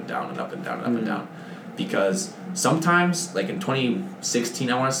most up and down and up and down and up and down. Because sometimes, like in 2016,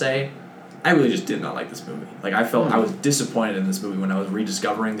 I want to say, I really just did not like this movie. Like, I felt I was disappointed in this movie when I was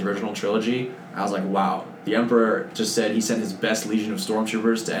rediscovering the original trilogy. I was like, wow, the Emperor just said he sent his best legion of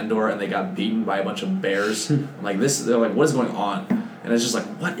stormtroopers to Endor and they got beaten by a bunch of bears. I'm like, they're like, what is going on? And it's just like,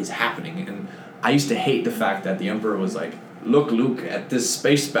 what is happening? And I used to hate the fact that the Emperor was like, look, Luke, at this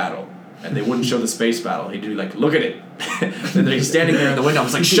space battle. And they wouldn't show the space battle. He'd be like, look at it. And then he's standing there in the window. I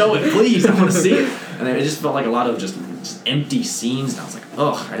was like, show it, please. I want to see it. And it just felt like a lot of just empty scenes. And I was like,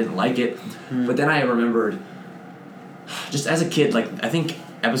 ugh, I didn't like it. But then I remembered, just as a kid, like, I think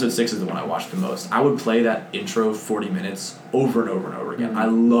episode 6 is the one I watched the most. I would play that intro 40 minutes over and over and over again. I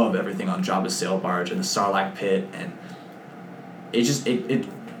love everything on Jabba's sail barge and the Sarlacc pit. And it just, it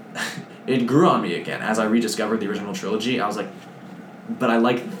grew on me again. As I rediscovered the original trilogy, I was like, but I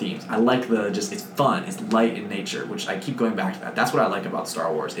like the themes. I like it's fun. It's light in nature, which I keep going back to that. That's what I like about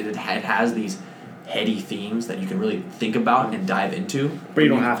Star Wars. It has these heady themes that you can really think about and dive into. But you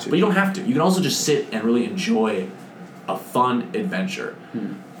don't have to. But you don't have to. You can also just sit and really enjoy a fun adventure.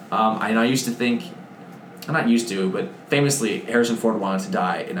 I used to think, I'm not used to, but famously, Harrison Ford wanted to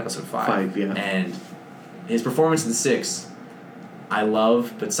die in episode 5. Yeah. And his performance in 6, I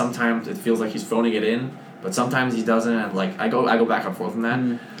love, but sometimes it feels like he's phoning it in. But sometimes he doesn't, and like I go back and forth on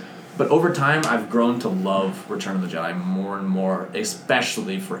that. But over time, I've grown to love Return of the Jedi more and more,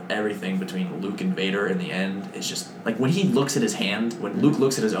 especially for everything between Luke and Vader in the end. It's just like when he looks at his hand, when Luke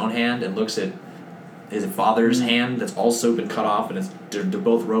looks at his own hand and looks at his father's hand that's also been cut off, and they're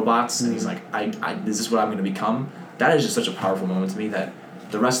both robots, and he's like, is this what I'm going to become? That is just such a powerful moment to me that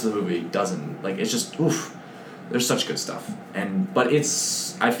the rest of the movie doesn't. Like, it's just, oof. There's such good stuff, but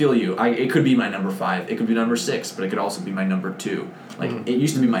I feel you. It could be my number 5. It could be number 6, but it could also be my number 2. Like it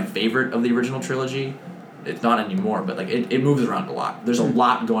used to be my favorite of the original trilogy. It's not anymore, but like it moves around a lot. There's a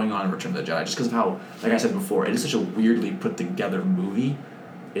lot going on in Return of the Jedi, just because of how, like I said before, it is such a weirdly put together movie.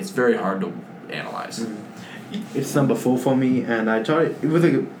 It's very hard to analyze. It's number 4 for me, and I thought it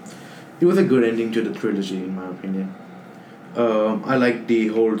was a good ending to the trilogy in my opinion. I like the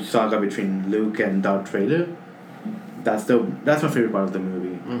whole saga between Luke and Darth Vader. That's my favorite part of the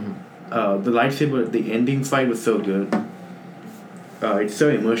movie. The lightsaber, the ending fight was so good. It's so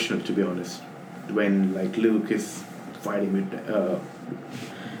emotional, to be honest, when like Luke is fighting with,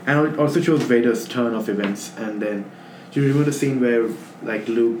 and it also shows Vader's turn of events. And then do you remember the scene where like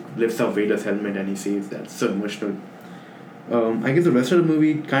Luke lifts up Vader's helmet and he saves that? So emotional. I guess the rest of the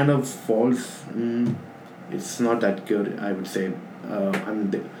movie kind of falls. It's not that good, I would say. I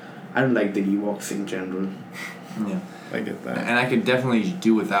don't like the Ewoks in general. Yeah, I get that. And I could definitely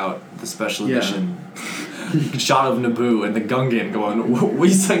do without the special edition shot of Naboo and the Gungan going,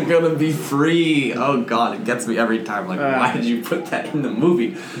 "We's gonna be free." Oh God, it gets me every time. Like, why did you put that in the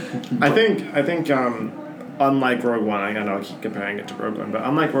movie? I think unlike Rogue One, I know I keep comparing it to Rogue One, but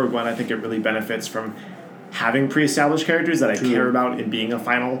unlike Rogue One, I think it really benefits from having pre-established characters that I care about in being a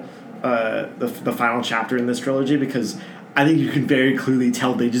final, the final chapter in this trilogy, because I think you can very clearly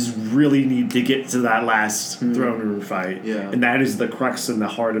tell they just really need to get to that last throne room fight. Yeah. And that is the crux and the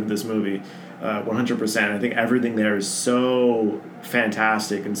heart of this movie, 100%. I think everything there is so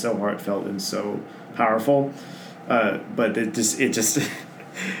fantastic and so heartfelt and so powerful. But it just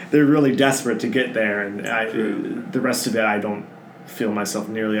they're really desperate to get there, and the rest of it I don't feel myself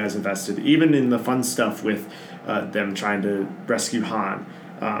nearly as invested. Even in the fun stuff with them trying to rescue Han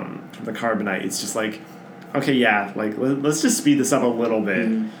from the carbonite, it's just like, okay, yeah, like let's just speed this up a little bit.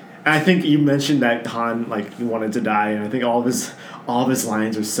 And I think you mentioned that Han he wanted to die, and I think all of his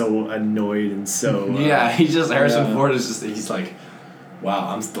lines are so annoyed and so Harrison Ford is just, he's like, wow,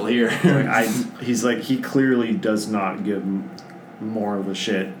 I'm still here. He's like, he clearly does not give more of a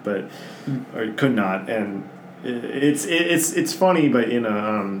shit, but or could not, and it's funny, but in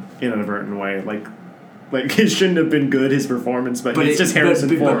an inadvertent way, like it shouldn't have been good, his performance, but it's just Harrison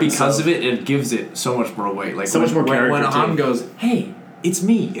Ford. But because of it gives it so much more weight. Like so much more character. When Han goes, "Hey, it's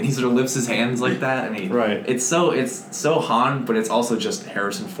me," and he sort of lifts his hands like that. I mean, it's so Han, but it's also just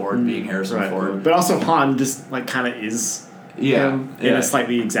Harrison Ford being Harrison Ford. But also Han just kind of is him in a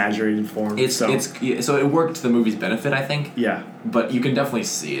slightly exaggerated form. So it worked to the movie's benefit, I think. Yeah. But you can definitely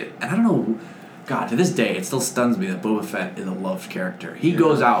see it, and I don't know. God, to this day, it still stuns me that Boba Fett is a loved character. He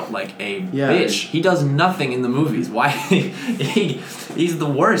goes out like a bitch. He does nothing in the movies. Why? He's the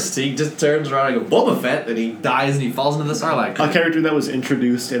worst. He just turns around and goes, Boba Fett, and he dies and he falls into the Sarlacc. A character that was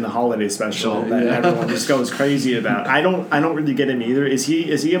introduced in the holiday special that everyone just goes crazy about. I don't really get him either. Is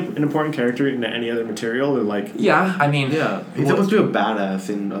he an important character in any other material, or like? Yeah, I mean, he's supposed to be a badass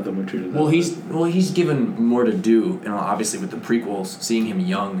in other material. He's given more to do, obviously with the prequels, seeing him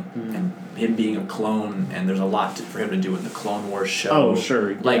young and him being a clone, and there's a lot for him to do in the Clone Wars show. Oh,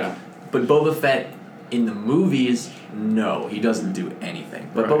 sure. But Boba Fett in the movies, no, he doesn't do anything.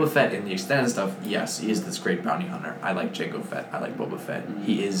 But Right. Boba Fett in the extended stuff, yes, he is this great bounty hunter. I like Jango Fett. I like Boba Fett.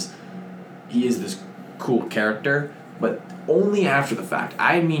 He is this cool character, but only after the fact.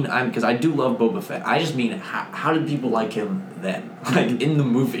 I mean, because I do love Boba Fett. I just mean, how did people like him then? Like in the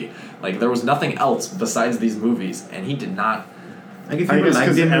movie, like there was nothing else besides these movies, and he did not. I guess I people guess like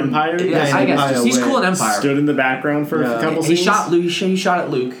because him. Empire. Yeah, I guess Empire he's where cool in Empire. Stood in the background for Yeah. a couple He scenes. shot Luke. He shot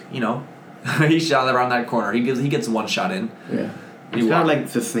at Luke. You know, he shot around that corner. He gets one shot in. Yeah. He's kind of like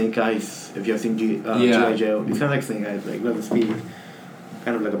the Snake Eyes, if you have seen G.I. Joe. He's kind of like Snake Eyes, like with the speed.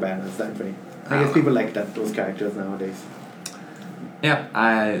 Kind of like a badass that way. I guess people like those characters nowadays. Yeah,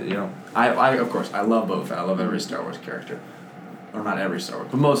 I of course I love Boba Fett. I love every Star Wars character, or not every Star Wars,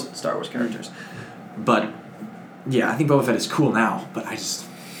 but most Star Wars characters. But yeah, I think Boba Fett is cool now. But I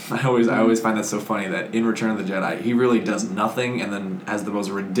always find that so funny that in Return of the Jedi he really does nothing and then has the most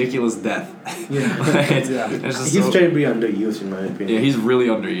ridiculous death. Yeah, it's just he's so, terribly underused in my opinion. yeah, he's really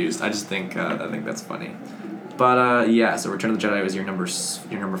underused. I just think that's funny. But yeah, so Return of the Jedi was your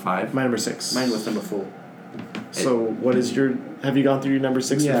number 5. My number 6. Mine was number 4. So what is your? Have you gone through your number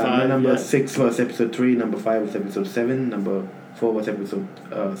 6 Yeah, and 5? my number yet? 6 was episode 3, number 5 was episode 7, number 4 was episode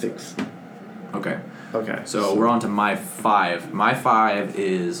 6. Okay. Okay. So we're on to my 5. My 5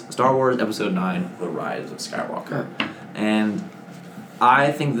 is Star Wars Episode 9, The Rise of Skywalker. And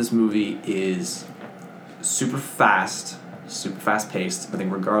I think this movie is super fast paced. I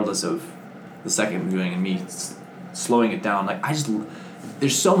think regardless of the second viewing and me slowing it down, like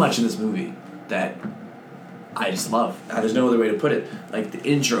there's so much in this movie that I just love. There's no other way to put it. Like the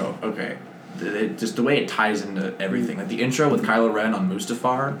intro, okay. Just the way it ties into everything. Like the intro with Kylo Ren on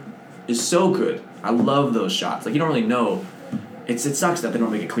Mustafar is so good. I love those shots. Like you don't really know. It sucks that they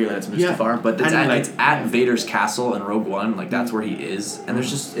don't make it clear that it's Mustafar, but it's at Vader's castle in Rogue One. Like that's where he is, and there's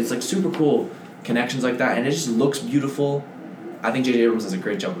just it's like super cool connections like that, and it just looks beautiful. I think J.J. Abrams does a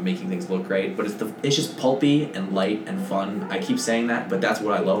great job of making things look great, but it's just pulpy and light and fun. I keep saying that, but that's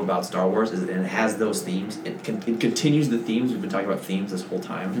what I love about Star Wars is that it has those themes. It continues the themes. We've been talking about themes this whole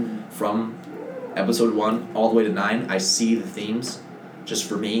time from Episode 1 all the way to 9. I see the themes, just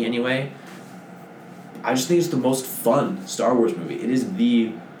for me anyway. I just think it's the most fun Star Wars movie. It is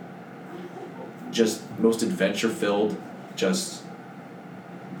the just most adventure-filled, just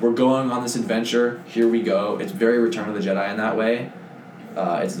we're going on this adventure, here we go. It's very Return of the Jedi in that way.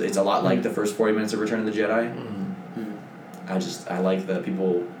 It's a lot like the first 40 minutes of Return of the Jedi. I like the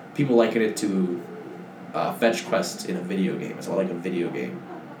people liken it to fetch quest in a video game. It's a lot like a video game.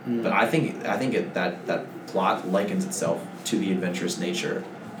 But I think that plot likens itself to the adventurous nature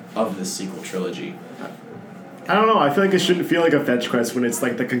of this sequel trilogy. I don't know. I feel like it shouldn't feel like a fetch quest when it's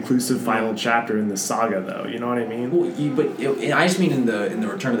like the conclusive final chapter in the saga, though. You know what I mean? Well, I just mean in the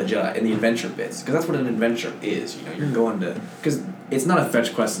Return of the Jedi, in the adventure bits, because that's what an adventure is. You know, you're going to because it's not a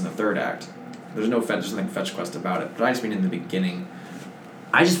fetch quest in the third act. There's nothing fetch quest about it. But I just mean in the beginning.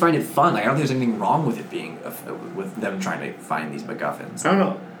 I just find it fun. Like, I don't think there's anything wrong with it being with them trying to find these MacGuffins. I don't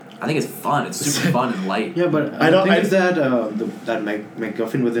know. I think it's fun. It's super fun and light. Yeah, but I don't think that that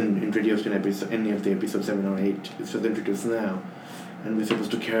MacGuffin wasn't introduced in any of the episode 7 or 8. It's just introduced now, and we're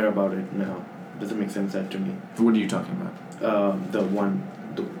supposed to care about it now. Doesn't make sense that to me. What are you talking about?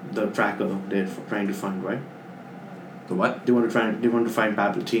 The tracker they're trying to find, right? The what? They want to find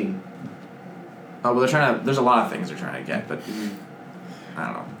Palpatine. Oh well, they're trying to. There's a lot of things they're trying to get, but I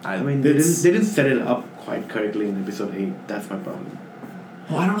don't know. I mean, they didn't set it up quite correctly in episode 8. That's my problem.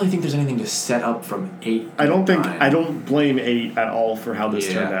 Well, I don't really think there's anything to set up from 8. I don't think 9. I don't blame 8 at all for how this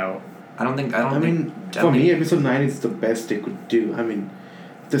turned out. For me, episode 9 is the best they could do. I mean,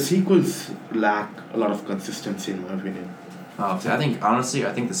 the sequels lack a lot of consistency in my opinion. Oh, see,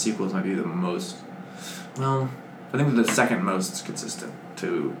 I think the sequels might be the most. Well, I think they're the second most consistent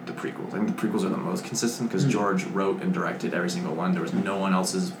to the prequels. I think the prequels are the most consistent because George wrote and directed every single one. There was no one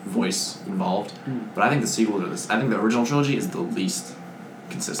else's voice involved. But I think the sequels are I think the original trilogy is the least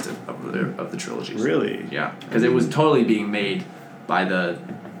consistent of the trilogies. Really? Yeah, because it was totally being made by the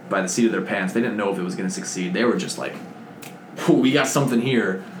seat of their pants. They didn't know if it was going to succeed. They were just like, we got something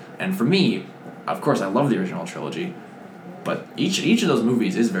here. And for me, of course, I love the original trilogy, but each of those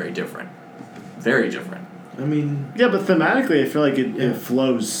movies is very different. Very different. I mean... Yeah, but thematically, I feel like it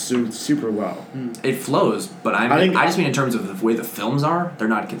flows super well. It flows, but I just mean in terms of the way the films are, they're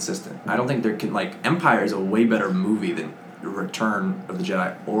not consistent. I don't think Empire is a way better movie than Return of the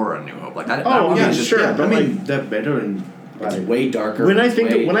Jedi or A New Hope. Like that. Oh, yeah, just, sure. Yeah, But I mean, they're better in... It's way darker.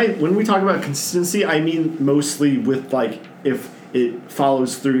 When we talk about consistency, I mean mostly with like if it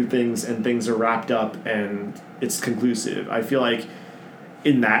follows through things and things are wrapped up and it's conclusive. I feel like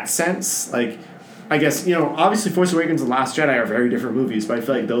in that sense. Like, I guess, you know, obviously Force Awakens and Last Jedi are very different movies, but I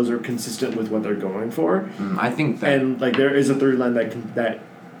feel like those are consistent with what they're going for. I think that... And, like, there is a through line that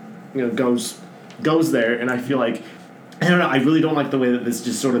you know, goes there, and I feel like, I don't know, I really don't like the way that this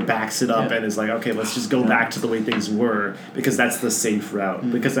just sort of backs it up and is like, okay, let's just go back to the way things were, because that's the safe route.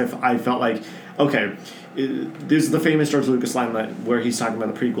 Because I felt like, okay, there's the famous George Lucas line where he's talking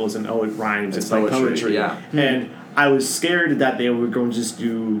about the prequels and, oh, it rhymes, it's like poetry. Yeah. And I was scared that they were going to just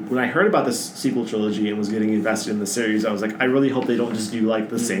do, when I heard about this sequel trilogy and was getting invested in the series, I was like, I really hope they don't just do like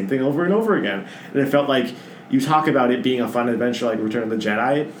the same thing over and over again. And it felt like, you talk about it being a fun adventure like Return of the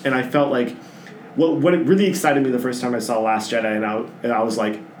Jedi, and I felt like what really excited me the first time I saw Last Jedi, and I was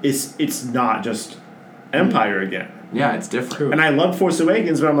like, it's not just Empire again. Yeah, it's different. And I loved Force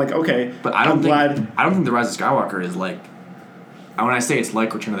Awakens, but I'm like, okay, but I don't think The Rise of Skywalker is like, when I say it's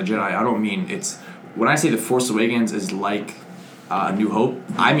like Return of the Jedi, I don't mean it's, when I say The Force Awakens is like A New Hope,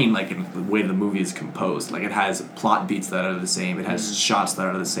 I mean like in the way the movie is composed. Like, it has plot beats that are the same, it has shots that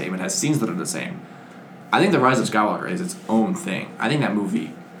are the same, it has scenes that are the same. I think The Rise of Skywalker is its own thing. I think that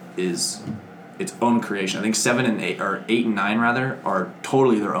movie is its own creation. I think 7 and 8, or 8 and 9 rather, are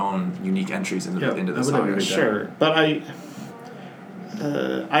totally their own unique entries into the saga. Sure, but I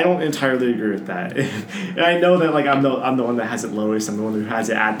don't entirely agree with that. And I know that like I'm the one that has it lowest. I'm the one who has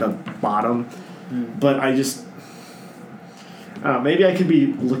it at the bottom. But I just maybe I could be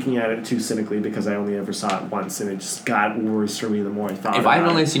looking at it too cynically because I only ever saw it once, and it just got worse for me the more I thought. If I had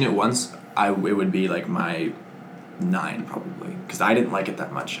only seen it once, it would be like my 9 probably, because I didn't like it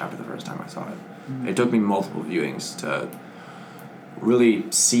that much after the first time I saw it. It took me multiple viewings to really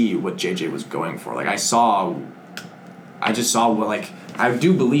see what JJ was going for. Like, I just saw what, like, I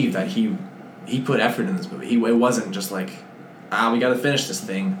do believe that he put effort in this movie. It wasn't just like, we got to finish this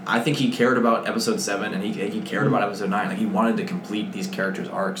thing. I think he cared about episode 7 and he cared about episode 9. Like, he wanted to complete these characters'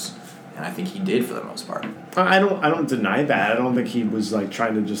 arcs, and I think he did for the most part. I don't deny that. I don't think he was like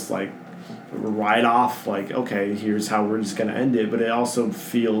trying to just like ride off like, okay, here's how we're just gonna end it. But it also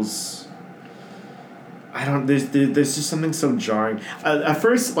feels, there's just something so jarring. At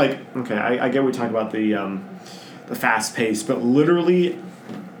first, like, okay, I get we talk about the fast pace, but literally,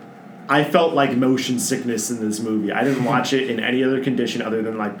 I felt like motion sickness in this movie. I didn't watch it in any other condition other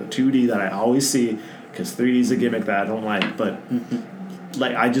than like the 2D that I always see, because 3D is a gimmick that I don't like. But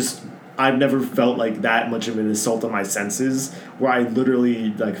like, I've never felt like that much of an assault on my senses, where I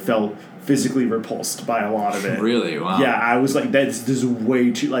literally like felt physically repulsed by a lot of it. Really? Wow. Yeah, I was like, this is way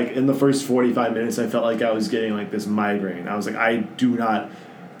too, like, in the first 45 minutes, I felt like I was getting like this migraine. I was like, I do not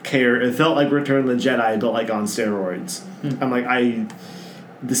care. It felt like Return of the Jedi, but like on steroids. I'm like,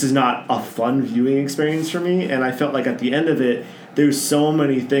 this is not a fun viewing experience for me, and I felt like at the end of it, there's so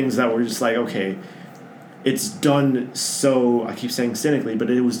many things that were just like, okay, it's done so, I keep saying cynically, but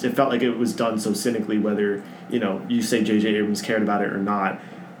it felt like it was done so cynically, whether, you know, you say J.J. Abrams cared about it or not.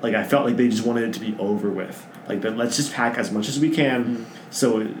 Like, I felt like they just wanted it to be over with. Like, let's just pack as much as we can,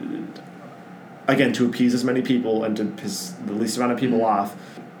 so, again, to appease as many people and to piss the least amount of people off.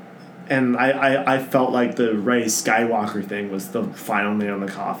 And I felt like the Rey Skywalker thing was the final nail in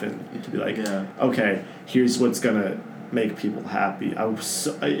the coffin. To be like, okay, here's what's gonna make people happy. I was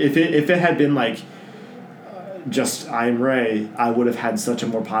so, if it had been like just I'm Rey, I would have had such a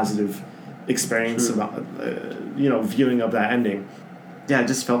more positive experience about viewing of that ending. Yeah, it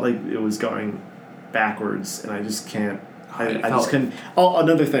just felt like it was going backwards, and I just can't. I just couldn't. Oh,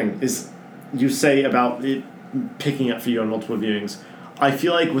 another thing is, you say about it picking up for you on multiple viewings. I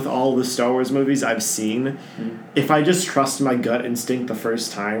feel like with all the Star Wars movies I've seen, if I just trust my gut instinct the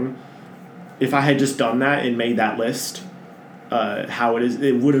first time, if I had just done that and made that list, how it is,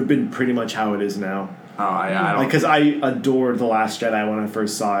 it would have been pretty much how it is now. Oh, yeah. Because I adored The Last Jedi when I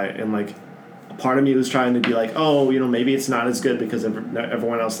first saw it, and like, a part of me was trying to be like, oh, maybe it's not as good because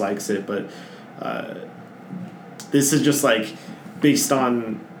everyone else likes it, but this is just like based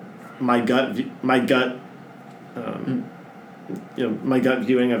on my gut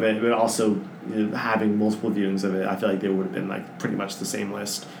viewing of it, but also having multiple viewings of it. I feel like they would have been like pretty much the same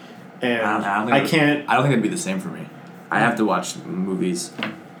list, and I don't think it'd be the same for me. I have to watch movies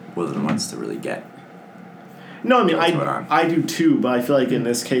more than once to really get. No, I mean I do too, but I feel like in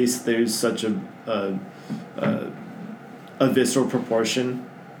this case there's such a visceral proportion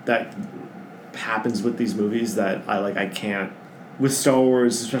that happens with these movies that I can't. With Star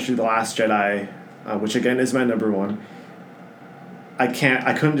Wars, especially The Last Jedi, which again is my number one. I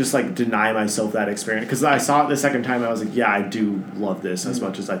couldn't just like deny myself that experience, because I saw it the second time and I was like, yeah, I do love this as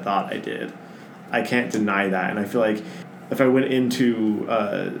much as I thought I did. I can't deny that, and I feel like if I went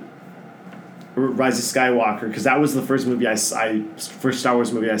into Rise of Skywalker, because that was the first movie first Star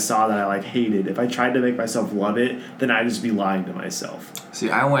Wars movie I saw that I like hated. If I tried to make myself love it, then I'd just be lying to myself. See,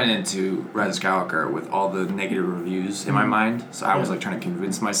 I went into Rise of Skywalker with all the negative reviews in my mind, so I was like trying to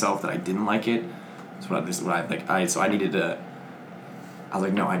convince myself that I didn't like it. So I needed to. I was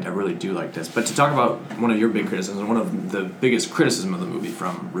like, no, I really do like this. But to talk about one of your big criticisms, one of the biggest criticism of the movie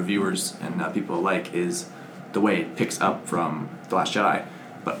from reviewers and people alike is the way it picks up from The Last Jedi.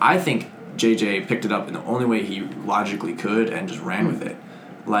 But I think JJ picked it up in the only way he logically could and just ran with it.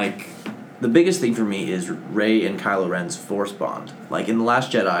 Like, the biggest thing for me is Rey and Kylo Ren's Force bond. Like, in The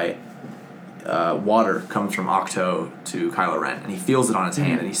Last Jedi, water comes from Octo to Kylo Ren, and he feels it on his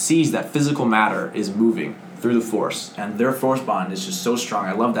hand, and he sees that physical matter is moving through the Force, and their Force bond is just so strong.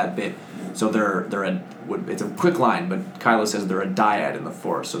 I love that bit. So it's a quick line, but Kylo says they're a dyad in the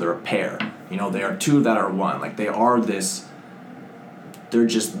Force, so they're a pair. You know, they are two that are one. Like, they are this... They're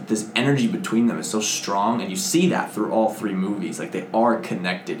just, this energy between them is so strong, and you see that through all three movies. Like, they are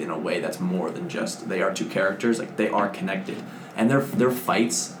connected in a way that's more than just they are two characters. Like, they are connected, and their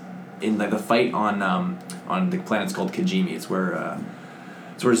fights, in the fight on the planet's called Kijimi. It's where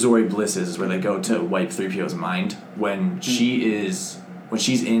Zori Bliss is where they go to wipe 3PO's mind when she's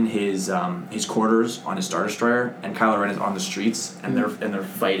in his quarters on his Star Destroyer, and Kylo Ren is on the streets, and they're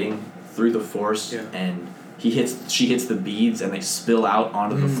fighting through the Force, and she hits the beads and they spill out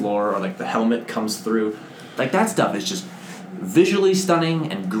onto the floor, or like the helmet comes through. Like, that stuff is just visually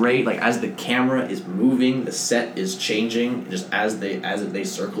stunning and great. Like, as the camera is moving, the set is changing just as they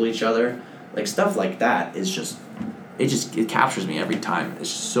circle each other. Like, stuff like that is just it captures me every time.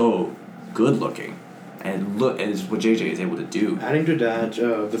 It's just so good looking, and it's what JJ is able to do. Adding to that,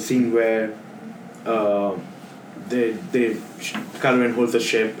 the scene where Kylo Ren holds the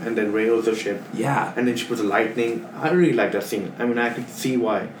ship, and then Rey holds the ship. Yeah. And then she puts the lightning. I really like that scene. I mean, I could see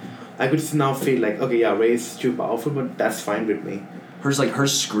why. I could now feel like, okay, yeah, Rey's too powerful, but that's fine with me. Her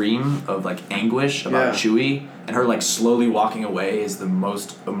scream of like anguish about Chewie, and her like slowly walking away is the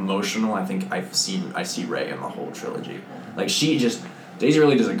most emotional I think I see Rey in the whole trilogy. Like, Daisy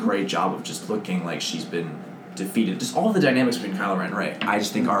really does a great job of just looking like she's been defeated. Just all the dynamics between Kylo Ren and Rey, I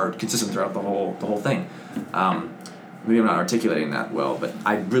just think are consistent throughout the whole thing. Maybe I'm not articulating that well, but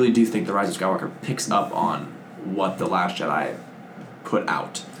I really do think The Rise of Skywalker picks up on what The Last Jedi put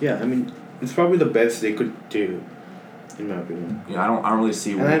out. Yeah, I mean, it's probably the best they could do, in my opinion. Yeah, I don't really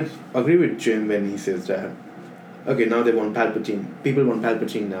see. And I agree with Jim when he says that. Okay, now they want Palpatine. People want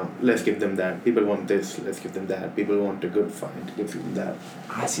Palpatine now. Let's give them that. People want this. Let's give them that. People want a good fight. Let's give them that.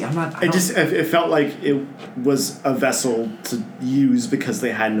 I see. I'm not. It felt like it was a vessel to use because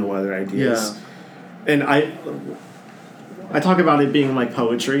they had no other ideas. Yeah. And I talk about it being like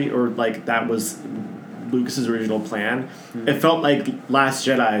poetry, or like that was Lucas's original plan. It felt like Last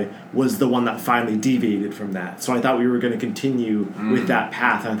Jedi was the one that finally deviated from that. So I thought we were going to continue with that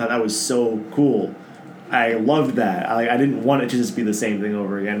path, and I thought that was so cool. I loved that. I didn't want it to just be the same thing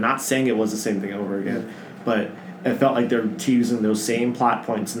over again. Not saying it was the same thing over again, but it felt like they're using those same plot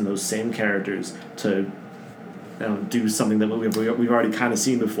points and those same characters to do something that we've already kind of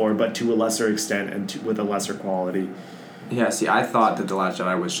seen before, but to a lesser extent and with a lesser quality. Yeah, see, I thought that The Last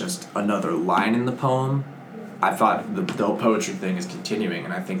Jedi was just another line in the poem. I thought the whole poetry thing is continuing,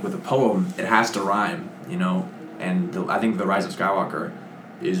 and I think with a poem, it has to rhyme, you know? And I think The Rise of Skywalker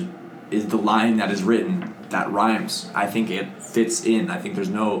is the line that is written that rhymes. I think it fits in. I think there's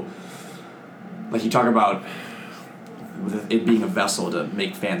no... Like, you talk about it being a vessel to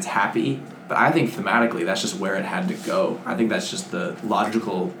make fans happy, but I think thematically that's just where it had to go. I think that's just the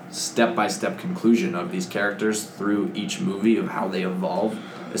logical step-by-step conclusion of these characters through each movie of how they evolve,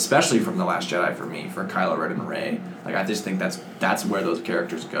 especially from The Last Jedi for me, for Kylo Ren and Rey. Like, I just think that's where those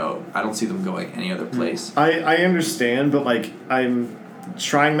characters go. I don't see them going any other place. I understand, but like, I'm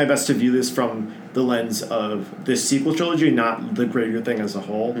trying my best to view this from the lens of this sequel trilogy, not the greater thing as a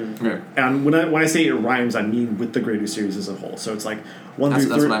whole. Right. And when I say it rhymes, I mean with the greater series as a whole. So it's like 1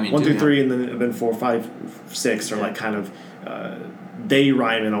 through 3, and then 4, 5, 6 are like kind of they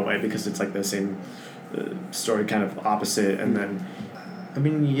rhyme in a way because it's like the same story, kind of opposite. And then I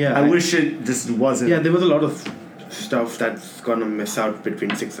mean, yeah, I wish it just wasn't. Yeah, there was a lot of stuff that's gonna miss out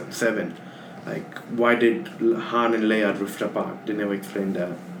between 6 and 7. Like, why did Han and Leia drift apart? They never explained that.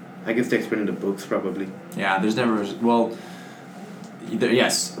 I guess they explain in the books, probably. Yeah, there's never... Well,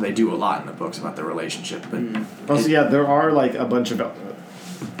 yes, they do a lot in the books about their relationship, but... Also, yeah, there are, like, a bunch of...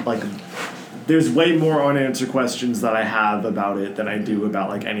 Like, there's way more unanswered questions that I have about it than I do about,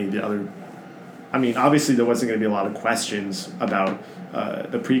 like, any of the other... I mean, obviously there wasn't going to be a lot of questions about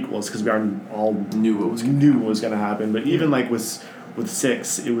the prequels, because we all knew what was going to happen, but even, like, with with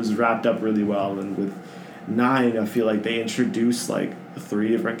 6, it was wrapped up really well, and with 9, I feel like they introduced like 3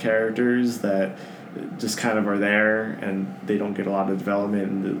 different characters that just kind of are there, and they don't get a lot of development.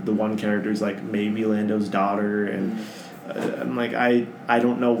 And the one character is like maybe Lando's daughter, and I'm like, I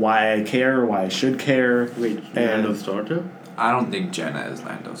don't know why I care, or why I should care. Wait, Lando's daughter? I don't think Jenna is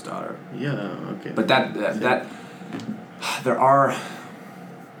Lando's daughter. Yeah, okay. But that there are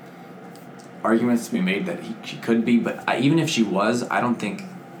arguments to be made that she could be, but even if she was, I don't think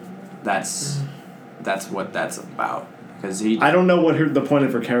that's what that's about. Because I don't know what the point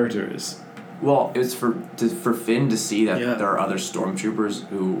of her character is. Well, it's for Finn to see that Yeah. there are other stormtroopers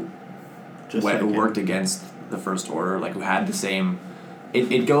who worked against the First Order, like who had the same.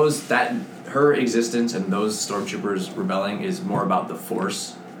 It goes that her existence and those stormtroopers rebelling is more about the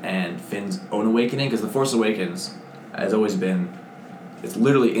Force and Finn's own awakening, because the Force Awakens has always been. It's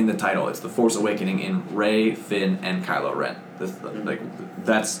literally in the title. It's the Force Awakening in Rey, Finn, and Kylo Ren.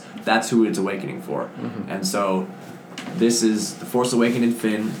 That's who it's awakening for, and so this is the Force Awakening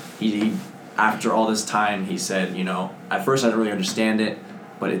Finn. He after all this time, he said, at first I didn't really understand it,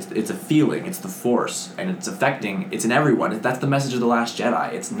 but it's a feeling. It's the Force, and it's affecting. It's in everyone. That's the message of The Last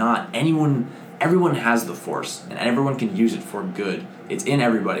Jedi. It's not anyone. Everyone has the Force, and everyone can use it for good. It's in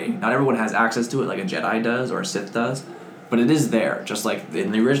everybody. Not everyone has access to it like a Jedi does or a Sith does, but it is there, just like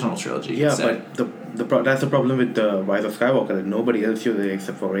in the original trilogy. Yeah, but that's the problem with the Rise of Skywalker, that nobody else uses it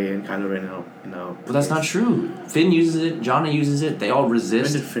except for Rey and Kylo Ren now. But that's not true. Finn uses it. Jonna uses it. They all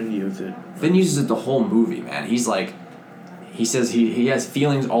resist. When did Finn use it? Finn uses it the whole movie, man. He's like, he says he has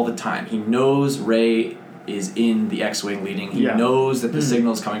feelings all the time. He knows Rey is in the X-Wing leading. He knows that the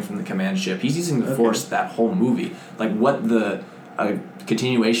signal's coming from the command ship. He's using the Force that whole movie. Like, what the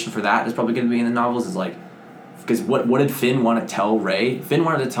continuation for that is probably going to be in the novels is like, because what did Finn want to tell Rey? Finn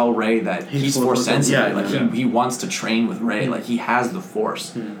wanted to tell Rey that he's Force sensitive. He wants to train with Rey. Like, he has the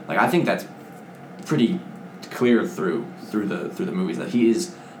Force. Like, I think that's pretty clear through the movies that he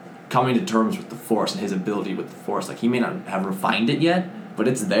is coming to terms with the Force and his ability with the Force. Like, he may not have refined it yet, but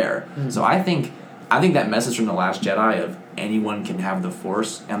it's there. So I think that message from The Last Jedi of anyone can have the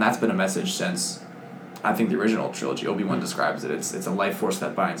Force, and that's been a message since I think the original trilogy. Obi-Wan describes it. It's a life force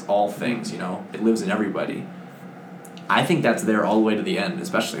that binds all things. It lives in everybody. I think that's there all the way to the end,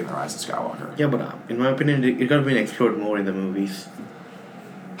 especially in The Rise of Skywalker. Yeah, but in my opinion, it could have been explored more in the movies.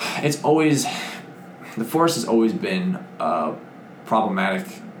 It's always... The Force has always been problematic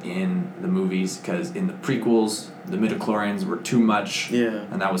in the movies, because in the prequels, the midichlorians were too much,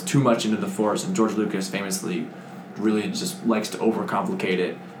 and that was too much into the Force, and George Lucas famously really just likes to overcomplicate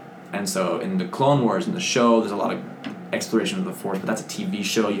it. And so in the Clone Wars, in the show, there's a lot of exploration of the Force, but that's a TV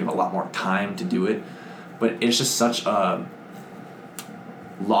show. You have a lot more time to do it. But it's just such a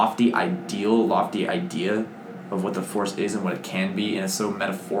lofty idea of what the Force is and what it can be, and it's so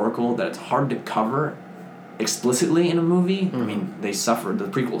metaphorical that it's hard to cover explicitly in a movie. I mean, the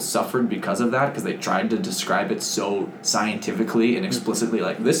prequels suffered because of that, because they tried to describe it so scientifically and explicitly,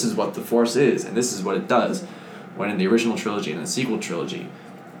 like, this is what the Force is, and this is what it does. When in the original trilogy and the sequel trilogy,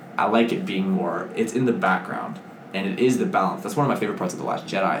 I like it being more, it's in the background. And it is the balance. That's one of my favorite parts of The Last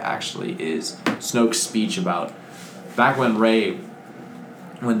Jedi, actually, is Snoke's speech about back when Rey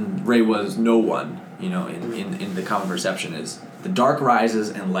was no one, in the common perception is the dark rises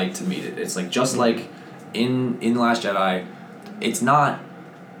and light to meet it. It's like, just like in The Last Jedi, it's not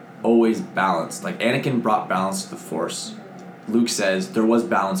always balanced. Like, Anakin brought balance to the Force. Luke says there was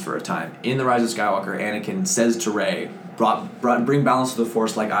balance for a time. In The Rise of Skywalker, Anakin says to Rey, bring balance to the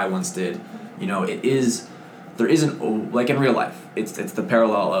Force like I once did. There isn't, like in real life, it's the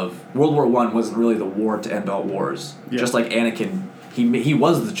parallel of World War I wasn't really the war to end all wars. Yeah. Just like Anakin, he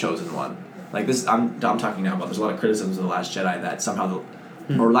was the chosen one. Like this, I'm talking now about. There's a lot of criticisms of The Last Jedi that somehow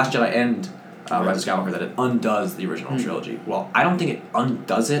or Last Jedi and Rise of Skywalker, that it undoes the original trilogy. Well, I don't think it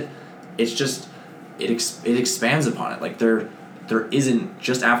undoes it. It's just it expands upon it. Like there isn't,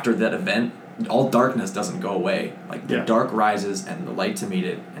 just after that event, all darkness doesn't go away. Like, the dark rises and the light to meet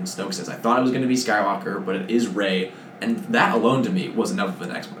it, and Snoke says, I thought it was going to be Skywalker, but it is Rey. And that alone, to me, was enough of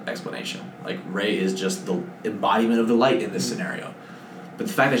an explanation. Like, Rey is just the embodiment of the light in this scenario. But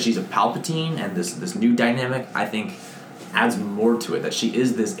the fact that she's a Palpatine and this new dynamic, I think, adds more to it. That she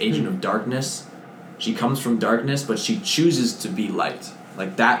is this agent of darkness. She comes from darkness, but she chooses to be light.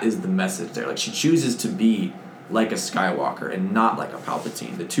 Like, that is the message there. Like, she chooses to be like a Skywalker and not like a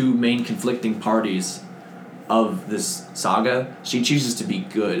Palpatine. The two main conflicting parties of this saga, she chooses to be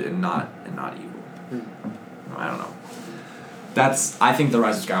good and not evil. I don't know. I think The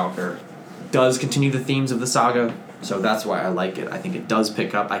Rise of Skywalker does continue the themes of the saga, so that's why I like it. I think it does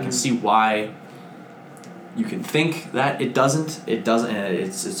pick up. I can see why you can think that it doesn't. It doesn't, and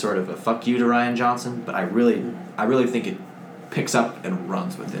it's sort of a fuck you to Rian Johnson. But I really think it picks up and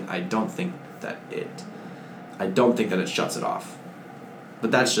runs with it. I don't think that it shuts it off.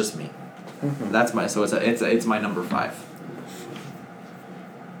 But that's just me. Mm-hmm. That's my it's my number 5.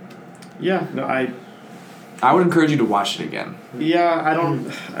 Yeah, no, I would encourage you to watch it again. Yeah, I don't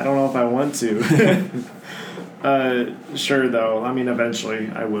know if I want to. Sure though. I mean,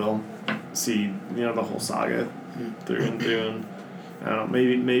 eventually I will see the whole saga through and through, and I don't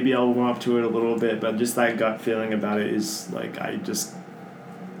know, maybe I'll warm up to it a little bit, but just that gut feeling about it is like I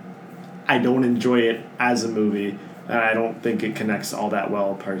don't enjoy it as a movie, and I don't think it connects all that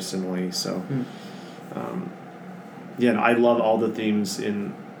well personally. So, I love all the themes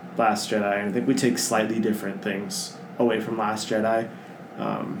in Last Jedi, and I think we take slightly different things away from Last Jedi.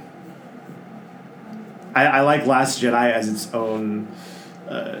 I like Last Jedi as its own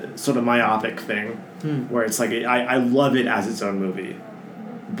sort of myopic thing, where it's like I love it as its own movie,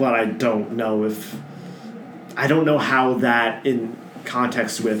 but I don't know how that in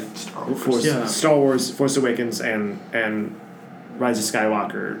context with Star Wars, Force Awakens, and Rise of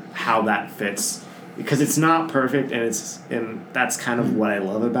Skywalker, how that fits. Because it's not perfect, and that's kind of what I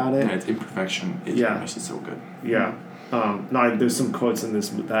love about it. Yeah, its imperfection makes it so good. Yeah. There's some quotes in this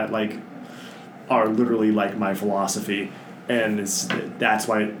that like are literally like my philosophy, and that's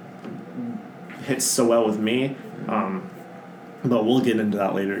why it hits so well with me. But we'll get into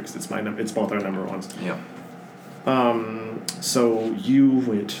that later because it's both our number ones. Yeah. So you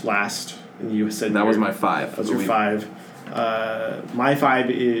went last, and you said that was my 5. That was your 5. My 5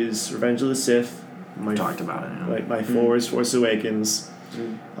 is Revenge of the Sith. We talked about it. Yeah. My 4 is Force Awakens.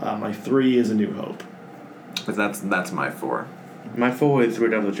 My 3 is A New Hope. But that's my 4. My 4 is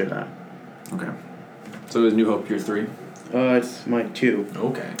Return of the Jedi. Okay. So is New Hope your 3? It's my 2.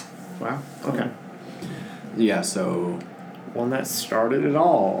 Okay. Wow. Okay. Yeah. So. One that started it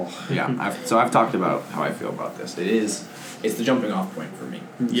all. Yeah. I've talked about how I feel about this. It's the jumping off point for me.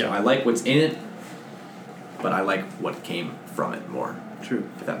 Yeah. So I like what's in it, but I like what came from it more. True.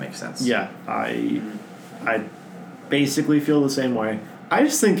 If that makes sense. Yeah, I basically feel the same way. I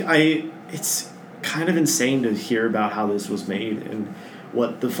just think it's kind of insane to hear about how this was made and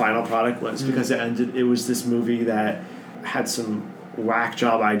what the final product was, because it was this movie that had some whack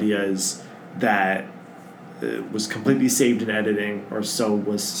job ideas that was completely saved in editing, or so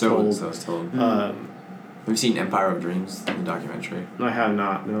was told. So was told. Have you seen Empire of Dreams, the documentary? I have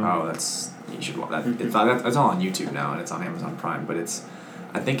not. No. Oh, you should watch that. It's all on YouTube now, and it's on Amazon Prime. But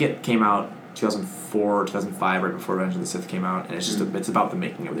I think it came out 2004 or 2005, right before Revenge of the Sith came out, and it's just it's about the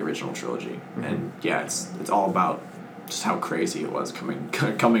making of the original trilogy, and yeah, it's all about just how crazy it was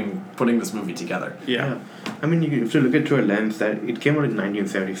putting this movie together. Yeah. I mean, you have to look at it through a lens that it came out in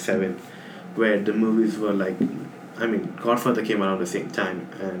 1977, where the movies were like, I mean, Godfather came out at the same time,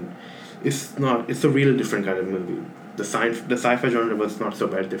 and it's a real different kind of movie. The sci-fi genre was not so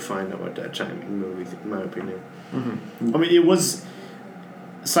well defined about that time in movies, in my opinion. I mean, it was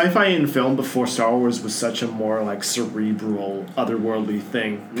sci-fi in film before Star Wars was such a more like cerebral, otherworldly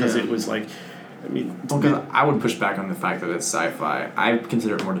thing, because it was like, I mean, I would push back on the fact that it's sci-fi. I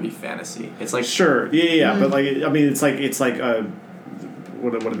consider it more to be fantasy. It's like sure, but like I mean, it's like a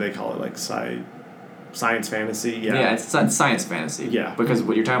what do they call it, like science fantasy? Yeah, it's science fantasy. Yeah. Because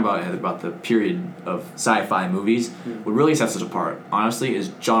what you're talking about the period of sci-fi movies, what really sets it apart, honestly, is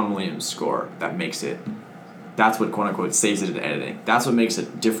John Williams' score that makes it. That's what quote unquote saves it in editing. That's what makes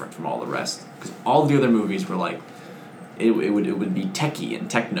it different from all the rest. Because all the other movies were like, it would be techie and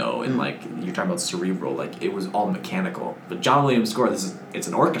techno and like you're talking about cerebral, like it was all mechanical. But John Williams' score, it's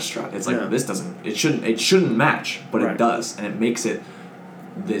an orchestra. It's like it shouldn't match, but it does, and it makes it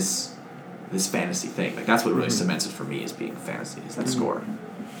this fantasy thing. Like that's what really cements it for me as being fantasy, is that score.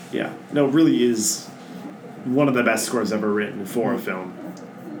 Yeah. No, it really is one of the best scores ever written for a film.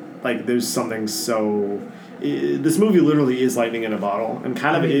 Like there's something so this movie literally is lightning in a bottle, and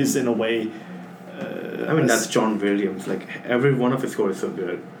kind of is in a way. I mean, that's John Williams. Like every one of his scores is so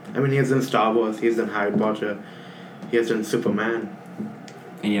good. I mean, he has done Star Wars, he has done Harry Potter, he has done Superman,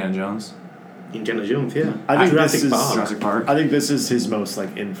 Indiana Jones, yeah. I think Jurassic Park. I think this is his most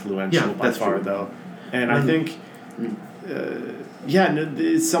like influential by far, though, and I think,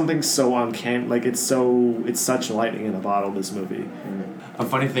 it's something so uncanny. Like it's such lightning in a bottle. This movie. A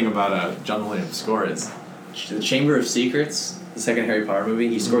funny thing about John Williams' score is the Chamber of Secrets, the second Harry Potter movie.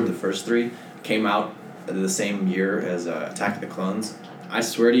 He scored the first 3. Came out the same year as Attack of the Clones. I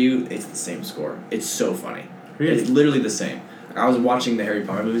swear to you, it's the same score. It's so funny. Really? It's literally the same. I was watching the Harry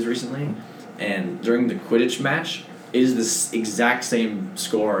Potter movies recently, and during the Quidditch match, it is this exact same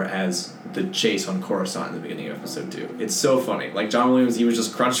score as the chase on Coruscant in the beginning of episode 2. It's so funny. Like John Williams, he was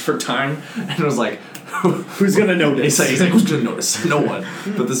just crunched for time and was like, who's gonna notice? He's like, who's gonna notice? No one.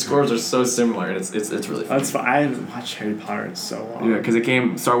 But the scores are so similar, and it's really funny. That's fine. I haven't watched Harry Potter in so long. Yeah,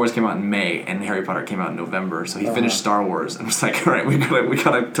 because Star Wars came out in May, and Harry Potter came out in November. So he finished Star Wars, and was like, all right, we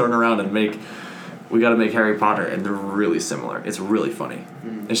gotta turn around and make Harry Potter, and they're really similar. It's really funny.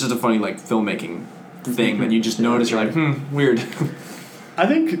 It's just a funny like filmmaking thing that you just notice. You're like, weird. I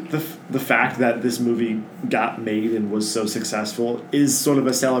think the fact that this movie got made and was so successful is sort of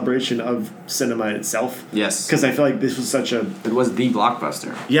a celebration of cinema itself. Yes. Because I feel like this was such a... It was the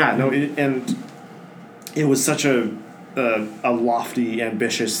blockbuster. Yeah, no, and it was such a lofty,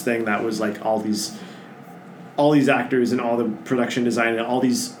 ambitious thing that was like all these actors and all the production design and all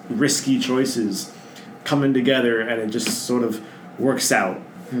these risky choices coming together, and it just sort of works out.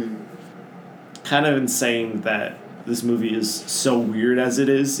 Kind of insane that this movie is so weird as it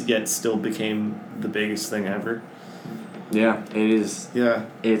is, yet still became the biggest thing ever. Yeah, it is. Yeah.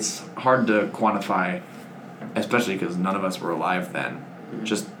 It's hard to quantify, especially because none of us were alive then,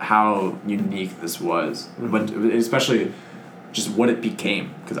 just how unique this was. But especially just what it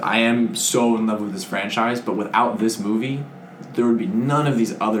became. Because I am so in love with this franchise, but without this movie, there would be none of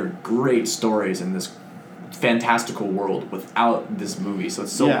these other great stories in this fantastical world without this movie. So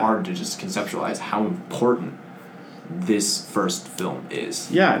it's so hard to just conceptualize how important this first film is.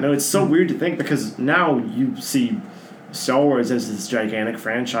 Yeah, no, it's so weird to think, because now you see Star Wars as this gigantic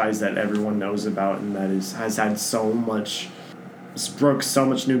franchise that everyone knows about and that has had so much, it's broke so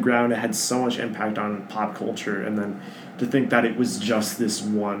much new ground, it had so much impact on pop culture, and then to think that it was just this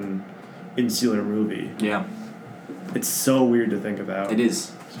one insular movie. Yeah. It's so weird to think about. It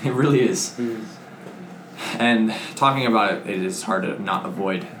is. It really is. And talking about it, it is hard to not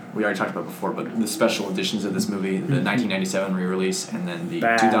avoid. We already talked about it before, but the special editions of this movie, the 1997 re-release and then the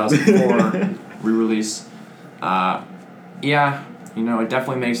 2004 re-release. Yeah, it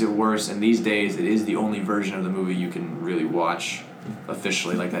definitely makes it worse. And these days, it is the only version of the movie you can really watch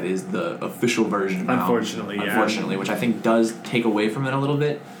officially. Like, that is the official version now. Unfortunately, which I think does take away from it a little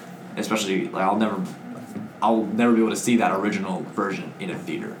bit. Especially, like, I'll never be able to see that original version in a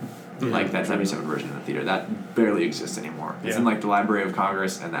theater. Like that 77 version in the theater. That barely exists anymore. It's in like the Library of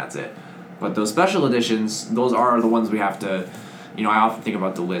Congress, and that's it. But those special editions, those are the ones we have to, I often think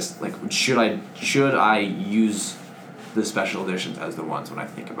about the list. Like, should I use the special editions as the ones when I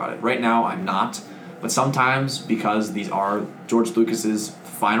think about it? Right now, I'm not. But sometimes, because these are George Lucas's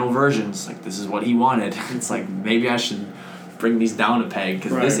final versions, like this is what he wanted, it's like maybe I should bring these down a peg,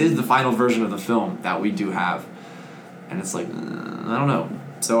 because this is the final version of the film that we do have. And it's like, I don't know.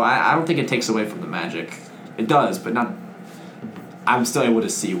 So I don't think it takes away from the magic. It does, but not... I'm still able to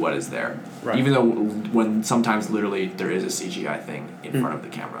see what is there. Right. Even though when sometimes literally there is a CGI thing in front of the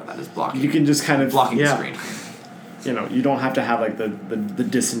camera that is blocking. You can just kind of... blocking the screen. You don't have to have like the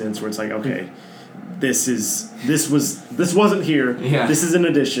dissonance where it's like, okay, this wasn't here. Yeah. This is an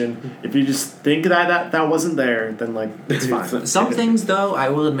addition. If you just think that wasn't there, then like it's fine. Some things though, I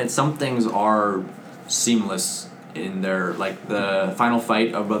will admit, some things are seamless in their, like the final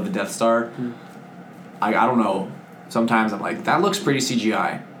fight above the Death Star. I don't know. Sometimes I'm like, that looks pretty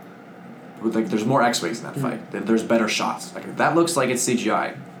CGI. Like, there's more X-Wings in that fight. There's better shots. Like, that looks like it's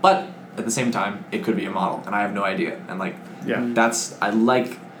CGI. But at the same time, it could be a model, and I have no idea. And like, I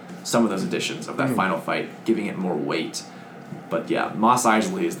like some of those additions of that final fight, giving it more weight. But yeah, Mos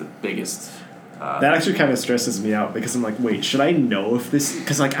Eisley is the biggest. That actually kind of stresses me out, because I'm like, wait, should I know if this?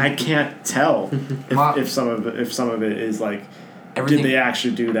 Because like I can't tell if some of it is like, did they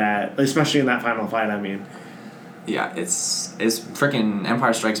actually do that? Especially in that final fight. I mean, yeah, it's freaking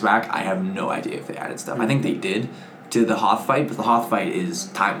Empire Strikes Back. I have no idea if they added stuff. I think they did to the Hoth fight, but the Hoth fight is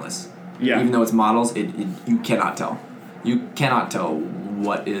timeless. Yeah. Even though it's models, you cannot tell. You cannot tell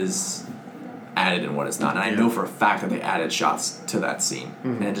what is added and what is not. And I know for a fact that they added shots to that scene,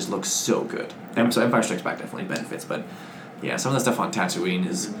 and it just looks so good. So Empire Strikes Back definitely benefits, but yeah, some of the stuff on Tatooine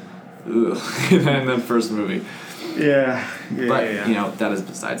is ugh in the first movie. But that is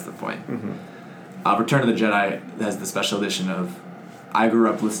besides the point. Return of the Jedi has the special edition of, I grew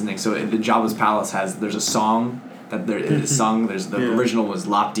up listening. So in the Jabba's Palace there's a song that there is sung. There's the original was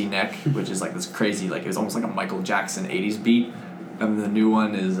Lop Neck, which is like this crazy, like it was almost like a Michael Jackson 80s beat. And the new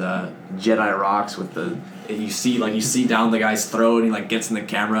one is Jedi Rocks with you see down the guy's throat, and he like gets in the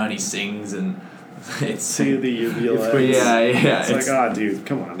camera and he sings, and it's see the uvula. It's like, oh dude,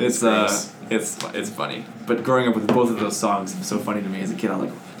 come on. It's funny. But growing up with both of those songs, it was so funny to me as a kid. I was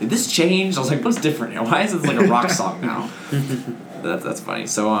like, did this change? I was like, what's different now? Why is this like a rock song now? That's funny.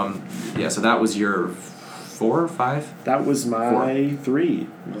 So so that was your 4 or 5? That was my 3.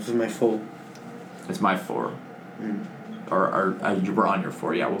 This is my 4. It's my 4. Or you were on your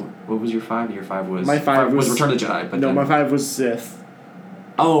 4, yeah. What was your 5? Your 5 was... My 5 was Return of the Jedi, but no, then, my 5 was Sith.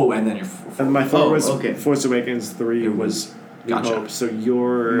 Oh, and then your 4. And my 4 was okay. Force Awakens, 3 was New Gotcha. Hope. So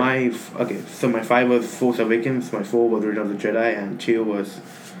your... So my 5 was Force Awakens, my 4 was Return of the Jedi, and 2 was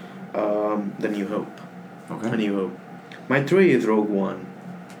The New Hope. Okay. A New Hope. My 3 is Rogue One.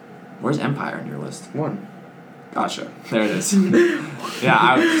 Where's Empire on your list? 1. Gotcha. There it is. Yeah,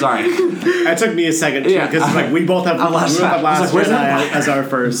 I'm sorry. That took me a second, too, Yeah, because like, we both have Last where's Jedi Empire? as our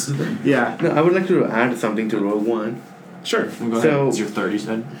first. Yeah. No, I would like to add something to Rogue One. Sure. Go ahead. So- It's your 3rd, you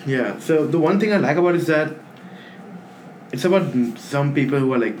said? Yeah, so the one thing I like about it is that it's about some people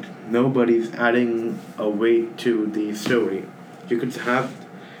who are like, nobody's adding a weight to the story.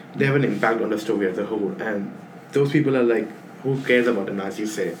 They have an impact on the story as a whole, and those people are like, who cares about them, as you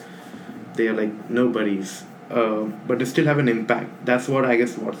say? They are like nobodies, but they still have an impact. That's what I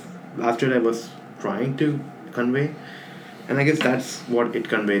guess what Last Jedi was trying to convey, and I guess that's what it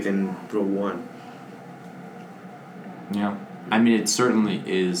conveys in Rogue One. Yeah. I mean, it certainly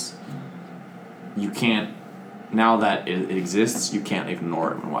is. You can't, now that it exists, you can't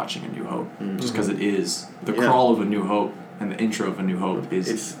ignore it when watching A New Hope. Just because it is. The crawl of A New Hope and the intro of A New Hope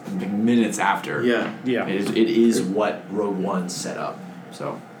is minutes after. Yeah. Yeah. It is what Rogue One set up.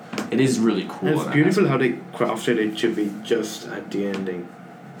 So, it is really cool. And it's beautiful how they crafted it to be just at the ending.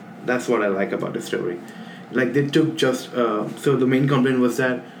 That's what I like about the story. Like, they took just... so the main complaint was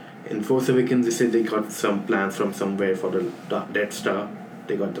that in Force Awakens, they said they got some plans from somewhere for the Death Star.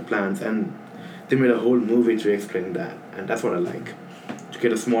 They got the plans, and they made a whole movie to explain that. And that's what I like. To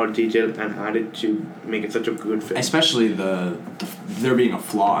get a small detail and add it to make it such a good film. Especially there being a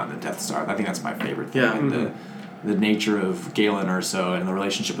flaw in the Death Star. I think that's my favorite thing. Yeah. And the nature of Galen Erso and the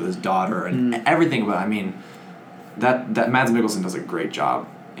relationship with his daughter and everything about. I mean, that Mads Mikkelsen does a great job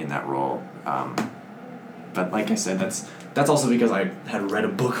in that role. But like I said, that's also because I had read a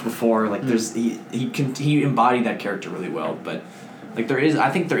book before. Like he embodied that character really well. But like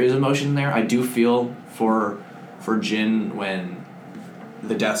I think there is emotion there. I do feel for Jyn when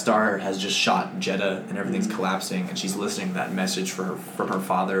the Death Star has just shot Jeddah and everything's collapsing, and she's listening to that message from her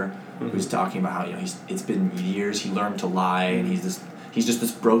father, who's talking about how it's been years. He learned to lie, and he's just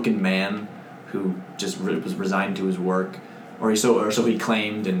this broken man who just was resigned to his work, or so he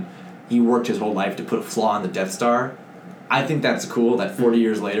claimed, and he worked his whole life to put a flaw in the Death Star. I think that's cool that 40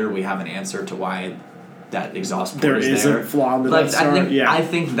 years later we have an answer to why that exhaust port is there. There is a flaw in the Death Star. I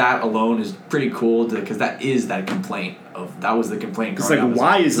think that alone is pretty cool because that is that complaint that was the complaint. It's like,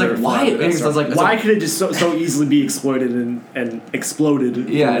 why is there a flaw in the Death Star? Why could it just so easily be exploited and exploded?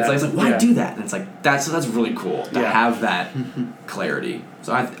 Yeah, it's like why do that? And it's like that's really cool to have that clarity.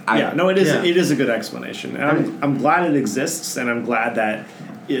 So it is a good explanation, and I'm glad it exists, and I'm glad that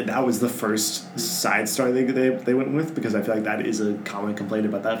that was the first side story they went with, because I feel like that is a common complaint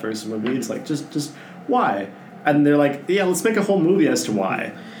about that first movie. It's like just why, and they're like, yeah, let's make a whole movie as to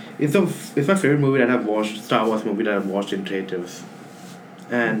why. It's my favorite movie that I've watched, Star Wars movie that I've watched in theaters.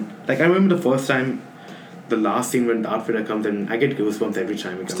 And like I remember the first time, the last scene when Darth Vader comes in, I get goosebumps every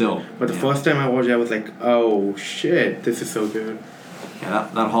time it comes in. But the first time I watched it, I was like, oh shit, this is so good. Yeah,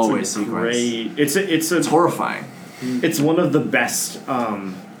 that hallway sequence. Great. It's horrifying. It's one of the best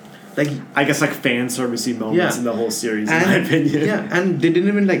I guess fan servicey moments in the whole series, in my opinion. Yeah, and they didn't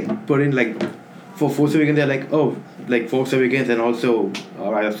even put in for Force Awakens, they're like, oh, Force Awakens and also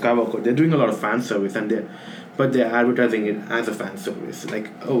Rise of Skywalker. They're doing a lot of fan service, but they're advertising it as a fan service.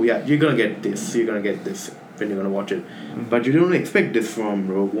 Like, oh yeah, you're gonna get this when you're gonna watch it, but you don't expect this from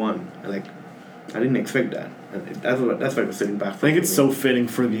Rogue One. I didn't expect that. And that's why I was sitting back. I think it's so fitting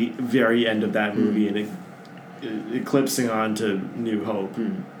for the very end of that movie and eclipsing on to New Hope.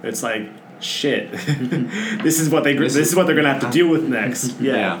 It's like, shit. This is what they're gonna have to deal with next.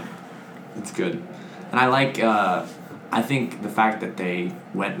 Yeah. It's good. And I think the fact that they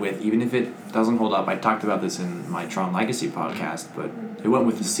went with, even if it doesn't hold up, I talked about this in my Tron Legacy podcast, but they went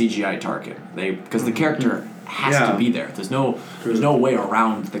with the CGI Tarkin. Because the character has to be there. There's no way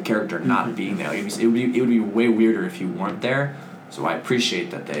around the character not being there. It would be way weirder if you weren't there. So I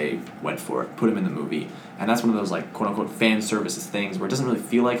appreciate that they went for it, put him in the movie. And that's one of those quote unquote fan services things where it doesn't really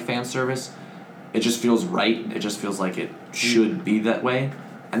feel like fan service. It just feels right. It just feels like it should be that way.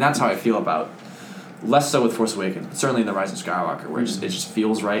 And that's how I feel about, less so with Force Awakens, but certainly in The Rise of Skywalker, where it just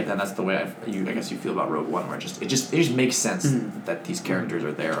feels right. And that's the way I guess you feel about Rogue One, where it just makes sense that these characters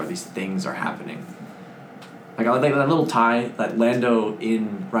are there or these things are happening. I like that little tie that Lando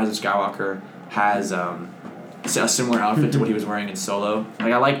in Rise of Skywalker has a similar outfit to what he was wearing in Solo.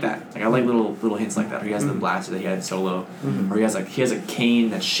 Like I like that. Like I like little hints like that. He has the blaster that he had in Solo, or he has a cane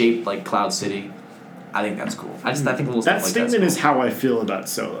that's shaped like Cloud City. I think that's cool. I think little that stuff statement like that's is how I feel about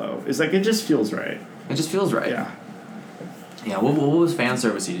Solo. It's like it just feels right. It just feels right. Yeah. Yeah. What was fan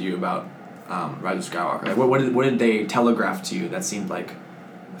servicey to you about Rise of Skywalker? Like, what did they telegraph to you that seemed like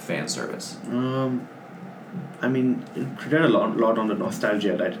fan service? I mean, it did a lot on the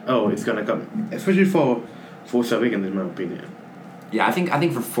nostalgia that it's gonna come, especially for Force Awakens, in my opinion. Yeah, I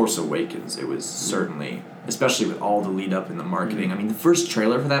think for Force Awakens it was certainly, especially with all the lead up in the marketing. I mean, the first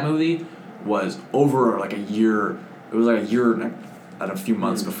trailer for that movie was over like a year. It was like a year and a few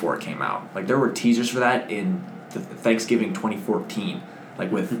months before it came out. Like there were teasers for that in Thanksgiving 2014,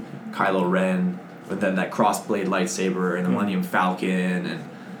 like with Kylo Ren, with that crossblade lightsaber and the Millennium Falcon, and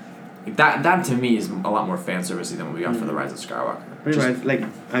like that to me is a lot more fan servicey than what we got for the Rise of Skywalker. Pretty much, like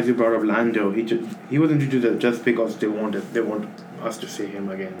as you brought up Lando, he wasn't introduced that just because they want us to see him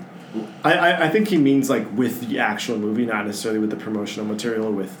again. I think he means like with the actual movie, not necessarily with the promotional material.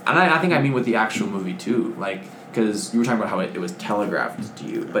 And I think I mean with the actual movie too, like because you were talking about how it was telegraphed to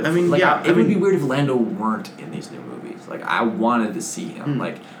you. But I mean, like, yeah, it would be weird if Lando weren't in these new movies. Like I wanted to see him.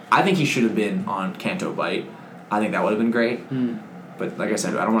 Like I think he should have been on Canto Bight. I think that would have been great. But like I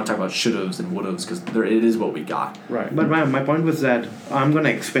said, I don't want to talk about should-haves and would-haves because it is what we got. Right. But my point was that I'm gonna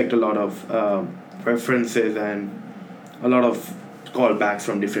expect a lot of references and a lot of callbacks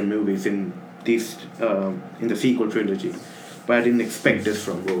from different movies in these in the sequel trilogy, but I didn't expect this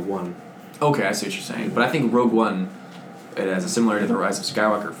from Rogue One. Okay, I see what you're saying. But I think Rogue One, it has a similar to the Rise of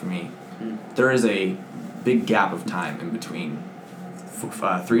Skywalker for me. There is a big gap of time in between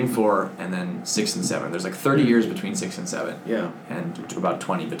 3 and 4, and then 6 and 7. There's like 30 years between 6 and 7. Yeah. And about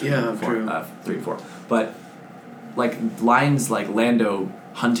 20 between true. 3 and 4. But like lines like Lando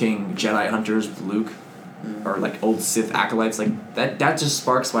hunting Jedi hunters with Luke, or like old Sith acolytes, like that just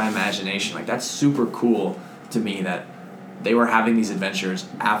sparks my imagination. Like that's super cool to me that they were having these adventures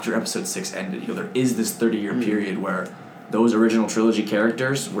after Episode 6 ended. You know, there is this 30-year period where those original trilogy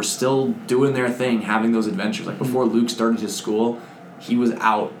characters were still doing their thing, having those adventures. Like before Luke started his school, he was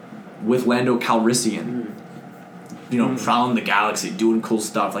out with Lando Calrissian, prowling the galaxy, doing cool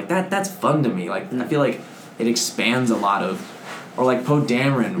stuff. Like that's fun to me. Like I feel like it expands a lot of, or like Poe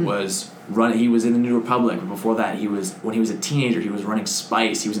Dameron was running. He was in the New Republic. But before that, when he was a teenager, he was running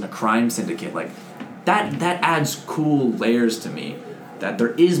Spice. He was in a crime syndicate. Like that adds cool layers to me. That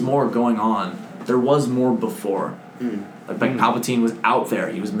there is more going on. There was more before. Like Palpatine was out there.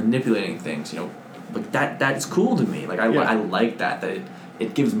 He was manipulating things. Like that's cool to me. Like I like that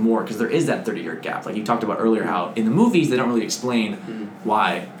it gives more because there is that 30-year gap. Like you talked about earlier, how in the movies they don't really explain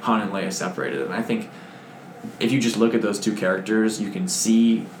why Han and Leia separated. And I think if you just look at those two characters, you can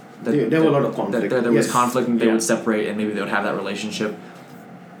see that there were a lot of conflict. That there was conflict, and they would separate, and maybe they would have that relationship.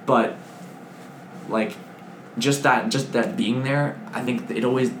 But like just that being there, I think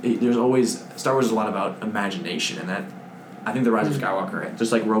there's always Star Wars is a lot about imagination, and that I think the Rise of Skywalker,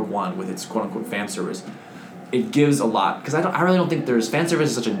 just like Rogue One with its quote unquote fan service, it gives a lot because I really don't think there's fan service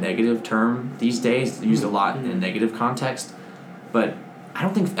is such a negative term these days. It's used a lot in a negative context, but I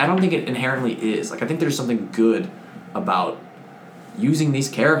don't think it inherently is. Like I think there's something good about using these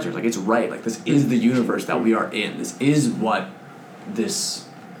characters. Like it's right. Like this is the universe that we are in. This is what this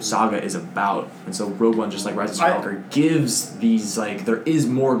saga is about. And so Rogue One, just like Rise of Skywalker, gives these like there is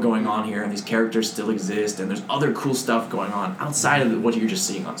more going on here, and these characters still exist, and there's other cool stuff going on outside of what you're just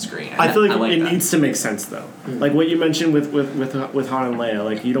seeing on screen. And I feel like it needs to make sense though. Like what you mentioned with Han and Leia,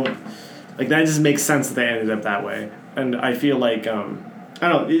 like you don't like that just makes sense that they ended up that way. And I feel like I don't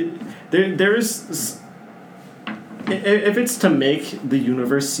know. There's if it's to make the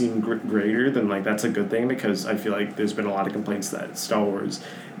universe seem greater, then like that's a good thing because I feel like there's been a lot of complaints that Star Wars,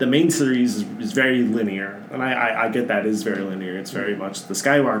 the main series is very linear, and I get that it is very linear. It's very much the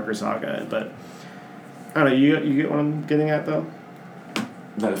Skywalker saga, but I don't know. You get what I'm getting at though.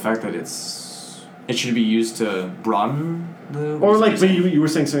 That the fact that it should be used to broaden the or like but you were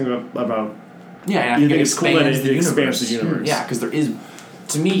saying something about I think it expands the universe. Yeah, because there is.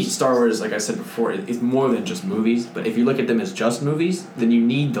 To me, Star Wars, like I said before, it's more than just movies. But if you look at them as just movies, then you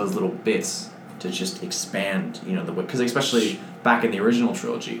need those little bits to just expand, because especially back in the original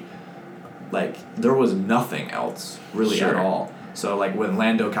trilogy, like there was nothing else really at all. So like when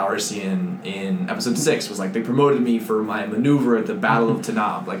Lando Calrissian in Episode 6 was like, they promoted me for my maneuver at the Battle of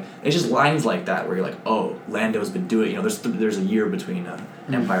Tanab. Like it's just lines like that where you're like, oh, Lando's been doing. There's a year between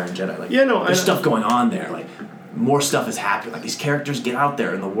Empire and Jedi. Like there's stuff going on there. Like more stuff is happening. Like these characters get out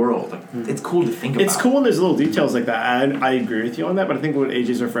there in the world. Like it's cool to think about. It's cool when there's little details like that. And I agree with you on that, but I think what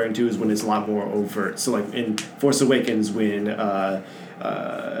AJ's referring to is when it's a lot more overt. So like in Force Awakens when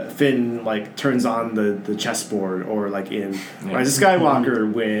Finn like turns on the chessboard, or like in Rise of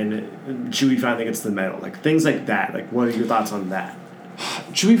Skywalker when Chewie finally gets the medal. Like things like that. Like what are your thoughts on that?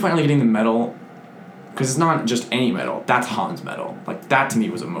 Chewie finally getting the medal, because it's not just any medal. That's Han's medal. Like that to me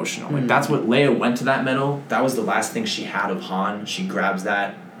was emotional. Like that's what Leia went to that medal. That was the last thing she had of Han. She grabs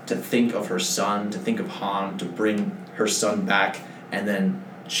that to think of her son, to think of Han, to bring her son back, and then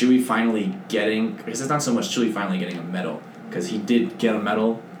Chewie finally getting, because it's not so much Chewie finally getting a medal, because he did get a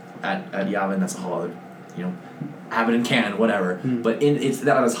medal at Yavin. That's a whole other, have it in canon, whatever. But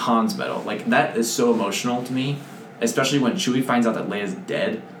that is Han's medal. Like that is so emotional to me, especially when Chewie finds out that Leia's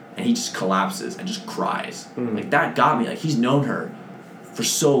dead. And he just collapses and just cries. Like that got me. Like he's known her for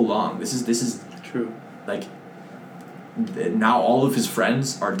so long. This is True. Like now all of his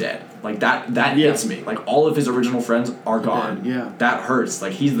friends are dead. Like that gets me. Like all of his original friends are gone. Yeah. That hurts.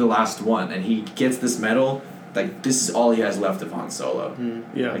 Like he's the last one, and he gets this medal. Like this is all he has left of Han Solo.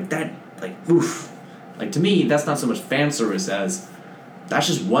 Yeah. Like that. Like oof. Like to me, that's not so much fan service as that's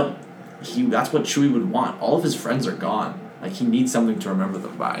just what that's what Chewie would want. All of his friends are gone. Like, he needs something to remember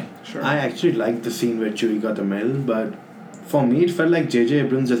them by. Sure. I actually liked the scene where Chewie got the medal, but for me, it felt like J.J.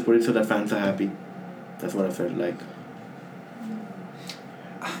 Abrams just put it so that fans are happy. That's what I felt like.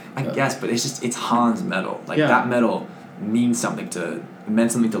 I guess, but it's Han's medal. Like, Yeah. that medal meant something to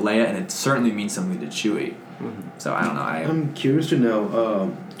Leia, and it certainly means something to Chewie. So, I don't know. I'm curious to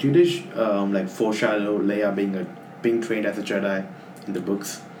know, do they foreshadow Leia being trained as a Jedi in the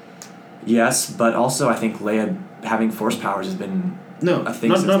books? Yes, but also I think Leia having force powers has been a thing.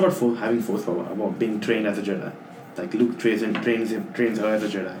 Not about having force power, about being trained as a Jedi. Like Luke trains her as a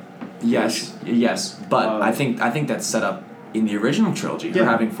Jedi. Yes, but I think that's set up in the original trilogy. Her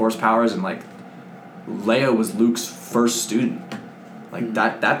having force powers, and like Leia was Luke's first student. Like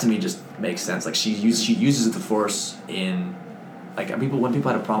that to me just makes sense. Like she uses the force in like when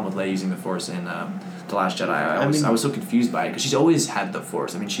people had a problem with Leia using the force in The Last Jedi. I was so confused by it because she's always had the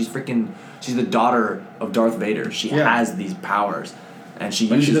force. I mean, she's the daughter of Darth Vader. She has these powers, and she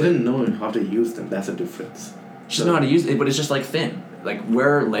doesn't know how to use them. That's a difference. She doesn't know how to use it, but it's just like Finn. Like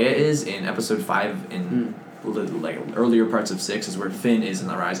where Leia is in Episode 5 in like earlier parts of 6 is where Finn is in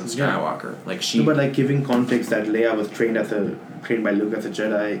The Rise of Skywalker. Like she. No, but like giving context that Leia was trained by Luke as a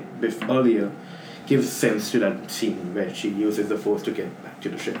Jedi earlier, gives sense to that scene where she uses the force to get back to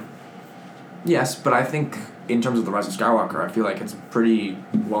the ship. Yes, but I think in terms of The Rise of Skywalker, I feel like it's pretty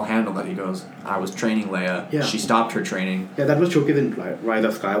well handled that he goes, I was training Leia, she stopped her training. Yeah, that was showcased in Rise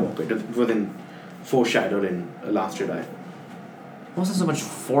of Skywalker. It wasn't foreshadowed in Last Jedi. It wasn't so much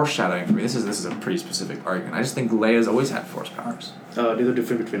foreshadowing for me. This is a pretty specific argument. I just think Leia's always had force powers. There's a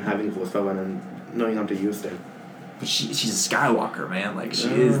difference between having force power and knowing how to use them. But she's a Skywalker, man. Like, she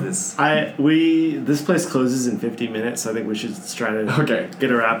is this... This place closes in 50 minutes, so I think we should try to get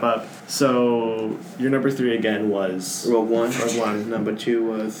a wrap up. So, your number 3 again was... Rogue One. Number 2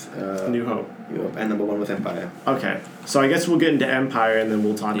 was... New Hope. And number 1 was Empire. Okay. So, I guess we'll get into Empire, and then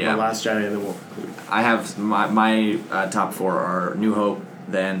we'll talk about Last Jedi, and then we'll conclude. I have... My top 4 are New Hope,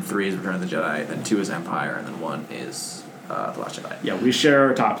 then 3 is Return of the Jedi, then 2 is Empire, and then 1 is The Last Jedi. Yeah, we share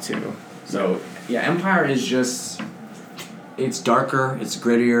our top 2. So, Empire is just... It's darker, it's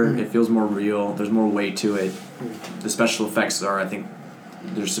grittier, it feels more real, there's more weight to it. The special effects are, I think,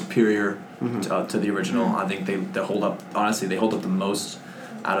 they're superior to the original. I think they hold up, honestly, they hold up the most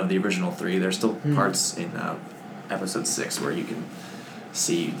out of the original 3. There's still parts in Episode 6 where you can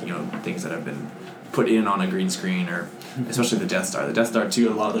see, things that have been put in on a green screen, or especially the Death Star. The Death Star, too,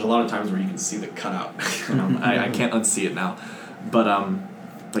 there's a lot of times where you can see the cutout. I can't unsee it now. But,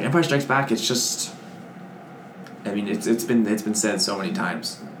 like, Empire Strikes Back, it's just... I mean, it's been said so many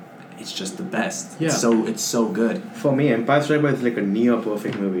times. It's just the best. Yeah. It's so good. For me, Empire Strikes Back is like a near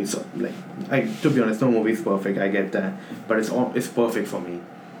perfect movie. So to be honest, no movie is perfect. I get that, but it's perfect for me.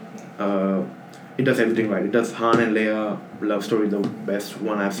 It does everything right. It does Han and Leia love story, the best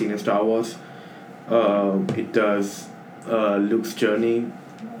one I've seen in Star Wars. It does Luke's journey,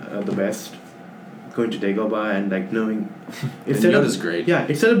 the best. Going to Dagobah and like knowing is great. Yeah,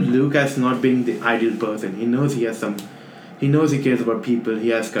 instead of Luke as not being the ideal person, he knows he knows he cares about people, he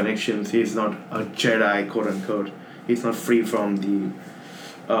has connections, he's not a Jedi, quote unquote. He's not free from the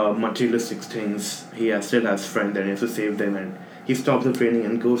materialistic things. He still has friends and he has to save them, and he stops the training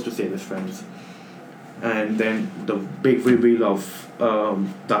and goes to save his friends. And then the big reveal of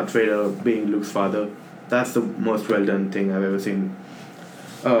Darth Vader being Luke's father, that's the most well done thing I've ever seen.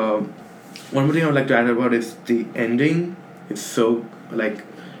 One more thing I would like to add about is the ending. It's so like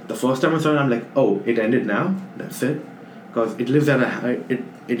the first time I saw it, I'm like, oh, it ended now. That's it, because it lives at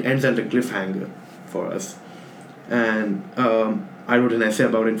it ends at a cliffhanger for us. And I wrote an essay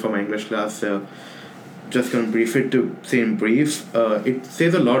about it for my English class. So just gonna brief it to say in brief. It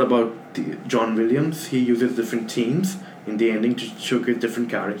says a lot about John Williams. He uses different themes in the ending to showcase different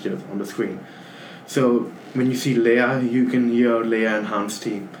characters on the screen. So when you see Leia, you can hear Leia and Han's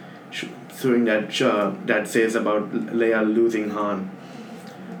theme, showing that says about Leia losing Han.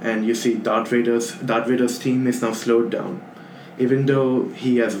 And you see Darth Vader's theme is now slowed down. Even though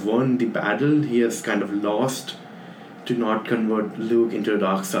he has won the battle, he has kind of lost to not convert Luke into the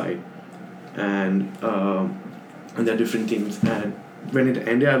dark side. And there are different themes. And when it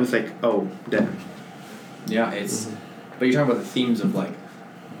ended, I was like, oh, damn. Yeah, it's... But you're talking about the themes of, like,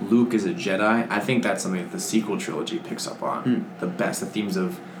 Luke is a Jedi. I think that's something that the sequel trilogy picks up on the best. The themes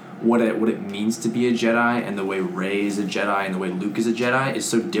of what it means to be a Jedi, and the way Rey is a Jedi and the way Luke is a Jedi is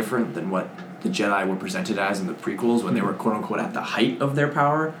so different than what the Jedi were presented as in the prequels when they were quote-unquote at the height of their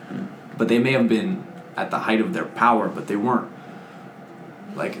power. But they may have been at the height of their power, but they weren't.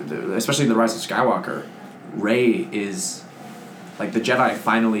 Like, especially in The Rise of Skywalker, Rey is... Like, the Jedi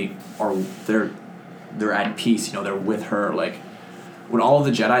finally are... They're at peace, you know, they're with her. Like, when all of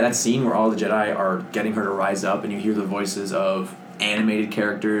the Jedi... That scene where all the Jedi are getting her to rise up and you hear the voices of animated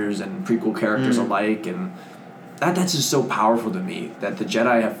characters and prequel characters alike, and that's just so powerful to me, that the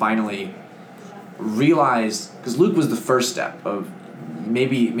Jedi have finally realized... Because Luke was the first step of...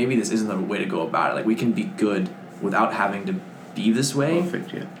 Maybe this isn't the way to go about it. Like, we can be good without having to be this way.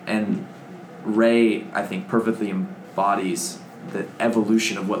 Perfect, yeah. And Rey, I think, perfectly embodies the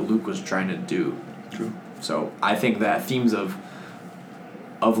evolution of what Luke was trying to do. True. So I think that themes of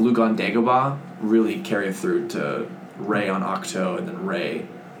Luke on Dagobah really carry through to Rey on Ahch-To and then Rey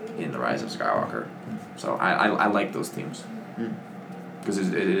in The Rise of Skywalker. So I like those themes because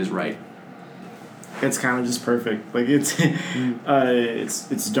it is right. It's kind of just perfect. Like it's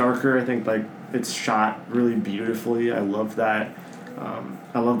darker. I think like it's shot really beautifully. I love that.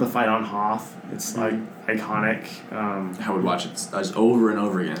 I love the fight on Hoth. It's like iconic. I would watch it over and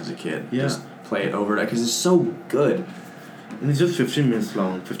over again as a kid. Yeah. Just play it over because it's so good. And it's just 15 minutes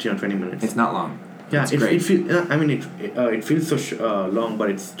long, 15 or 20 minutes. It's not long. Yeah, it's great. It feels so long, but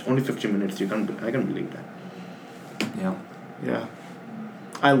it's only 15 minutes. I can believe that. Yeah. Yeah.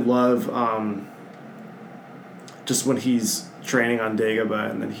 I love just when he's training on Dagobah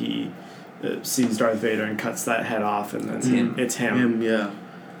and then he sees Darth Vader and cuts that head off, and then it's him. Yeah.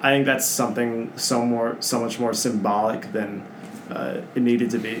 I think that's something so much more symbolic than it needed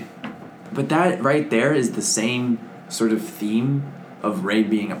to be. But that right there is the same sort of theme of Rey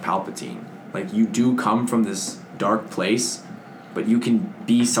being a Palpatine. Like, you do come from this dark place, but you can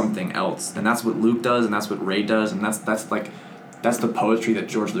be something else. And that's what Luke does, and that's what Rey does, and that's the poetry that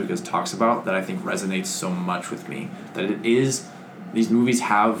George Lucas talks about that I think resonates so much with me. That it is, these movies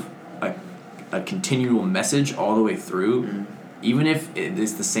have a continual message all the way through. Even if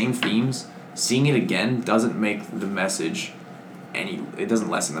it's the same themes, seeing it again doesn't make the message it doesn't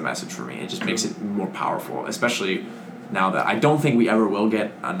lessen the message for me. It just makes it more powerful, especially now that I don't think we ever will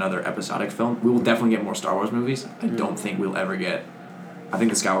get another episodic film. We will definitely get more Star Wars movies. I don't think we'll ever get... I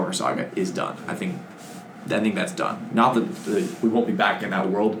think the Skywalker Saga is done. I think that's done. Not that we won't be back in that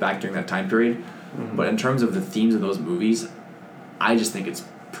world, back during that time period, but in terms of the themes of those movies, I just think it's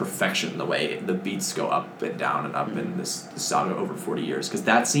perfection the way the beats go up and down and up in this saga over 40 years. Because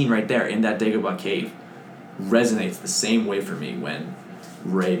that scene right there in that Dagobah cave resonates the same way for me when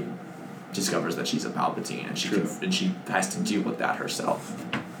Rey discovers that she's a Palpatine and she has to deal with that herself.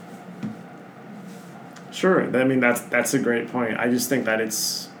 Sure, I mean that's a great point. I just think that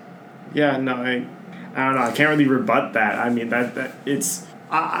it's, I don't know. I can't really rebut that. I mean that it's.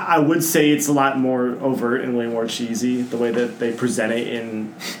 I would say it's a lot more overt and way more cheesy the way that they present it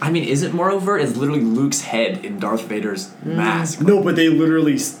in. I mean, is it more overt? It's literally Luke's head in Darth Vader's mask. No, but they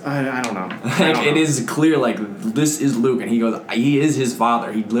literally. I don't know. It is clear, like, this is Luke, and he goes, he is his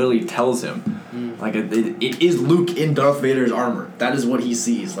father. He literally tells him, like, it is Luke in Darth Vader's armor. That is what he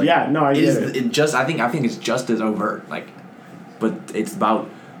sees. Like, yeah, no, I get it. It just, I think it's just as overt, like, but it's about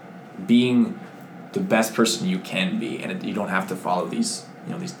being the best person you can be, and you don't have to follow these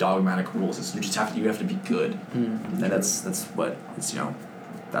dogmatic rules. You have to be good, and that's what it's.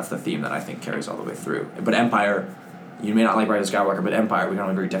 That's the theme that I think carries all the way through. But Empire, you may not like Rise of Skywalker, but Empire, we can all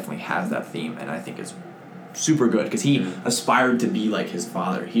agree, definitely has that theme, and I think it's super good because he aspired to be like his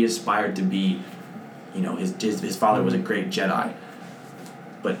father. He aspired to be, his father was a great Jedi,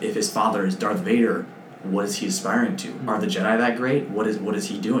 but if his father is Darth Vader, what is he aspiring to? Are the Jedi that great? What is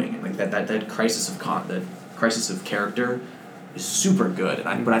he doing? And like that crisis of character is super good.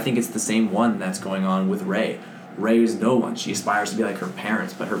 But I think it's the same one that's going on with Rey. Rey is no one. She aspires to be like her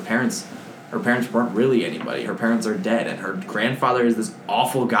parents, but her parents weren't really anybody. Her parents are dead, and her grandfather is this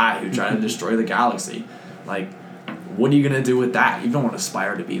awful guy who tried to destroy the galaxy. Like, what are you gonna do with that? You don't want to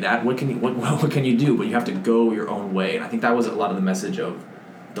aspire to be that. What can you do? But you have to go your own way. And I think that was a lot of the message of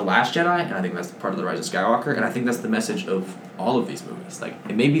The Last Jedi, and I think that's part of The Rise of Skywalker, and I think that's the message of all of these movies. Like,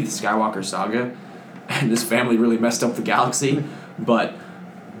 it may be the Skywalker saga, and this family really messed up the galaxy, but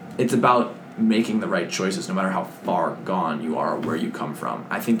it's about making the right choices no matter how far gone you are or where you come from.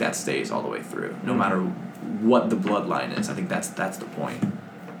 I think that stays all the way through, no matter what the bloodline is. I think that's the point.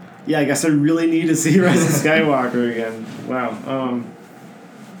 Yeah, I guess I really need to see Rise of Skywalker again. Wow.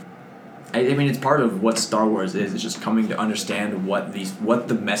 I mean, it's part of what Star Wars is. It's just coming to understand what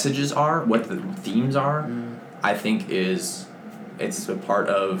the messages are, what the themes are. I think it's a part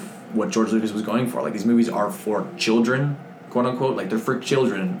of what George Lucas was going for. Like, these movies are for children, quote unquote. Like, they're for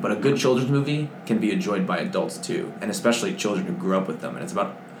children, but a good children's movie can be enjoyed by adults too, and especially children who grew up with them. And it's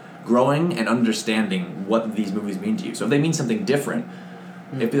about growing and understanding what these movies mean to you. So if they mean something different,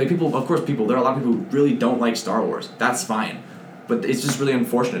 if like there are a lot of people who really don't like Star Wars. That's fine. But it's just really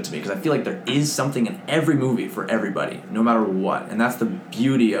unfortunate to me because I feel like there is something in every movie for everybody, no matter what. And that's the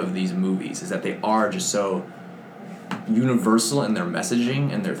beauty of these movies, is that they are just so universal in their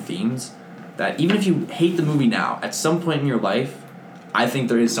messaging and their themes that even if you hate the movie now, at some point in your life, I think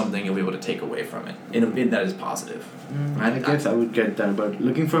there is something you'll be able to take away from it in a bit that is positive. I guess I would get that, but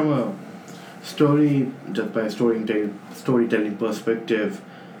looking from a storytelling perspective,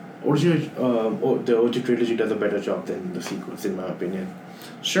 the OG trilogy does a better job than the sequels, in my opinion.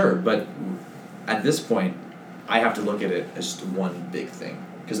 Sure, but at this point, I have to look at it as just one big thing.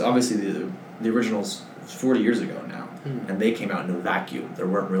 Because obviously the originals 40 years ago now, and they came out in a vacuum. There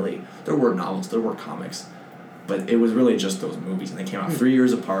were novels, there were comics, but it was really just those movies, and they came out 3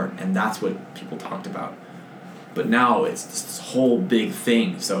 years apart, and that's what people talked about. But now it's this whole big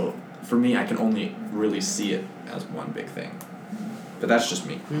thing, so for me, I can only really see it as one big thing. But that's just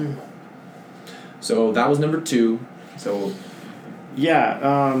me. So that was number 2. So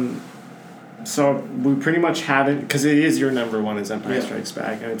Yeah, so we pretty much haven't, because it is your number 1 is Empire Strikes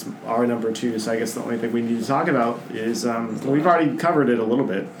Back, and it's our number 2, so I guess the only thing we need to talk about is, we've already covered it a little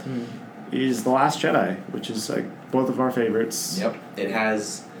bit, is The Last Jedi, which is like both of our favorites. Yep, it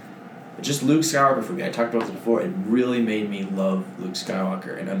has just Luke Skywalker for me. I talked about this before. It really made me love Luke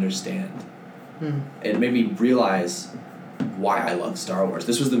Skywalker and understand. It made me realize why I love Star Wars.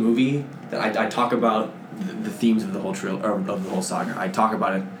 This was the movie that I talk about the themes of the whole of the whole saga. I talk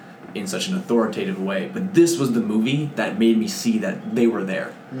about it in such an authoritative way, but this was the movie that made me see that they were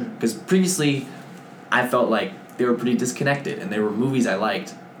there. Because previously, I felt like they were pretty disconnected, and they were movies I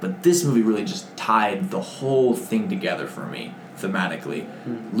liked, but this movie really just tied the whole thing together for me thematically.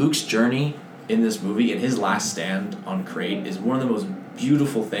 Luke's journey in this movie and his last stand on Crate is one of the most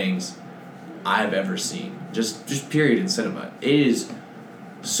beautiful things I've ever seen. Just period in cinema. It is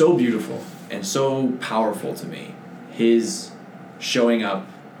so beautiful and so powerful to me. His showing up,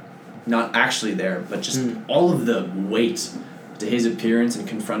 not actually there, but just all of the weight to his appearance and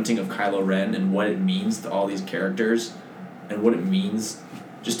confronting of Kylo Ren and what it means to all these characters and what it means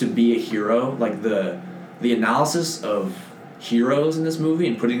just to be a hero. Like the analysis of heroes in this movie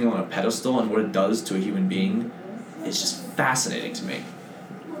and putting them on a pedestal and what it does to a human being is just fascinating to me.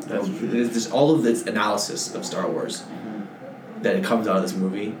 There's just all of this analysis of Star Wars that it comes out of this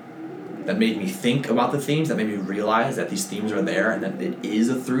movie that made me think about the themes, that made me realize that these themes are there and that it is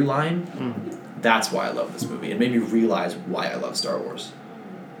a through line. That's why I love this movie. It made me realize why I love Star Wars.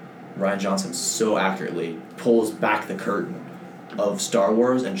 Rian Johnson so accurately pulls back the curtain of Star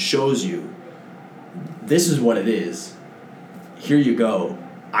Wars and shows you this is what it is. Here you go.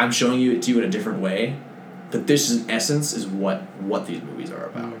 I'm showing it to you in a different way, but this in essence is what these movies are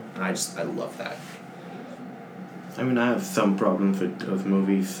about. And I love that. I mean, I have some problems with those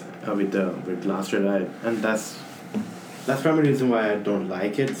movies, with Last Jedi, and that's probably the reason why I don't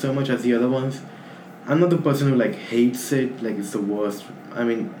like it so much as the other ones. I'm not the person who like hates it, like it's the worst. I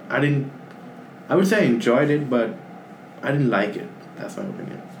mean, I would say I enjoyed it, but I didn't like it. That's my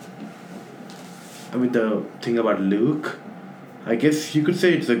opinion. And with the thing about Luke, I guess you could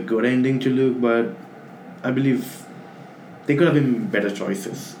say it's a good ending to Luke, but I believe they could have been better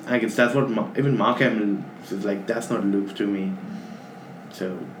choices. I guess that's what even Mark Hamill is like, that's not Luke to me.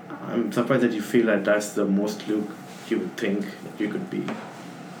 So I'm surprised that you feel that that's the most Luke you would think you could be.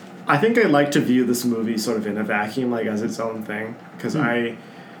 I think I like to view this movie sort of in a vacuum, like as its own thing, because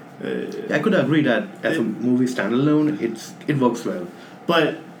I could agree that as a movie standalone, it works well.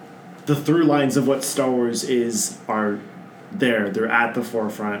 But the through lines of what Star Wars is are there. They're at the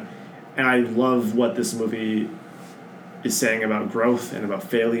forefront. And I love what this movie is saying about growth and about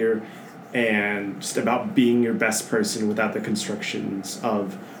failure and just about being your best person without the constrictions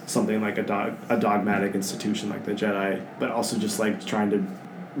of something like a dogmatic institution like the Jedi, but also just like trying to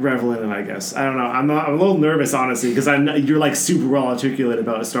revel in it, I guess. I don't know. I'm a little nervous, honestly, because you're like super well articulate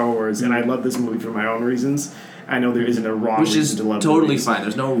about Star Wars, and I love this movie for my own reasons. I know there isn't a wrong reason to love Which is totally movies. fine.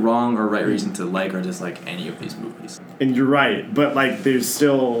 There's no wrong or right reason to like or dislike any of these movies. And you're right, but like there's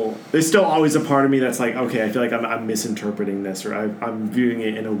still always a part of me that's like, okay, I feel like I'm misinterpreting this, or I'm viewing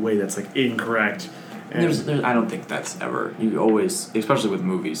it in a way that's like incorrect. And There's I don't think that's ever. You always, especially with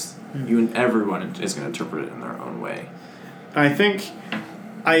movies, you and everyone is going to interpret it in their own way. I think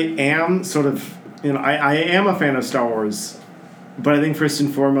I am sort of, I am a fan of Star Wars, but I think first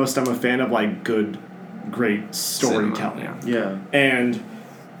and foremost I'm a fan of like good, great storytelling. Cinema, Yeah. And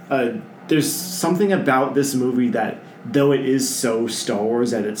there's something about this movie that, though it is so Star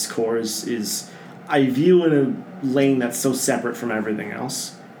Wars at its core, is I view in a lane that's so separate from everything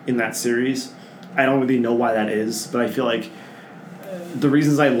else in that series. I don't really know why that is, but I feel like the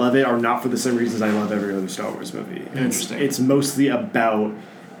reasons I love it are not for the same reasons I love every other Star Wars movie. And Interesting. It's mostly about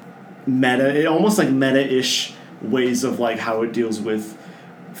almost like meta-ish ways of like how it deals with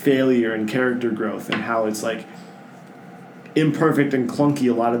failure and character growth, and how it's like imperfect and clunky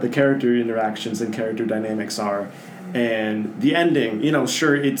a lot of the character interactions and character dynamics are. And the ending,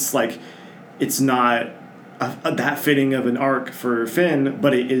 sure, it's like it's not that fitting of an arc for Finn,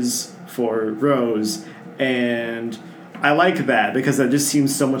 but it is for Rose, and I like that because that just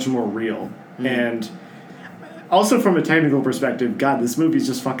seems so much more real. And also from a technical perspective, God, this movie is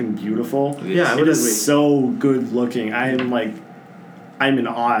just fucking beautiful. Yeah, I it would is agree. so good looking. I'm in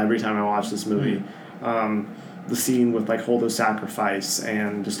awe every time I watch this movie. The scene with like Holdo's sacrifice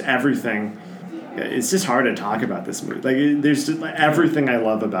and just everything. It's just hard to talk about this movie. Like there's just like, everything I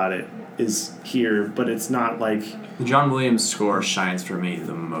love about it is here, but it's not like The John Williams score shines for me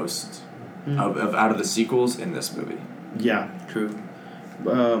the most of out of the sequels in this movie. yeah. True.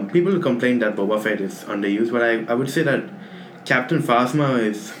 People complain that Boba Fett is underused, but I would say that Captain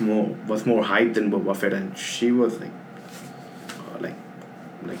Phasma was more hyped than Boba Fett, and she was like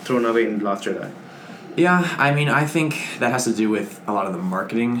thrown away in Last Jedi. Yeah, I mean, I think that has to do with a lot of the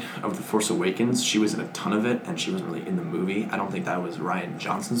marketing of The Force Awakens. She was in a ton of it, and she wasn't really in the movie. I don't think that was Rian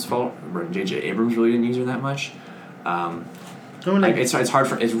Johnson's fault. J.J. Abrams really didn't use her that much.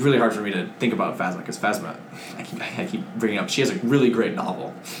 It's really hard for me to think about Phasma, because Phasma, I keep bringing up, she has a really great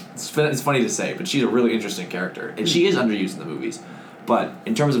novel. It's funny to say, but she's a really interesting character, and she is underused in the movies. But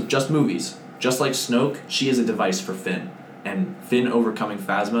in terms of just movies, just like Snoke, she is a device for Finn, and Finn overcoming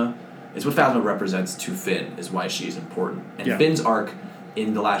Phasma is what Phasma represents to Finn, is why she is important. And Yeah. Finn's arc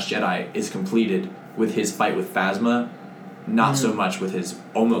in The Last Jedi is completed with his fight with Phasma, not so much with his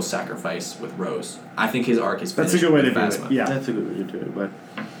almost sacrifice with Rose. I think his arc is finished That's a good way to with do Phasma. it. Yeah. That's a good way to do it, but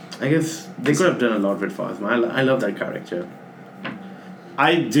I guess they could have done a lot with Phasma. I love that character.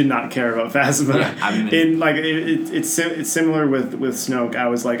 I did not care about Phasma. Yeah, I mean- it's similar with Snoke. I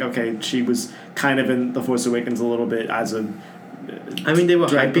was like, okay, she was kind of in The Force Awakens a little bit as a. I mean, they were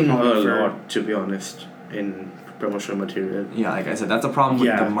Direct hyping her proponent a for- lot, to be honest, in promotional material. Yeah, like I said, that's a problem with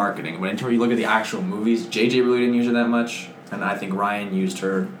Yeah. the marketing. When until you look at the actual movies, JJ really didn't use her that much, and I think Ryan used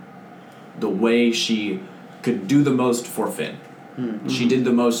her the way she could do the most for Finn. She did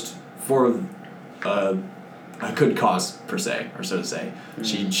the most for a good cause, per se, or so to say.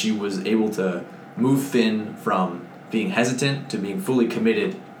 She was able to move Finn from being hesitant to being fully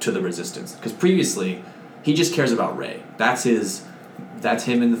committed to the Resistance. Because previously, he just cares about Rey. That's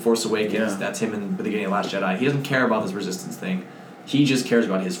him in The Force Awakens. Yeah. That's him in the beginning of Last Jedi. He doesn't care about this Resistance thing. He just cares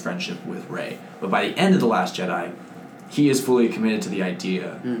about his friendship with Rey. But by the end of The Last Jedi, he is fully committed to the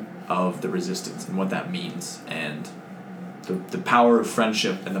idea of the Resistance and what that means, and the power of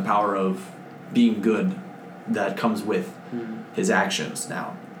friendship and the power of being good that comes with his actions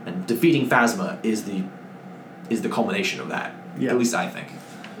now. And defeating Phasma is the culmination of that. Yeah. At least I think.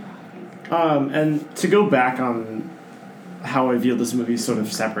 And to go back on how I feel this movie is sort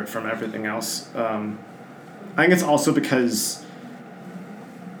of separate from everything else, I think it's also because,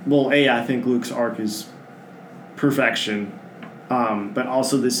 well, I think Luke's arc is perfection, but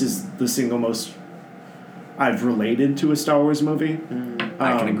also this is the single most I've related to a Star Wars movie.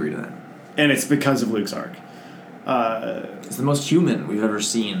 I can agree to that. And it's because of Luke's arc. It's the most human we've ever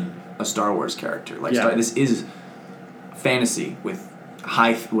seen a Star Wars character. Like Yeah. this is fantasy with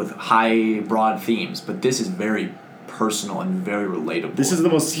high broad themes, but this is very personal and very relatable. This is the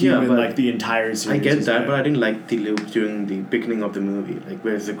most human, but like, the entire series. I get has that, been. but I didn't like the loop during the beginning of the movie. Like,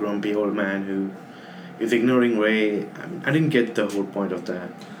 where's the grumpy old man who is ignoring Ray? I didn't get the whole point of that.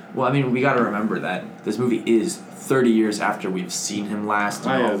 Well, I mean, we got to remember that this movie is 30 years after we've seen him last.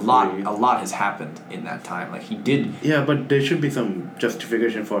 You I know, agree. a lot has happened in that time. Like, he did. Yeah, but there should be some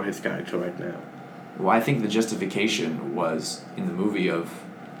justification for his character right now. Well, I think the justification was in the movie of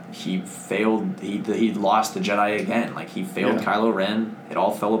he failed. He lost the Jedi again. Like, he failed Kylo Ren. It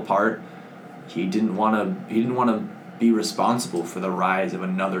all fell apart. He didn't want to be responsible for the rise of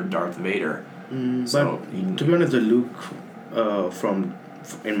another Darth Vader. To be honest, the Luke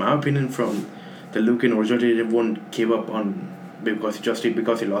in my opinion, from the Luke in original trilogy won't give up on because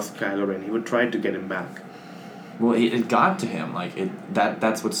he lost Kylo Ren. He would try to get him back. Well, it got to him. Like,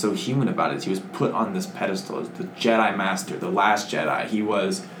 that's what's so human about it. Is he was put on this pedestal as the Jedi Master, the last Jedi. He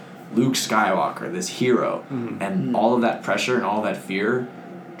was Luke Skywalker, this hero, and all of that pressure and all that fear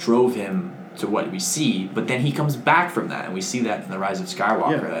drove him to what we see. But then he comes back from that, and we see that in the Rise of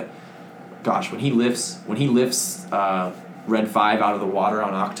Skywalker. That, gosh, when he lifts Red 5 out of the water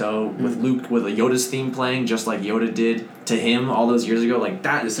on Octo with Luke, with a Yoda's theme playing just like Yoda did to him all those years ago, like,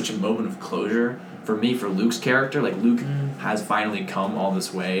 that is such a moment of closure for me, for Luke's character. Like, Luke has finally come all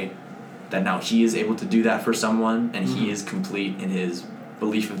this way, that now he is able to do that for someone, and he is complete in his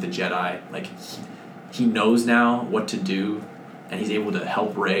belief of the Jedi. Like, he knows now what to do, and he's able to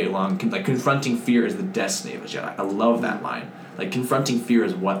help Rey along. Like, confronting fear is the destiny of a Jedi. I love that line. Like, confronting fear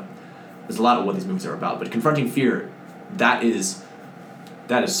is there's a lot of what these movies are about, but confronting fear, that is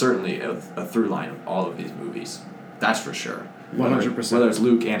certainly a through line of all of these movies. That's for sure. 100%. Whether it's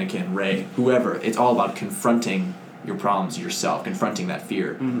Luke, Anakin, Rey, whoever, it's all about confronting your problems yourself, confronting that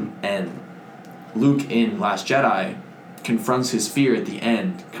fear. And Luke in Last Jedi confronts his fear at the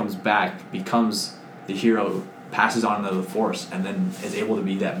end, comes back, becomes the hero, passes on into the Force, and then is able to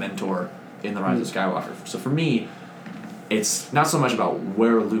be that mentor in The Rise of Skywalker. So for me, it's not so much about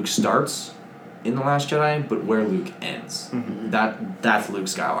where Luke starts in The Last Jedi, but where Luke ends. That's Luke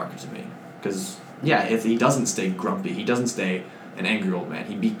Skywalker to me. Because, if he doesn't stay grumpy, he doesn't stay an angry old man,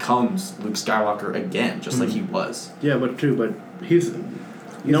 he becomes Luke Skywalker again, just like he was. Yeah, but he's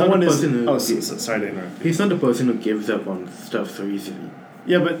no not one the is. person who Sorry to interrupt. He's not the person who gives up on stuff so easily.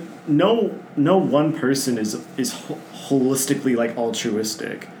 Yeah, but no one person is holistically, like,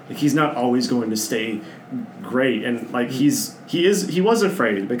 altruistic. Like, he's not always going to stay great, and, like, he was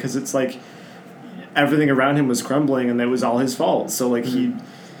afraid because it's like everything around him was crumbling and it was all his fault. So, like,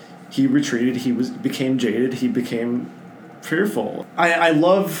 he retreated. He became jaded. He became fearful. I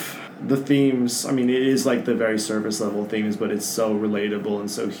love the themes. I mean, it is like the very surface level themes, but it's so relatable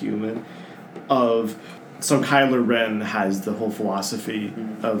and so human. So Kylo Ren has the whole philosophy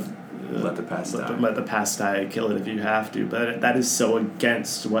of Let the past die. Let the past die. Kill it if you have to. But that is so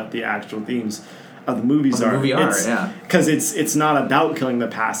against what the actual themes of the movies are. Because it's not about killing the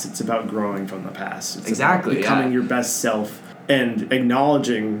past. It's about growing from the past. It's exactly. about becoming your best self and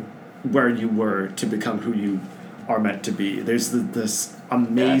acknowledging where you were to become who you are meant to be. There's this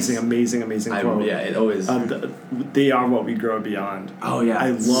amazing quote. It always. They are what we grow beyond. Oh yeah,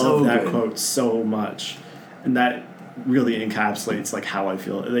 I love so that good. quote so much, and that really encapsulates, like, how I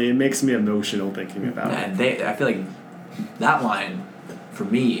feel. It makes me emotional thinking about it. I feel like that line for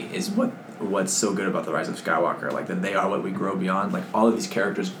me is what's so good about The Rise of Skywalker. Like, that they are what we grow beyond. Like, all of these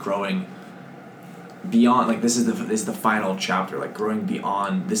characters growing beyond. Like, this is the final chapter. Like, growing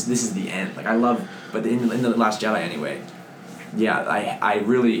beyond. This is the end. Like, I love, but in the Last Jedi anyway. Yeah, I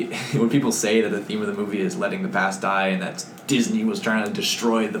really, when people say that the theme of the movie is letting the past die and that Disney was trying to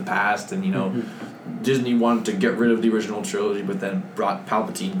destroy the past and, Disney wanted to get rid of the original trilogy but then brought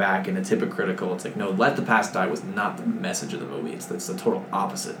Palpatine back and it's hypocritical. It's like, no, let the past die was not the message of the movie. It's the total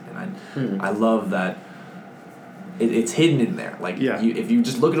opposite. And I love that it's hidden in there. Like, if you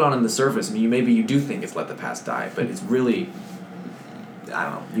just look at it on the surface, I mean, maybe you do think it's let the past die, but it's really, I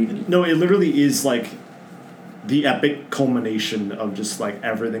don't know. No, it literally is, like, the epic culmination of just, like,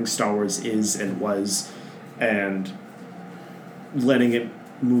 everything Star Wars is and was, and letting it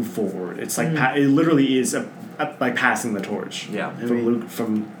move forward. It's like it literally is like passing the torch. Yeah,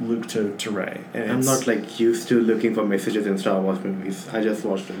 from Luke to Rey. And I'm not, like, used to looking for messages in Star Wars movies. I just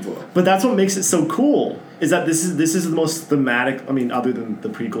watch them for. But that's what makes it so cool. Is that this is the most thematic. I mean, other than the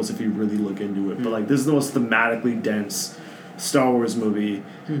prequels, if you really look into it, but, like, this is the most thematically dense Star Wars movie,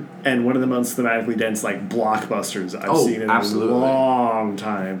 and one of the most thematically dense, like, blockbusters I've seen in a long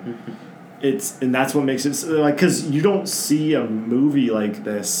time. And that's what makes it, like, because you don't see a movie like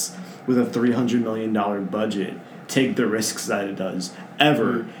this with a $300 million budget take the risks that it does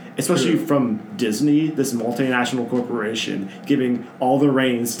ever. especially True. from Disney, this multinational corporation, giving all the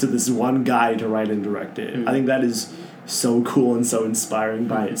reins to this one guy to write and direct it. I think that is so cool and so inspiring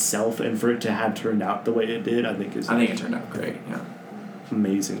by itself, and for it to have turned out the way it did, I think it turned out great. Yeah.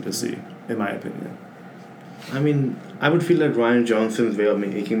 amazing to see, in my opinion. I mean, I would feel like Ryan Johnson's way of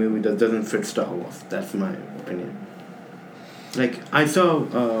making a movie that doesn't fit Star Wars. That's my opinion. Like, I saw,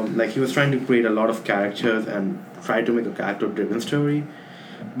 like, he was trying to create a lot of characters and try to make a character-driven story,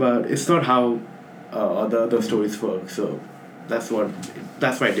 but it's not how the other stories work, so that's why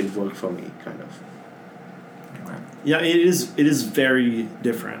it didn't work for me, kind of. Yeah, it is very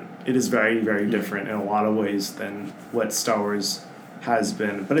different. It is very, very different in a lot of ways than what Star Wars has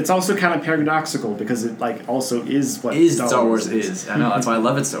been. But it's also kind of paradoxical because it like also is what Star Wars is. I know, that's why I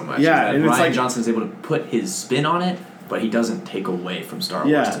love it so much. Yeah, and and it's Ryan like, Johnson is able to put his spin on it, but he doesn't take away from Star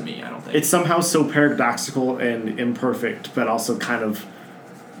Wars to me, I don't think. It's somehow so paradoxical and imperfect, but also kind of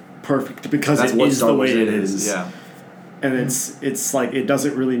perfect because that's it what is Star the Wars way it is. Yeah. And it's like it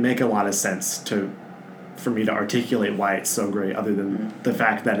doesn't really make a lot of sense for me to articulate why it's so great, other than the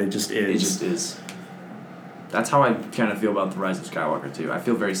fact that it just is. It just is. That's how I kind of feel about The Rise of Skywalker, too. I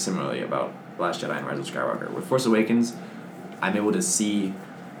feel very similarly about Last Jedi and Rise of Skywalker. With Force Awakens, I'm able to see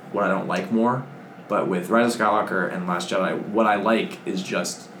what I don't like more, but with Rise of Skywalker and Last Jedi, what I like is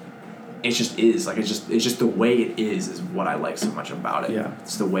just... It just is. Like, it's just the way it is what I like so much about it. Yeah.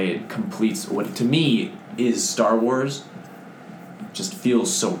 It's the way it completes what, to me, is Star Wars. Just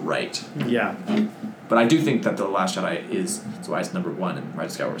feels so right. Yeah. But I do think that The Last Jedi is... That's why it's number 1 and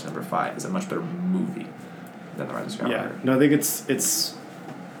Rise of Skywalker is number 5. It's a much better movie than The Rise of Skywalker. Yeah. No, I think it's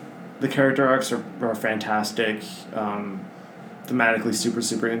the character arcs are fantastic. Thematically super,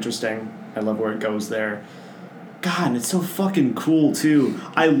 super interesting. I love where it goes there. God, and it's so fucking cool too.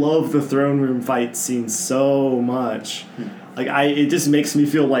 I love the throne room fight scene so much. Like it just makes me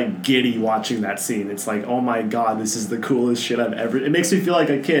feel like giddy watching that scene. It's like, oh my god, this is the coolest shit I've ever. It makes me feel like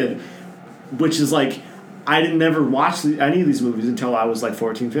a kid, which is like, I didn't never watch any of these movies until I was like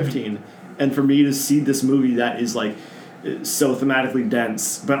 14, 15. And for me to see this movie that is like so thematically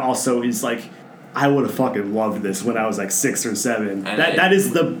dense, but also is like, I would have fucking loved this when I was like 6 or 7. That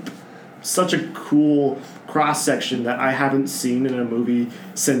is such a cool cross section that I haven't seen in a movie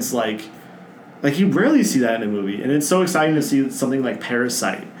since like you rarely see that in a movie, and it's so exciting to see something like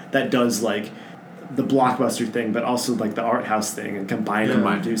Parasite that does like the blockbuster thing, but also like the art house thing, and combine them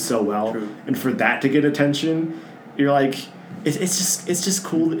and do so well. True. And for that to get attention, you're like, it's just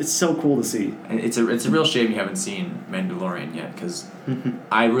cool. It's so cool to see. And it's a real shame you haven't seen Mandalorian yet, because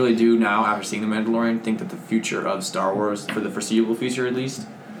I really do now, after seeing The Mandalorian, think that the future of Star Wars, for the foreseeable future at least,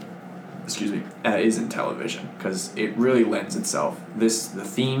 is in television, because it really lends itself. The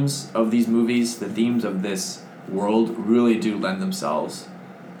themes of these movies, the themes of this world really do lend themselves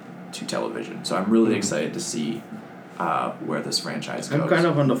to television. So I'm really excited to see where this franchise goes. I'm kind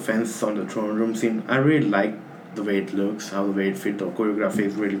of on the fence on the throne room scene. I really like the way it looks, how the way it fits, the choreography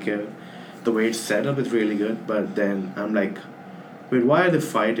is really good. The way it's set up is really good, but then I'm like, wait, why are they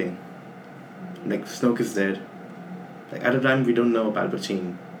fighting? Like, Snoke is dead. Like, at the time, we don't know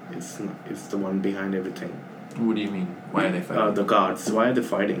Palpatine. It's the one behind everything. What do you mean? Why are they fighting? The guards. Why are they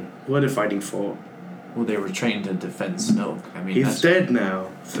fighting? Who are they fighting for? Well, they were trained to defend Snoke. I mean, He's dead now.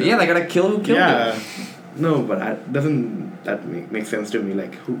 So yeah, they gotta kill who killed him. No, but doesn't that make sense to me?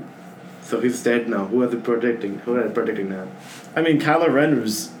 Like, who? So he's dead now. Who are they protecting? Who are they protecting now? I mean, Kylo Ren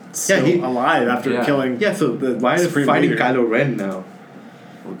was still alive after killing. Yeah. So why are they fighting leader. Kylo Ren now?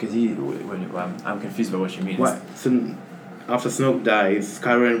 Well, because I'm confused about what you mean. Why? So after Snoke dies,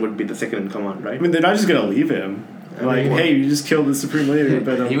 Kylo Ren would be the second in command, right? I mean, they're not just gonna leave him. Like, hey, you just killed the Supreme Leader,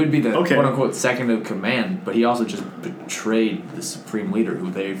 but he would be the quote-unquote second in command, but he also just betrayed the Supreme Leader, who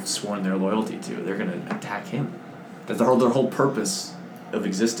they've sworn their loyalty to. They're going to attack him. That's their whole purpose of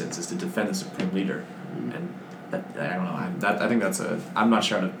existence is to defend the Supreme Leader. And I don't know. I think that's I'm not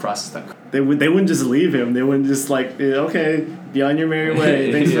sure how to process that. They wouldn't just leave him. They wouldn't just like, okay, be on your merry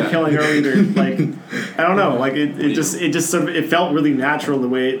way. Thanks for killing our leader. Like, I don't know. Like it just sort of, it felt really natural the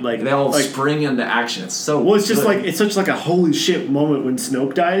way it, like they all like, spring into action. It's so well. It's just like it's such like a holy shit moment when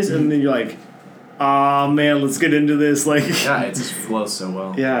Snoke dies, and then you're like, oh man, let's get into this. Like yeah, it just flows so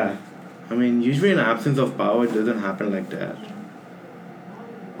well. Yeah, I mean, usually in absence of power, it doesn't happen like that.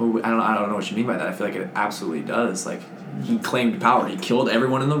 Well, I don't know what you mean by that. I feel like it absolutely does. Like he claimed power. He killed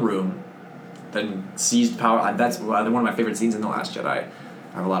everyone in the room, then seized power. That's one of my favorite scenes in The Last Jedi. I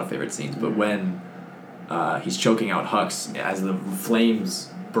have a lot of favorite scenes, but when he's choking out Hux as the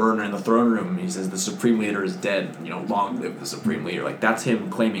flames burn in the throne room, he says the Supreme Leader is dead. Long live the Supreme Leader. Like that's him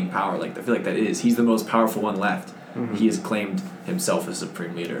claiming power. Like I feel like that is. He's the most powerful one left. He has claimed himself as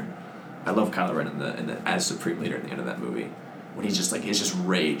Supreme Leader. I love Kylo Ren as Supreme Leader at the end of that movie. When he's just like, it's just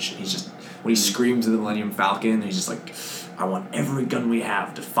rage. He's just, when he screams to the Millennium Falcon, he's just like, I want every gun we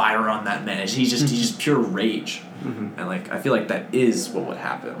have to fire on that man. He's just pure rage. And like, I feel like that is what would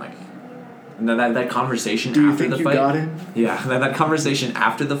happen. Like, that conversation after the fight. Do you think you got him? Yeah, that conversation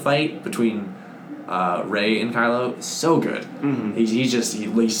after the fight between Rey and Kylo is so good.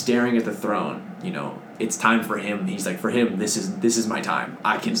 He's staring at the throne. You know, it's time for him. He's like, for him, this is my time.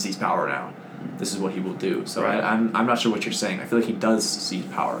 I can seize power now. This is what he will do. So right. I'm not sure what you're saying. I feel like he does seize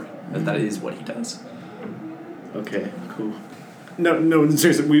power. That is what he does. Okay, cool. No,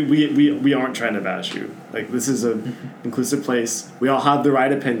 seriously, we aren't trying to bash you. Like, this is an inclusive place. We all have the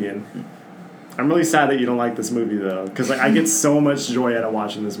right opinion. I'm really sad that you don't like this movie, though, because like, I get so much joy out of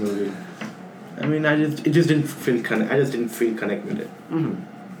watching this movie. I mean, I just didn't feel connect with it.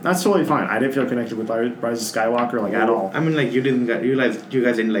 That's totally fine. I didn't feel connected with Rise of Skywalker like at all. I mean, like you guys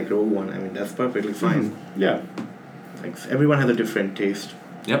didn't like Rogue One. I mean, that's perfectly fine. Yeah, like everyone has a different taste.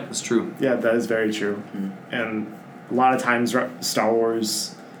 Yep, that's true. Yeah, that is very true. And a lot of times, Star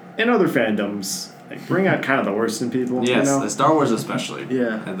Wars and other fandoms like bring out kind of the worst in people. Yes, you know? the Star Wars especially.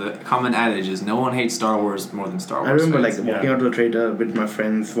 Yeah. And the common adage is no one hates Star Wars more than Star Wars. I remember fans. like walking out of the theater with my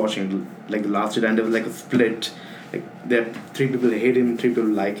friends watching like The Last Jedi, and there was like a split. Like there are 3 people that hate him, 3 people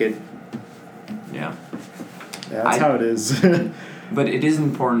like it. Yeah. Yeah, that's how it is. But it is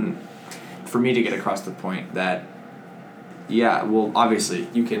important for me to get across the point that, yeah, well, obviously,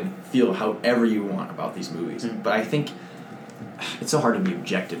 you can feel however you want about these movies. But I think it's so hard to be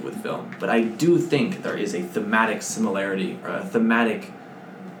objective with film. But I do think there is a thematic similarity, or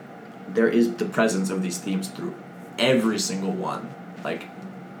there is the presence of these themes through every single one. Like,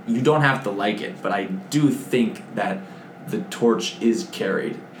 you don't have to like it, but I do think that the torch is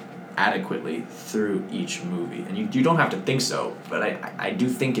carried adequately through each movie. And you don't have to think so, but I do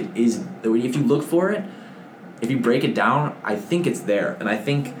think it is. If you look for it, if you break it down, I think it's there. And I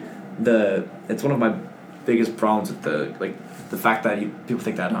think it's one of my biggest problems with the fact that people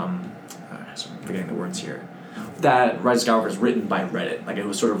think that I'm forgetting the words here, that Rise of Skywalker is written by Reddit, like it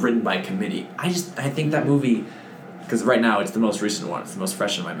was sort of written by committee. I think that movie, because right now it's the most recent one, it's the most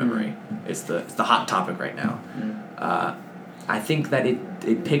fresh in my memory. It's the hot topic right now. I think that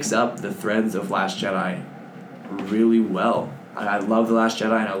it picks up the threads of Last Jedi really well. I love The Last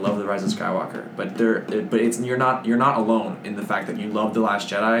Jedi and I love The Rise of Skywalker, but you're not alone in the fact that you love The Last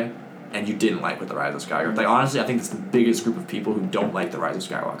Jedi and you didn't like with The Rise of Skywalker. Like, honestly, I think it's the biggest group of people who don't like The Rise of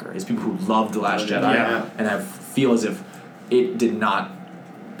Skywalker. It's people who love The Last Jedi and feel as if it did not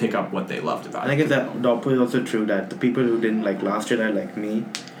pick up what they loved about it. I guess that the opposite is also true, that the people who didn't like Last Jedi, like me,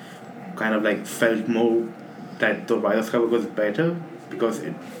 kind of like felt more that The Rise of Skywalker was better because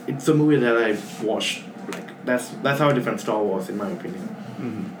it's a movie that I watched. Like that's how different Star Wars, in my opinion.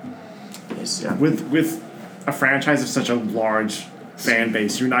 Yes, yeah. With a franchise of such a large fan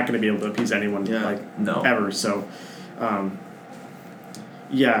base, you're not going to be able to appease anyone ever. So, and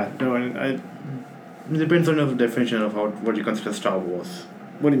it depends on the definition of what you consider Star Wars.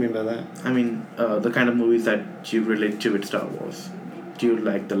 What do you mean by that? I mean, the kind of movies that you relate to with Star Wars. Do you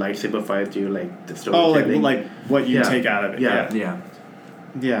like the lightsaber fights? Do you like the storytelling? Oh, like what you take out of it. Yeah.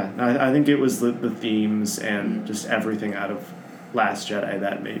 I think it was the themes and just everything out of Last Jedi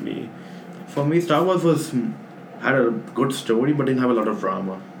that made me. For me, Star Wars had a good story, but didn't have a lot of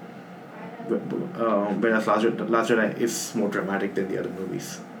drama. Whereas Last Jedi is more dramatic than the other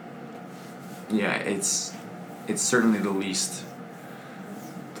movies. Yeah, it's certainly the least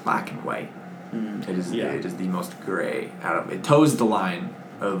black and white. It is the most gray out of it. Toes the line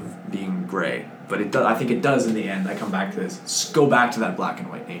of being gray, but it does. I think it does in the end. I come back to this. Go back to that black and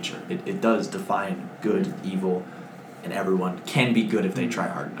white nature. It does define good, evil, and everyone can be good if they try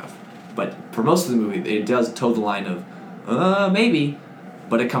hard enough. But for most of the movie, it does toe the line of maybe,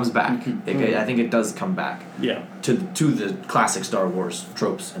 but it comes back. I think it does come back. Yeah. To the classic Star Wars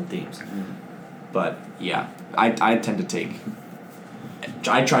tropes and themes. But yeah, I tend to take.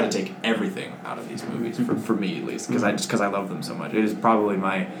 I try to take everything out of these movies for me at least because I love them so much. It is probably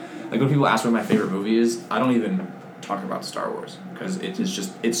when people ask what my favorite movie is, I don't even talk about Star Wars because it is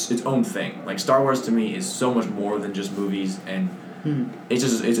just it's its own thing. Like, Star Wars to me is so much more than just movies, and it's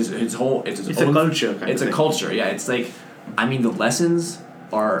a culture. It's a culture. Yeah, it's like, I mean, the lessons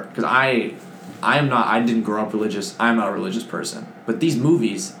are, because I didn't grow up religious. I'm not a religious person, but these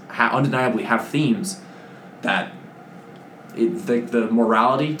movies undeniably have themes that. The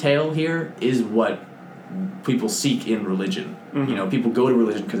morality tale here is what people seek in religion. You know, people go to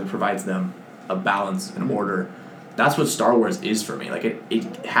religion because it provides them a balance, an order, that's what Star Wars is for me. Like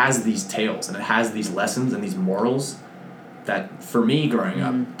it has these tales and it has these lessons and these morals that for me growing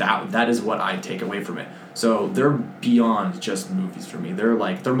up, that is what I take away from it. So they're beyond just movies for me.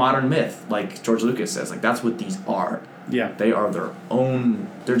 They're modern myth, like George Lucas says. Like that's what these are. Yeah. They are their own.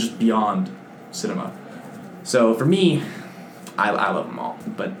 They're just beyond cinema. So for me, I love them all,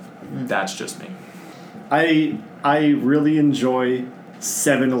 but that's just me. I really enjoy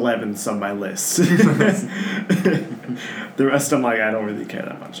 7-Elevens on my list. The rest I'm like, I don't really care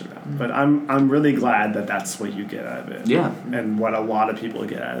that much about. But I'm really glad that that's what you get out of it. Yeah. And what a lot of people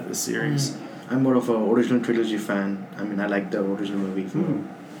get out of this series. I'm more of an original trilogy fan. I mean, I like the original movies more.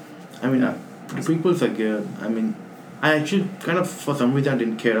 I mean, the prequels are good. I mean, I actually kind of, for some reason, I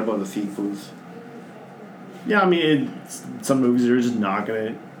didn't care about the sequels. Yeah, I mean, some movies are just not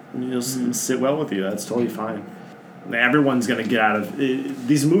going to sit well with you. That's totally fine. Everyone's going to get out of it.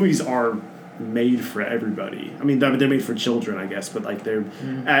 These movies are made for everybody. I mean, they're made for children, I guess, but like they're...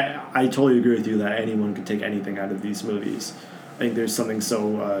 I totally agree with you that anyone could take anything out of these movies. I think there's something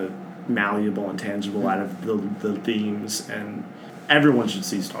so malleable and tangible out of the themes, and everyone should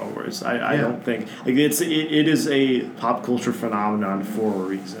see Star Wars. I don't think... Like, it is a pop culture phenomenon for a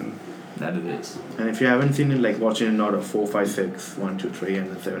reason. That it is. And if you haven't seen it, like, watch it in order 4, 5, 6, 1, 2, 3, and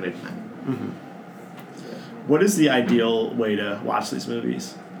then 7, 8, 9. What is the ideal way to watch these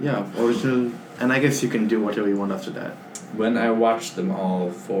movies? Yeah, original, and I guess you can do whatever you want after that. When I watched them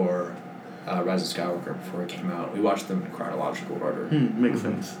all for Rise of Skywalker before it came out, we watched them in chronological order. Makes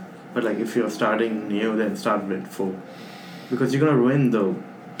sense. But like, if you're starting new, then start with 4, because you're gonna ruin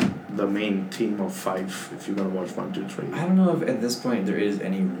the main theme of 5 if you're gonna watch 1, 2, 3. I don't know if at this point there is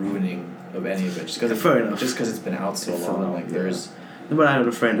any ruining of any of it, just because it's been out so long. Like there's. But I have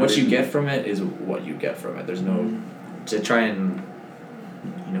a friend. What you get from it is what you get from it. There's no to try and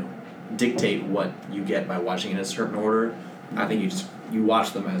dictate what you get by watching in a certain order. I think you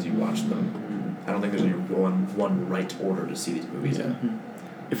watch them as you watch them. I don't think there's any one right order to see these movies in.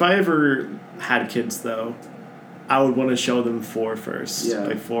 If I ever had kids, though, I would want to show them 4 first. Yeah.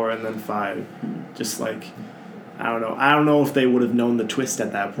 Like 4 and then 5. Just like, I don't know. I don't know if they would have known the twist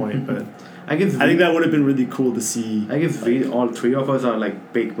at that point, but I think that would have been really cool to see. I guess all 3 of us are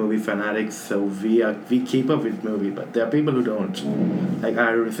like big movie fanatics, so we keep up with movies, but there are people who don't. Like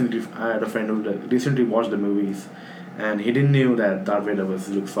I had a friend who recently watched the movies, and he didn't know that Darth Vader was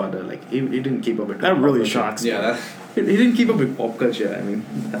Luke's father. Like he didn't keep up with that. Really shocks me. Yeah, he didn't keep up with pop culture. I mean,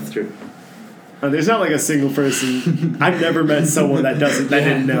 that's true. There's not like a single person. I've never met someone that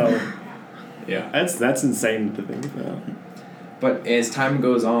didn't know. Yeah, that's insane to think about. But as time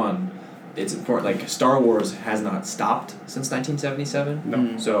goes on, it's important. Like Star Wars has not stopped since 1977.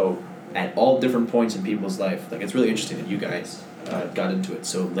 No. So at all different points in people's life, like it's really interesting that you guys got into it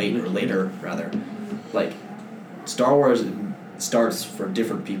so later rather. Like Star Wars starts for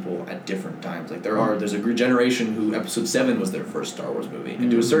different people at different times. Like there's a generation who Episode 7 was their first Star Wars movie, and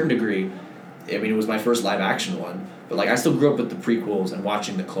to a certain degree, I mean, it was my first live action one. But like I still grew up with the prequels and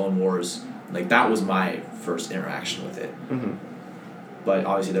watching the Clone Wars. Like that was my first interaction with it. But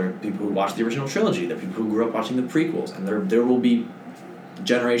obviously there are people who watched the original trilogy. There are people who grew up watching the prequels. And there will be a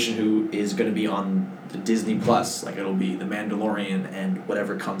generation who is going to be on the Disney Plus. Like it'll be The Mandalorian and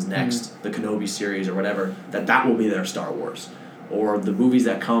whatever comes next, the Kenobi series or whatever, that will be their Star Wars. Or the movies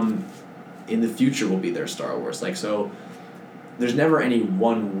that come in the future will be their Star Wars. Like so, there's never any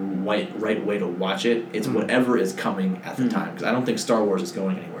one right way to watch it. It's whatever is coming at the time. Because I don't think Star Wars is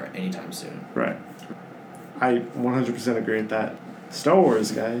going anywhere anytime soon. Right. I 100% agree with that. Star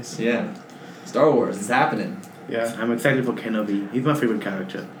Wars, guys. Yeah. Star Wars, it's happening. Yeah. I'm excited for Kenobi. He's my favorite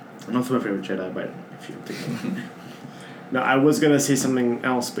character. And also my favorite Jedi, but if you think No, I was going to say something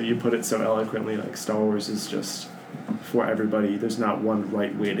else, but you put it so eloquently. Like, Star Wars is just for everybody. There's not one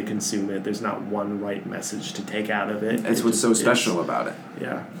right way to consume it. There's not one right message to take out of it. That's what's so special about it.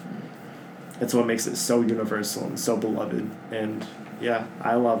 Yeah. That's what makes it so universal and so beloved. And, yeah,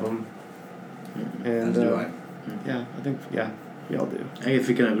 I love them. And, As do I. Yeah, I think, we all do. I guess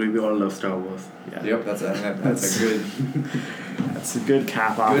we can agree we all love Star Wars. Yeah. Yep, that's a good. That's a good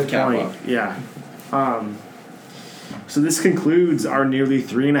cap-off Good cap-off. point. Yeah. So this concludes our nearly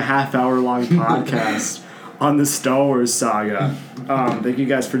 3.5-hour-long podcast on the Star Wars saga. Thank you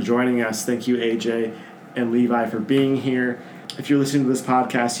guys for joining us. Thank you, AJ and Levi, for being here. If you're listening to this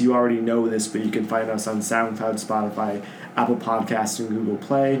podcast, you already know this, but you can find us on SoundCloud, Spotify, Apple Podcasts, and Google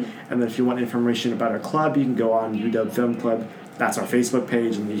Play. And then if you want information about our club, you can go on UW Film Club. That's our Facebook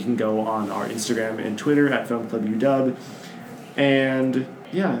page, and you can go on our Instagram and Twitter at Film Club UW. And,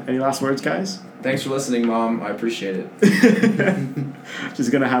 yeah, any last words, guys? Thanks for listening, Mom. I appreciate it.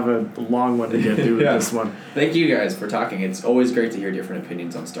 Just gonna have a long one to get through with this one. Thank you guys for talking. It's always great to hear different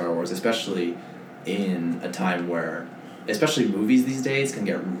opinions on Star Wars, especially in a time where, especially movies these days, can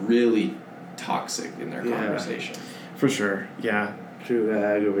get really toxic in their conversation. For sure, yeah. True,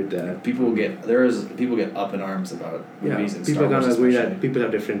 I agree with that. People get up in arms about movies and people Star Wars. People agree that people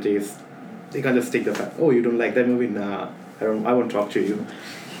have different tastes. They can't just take the fact, oh, you don't like that movie? Nah, I won't talk to you.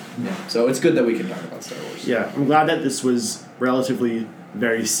 Yeah, so it's good that we can talk about Star Wars. Yeah, I'm glad that this was relatively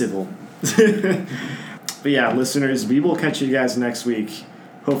very civil. But yeah, listeners, we will catch you guys next week.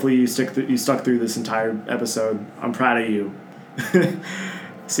 Hopefully you stuck through this entire episode. I'm proud of you.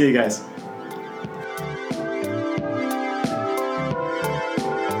 See you guys.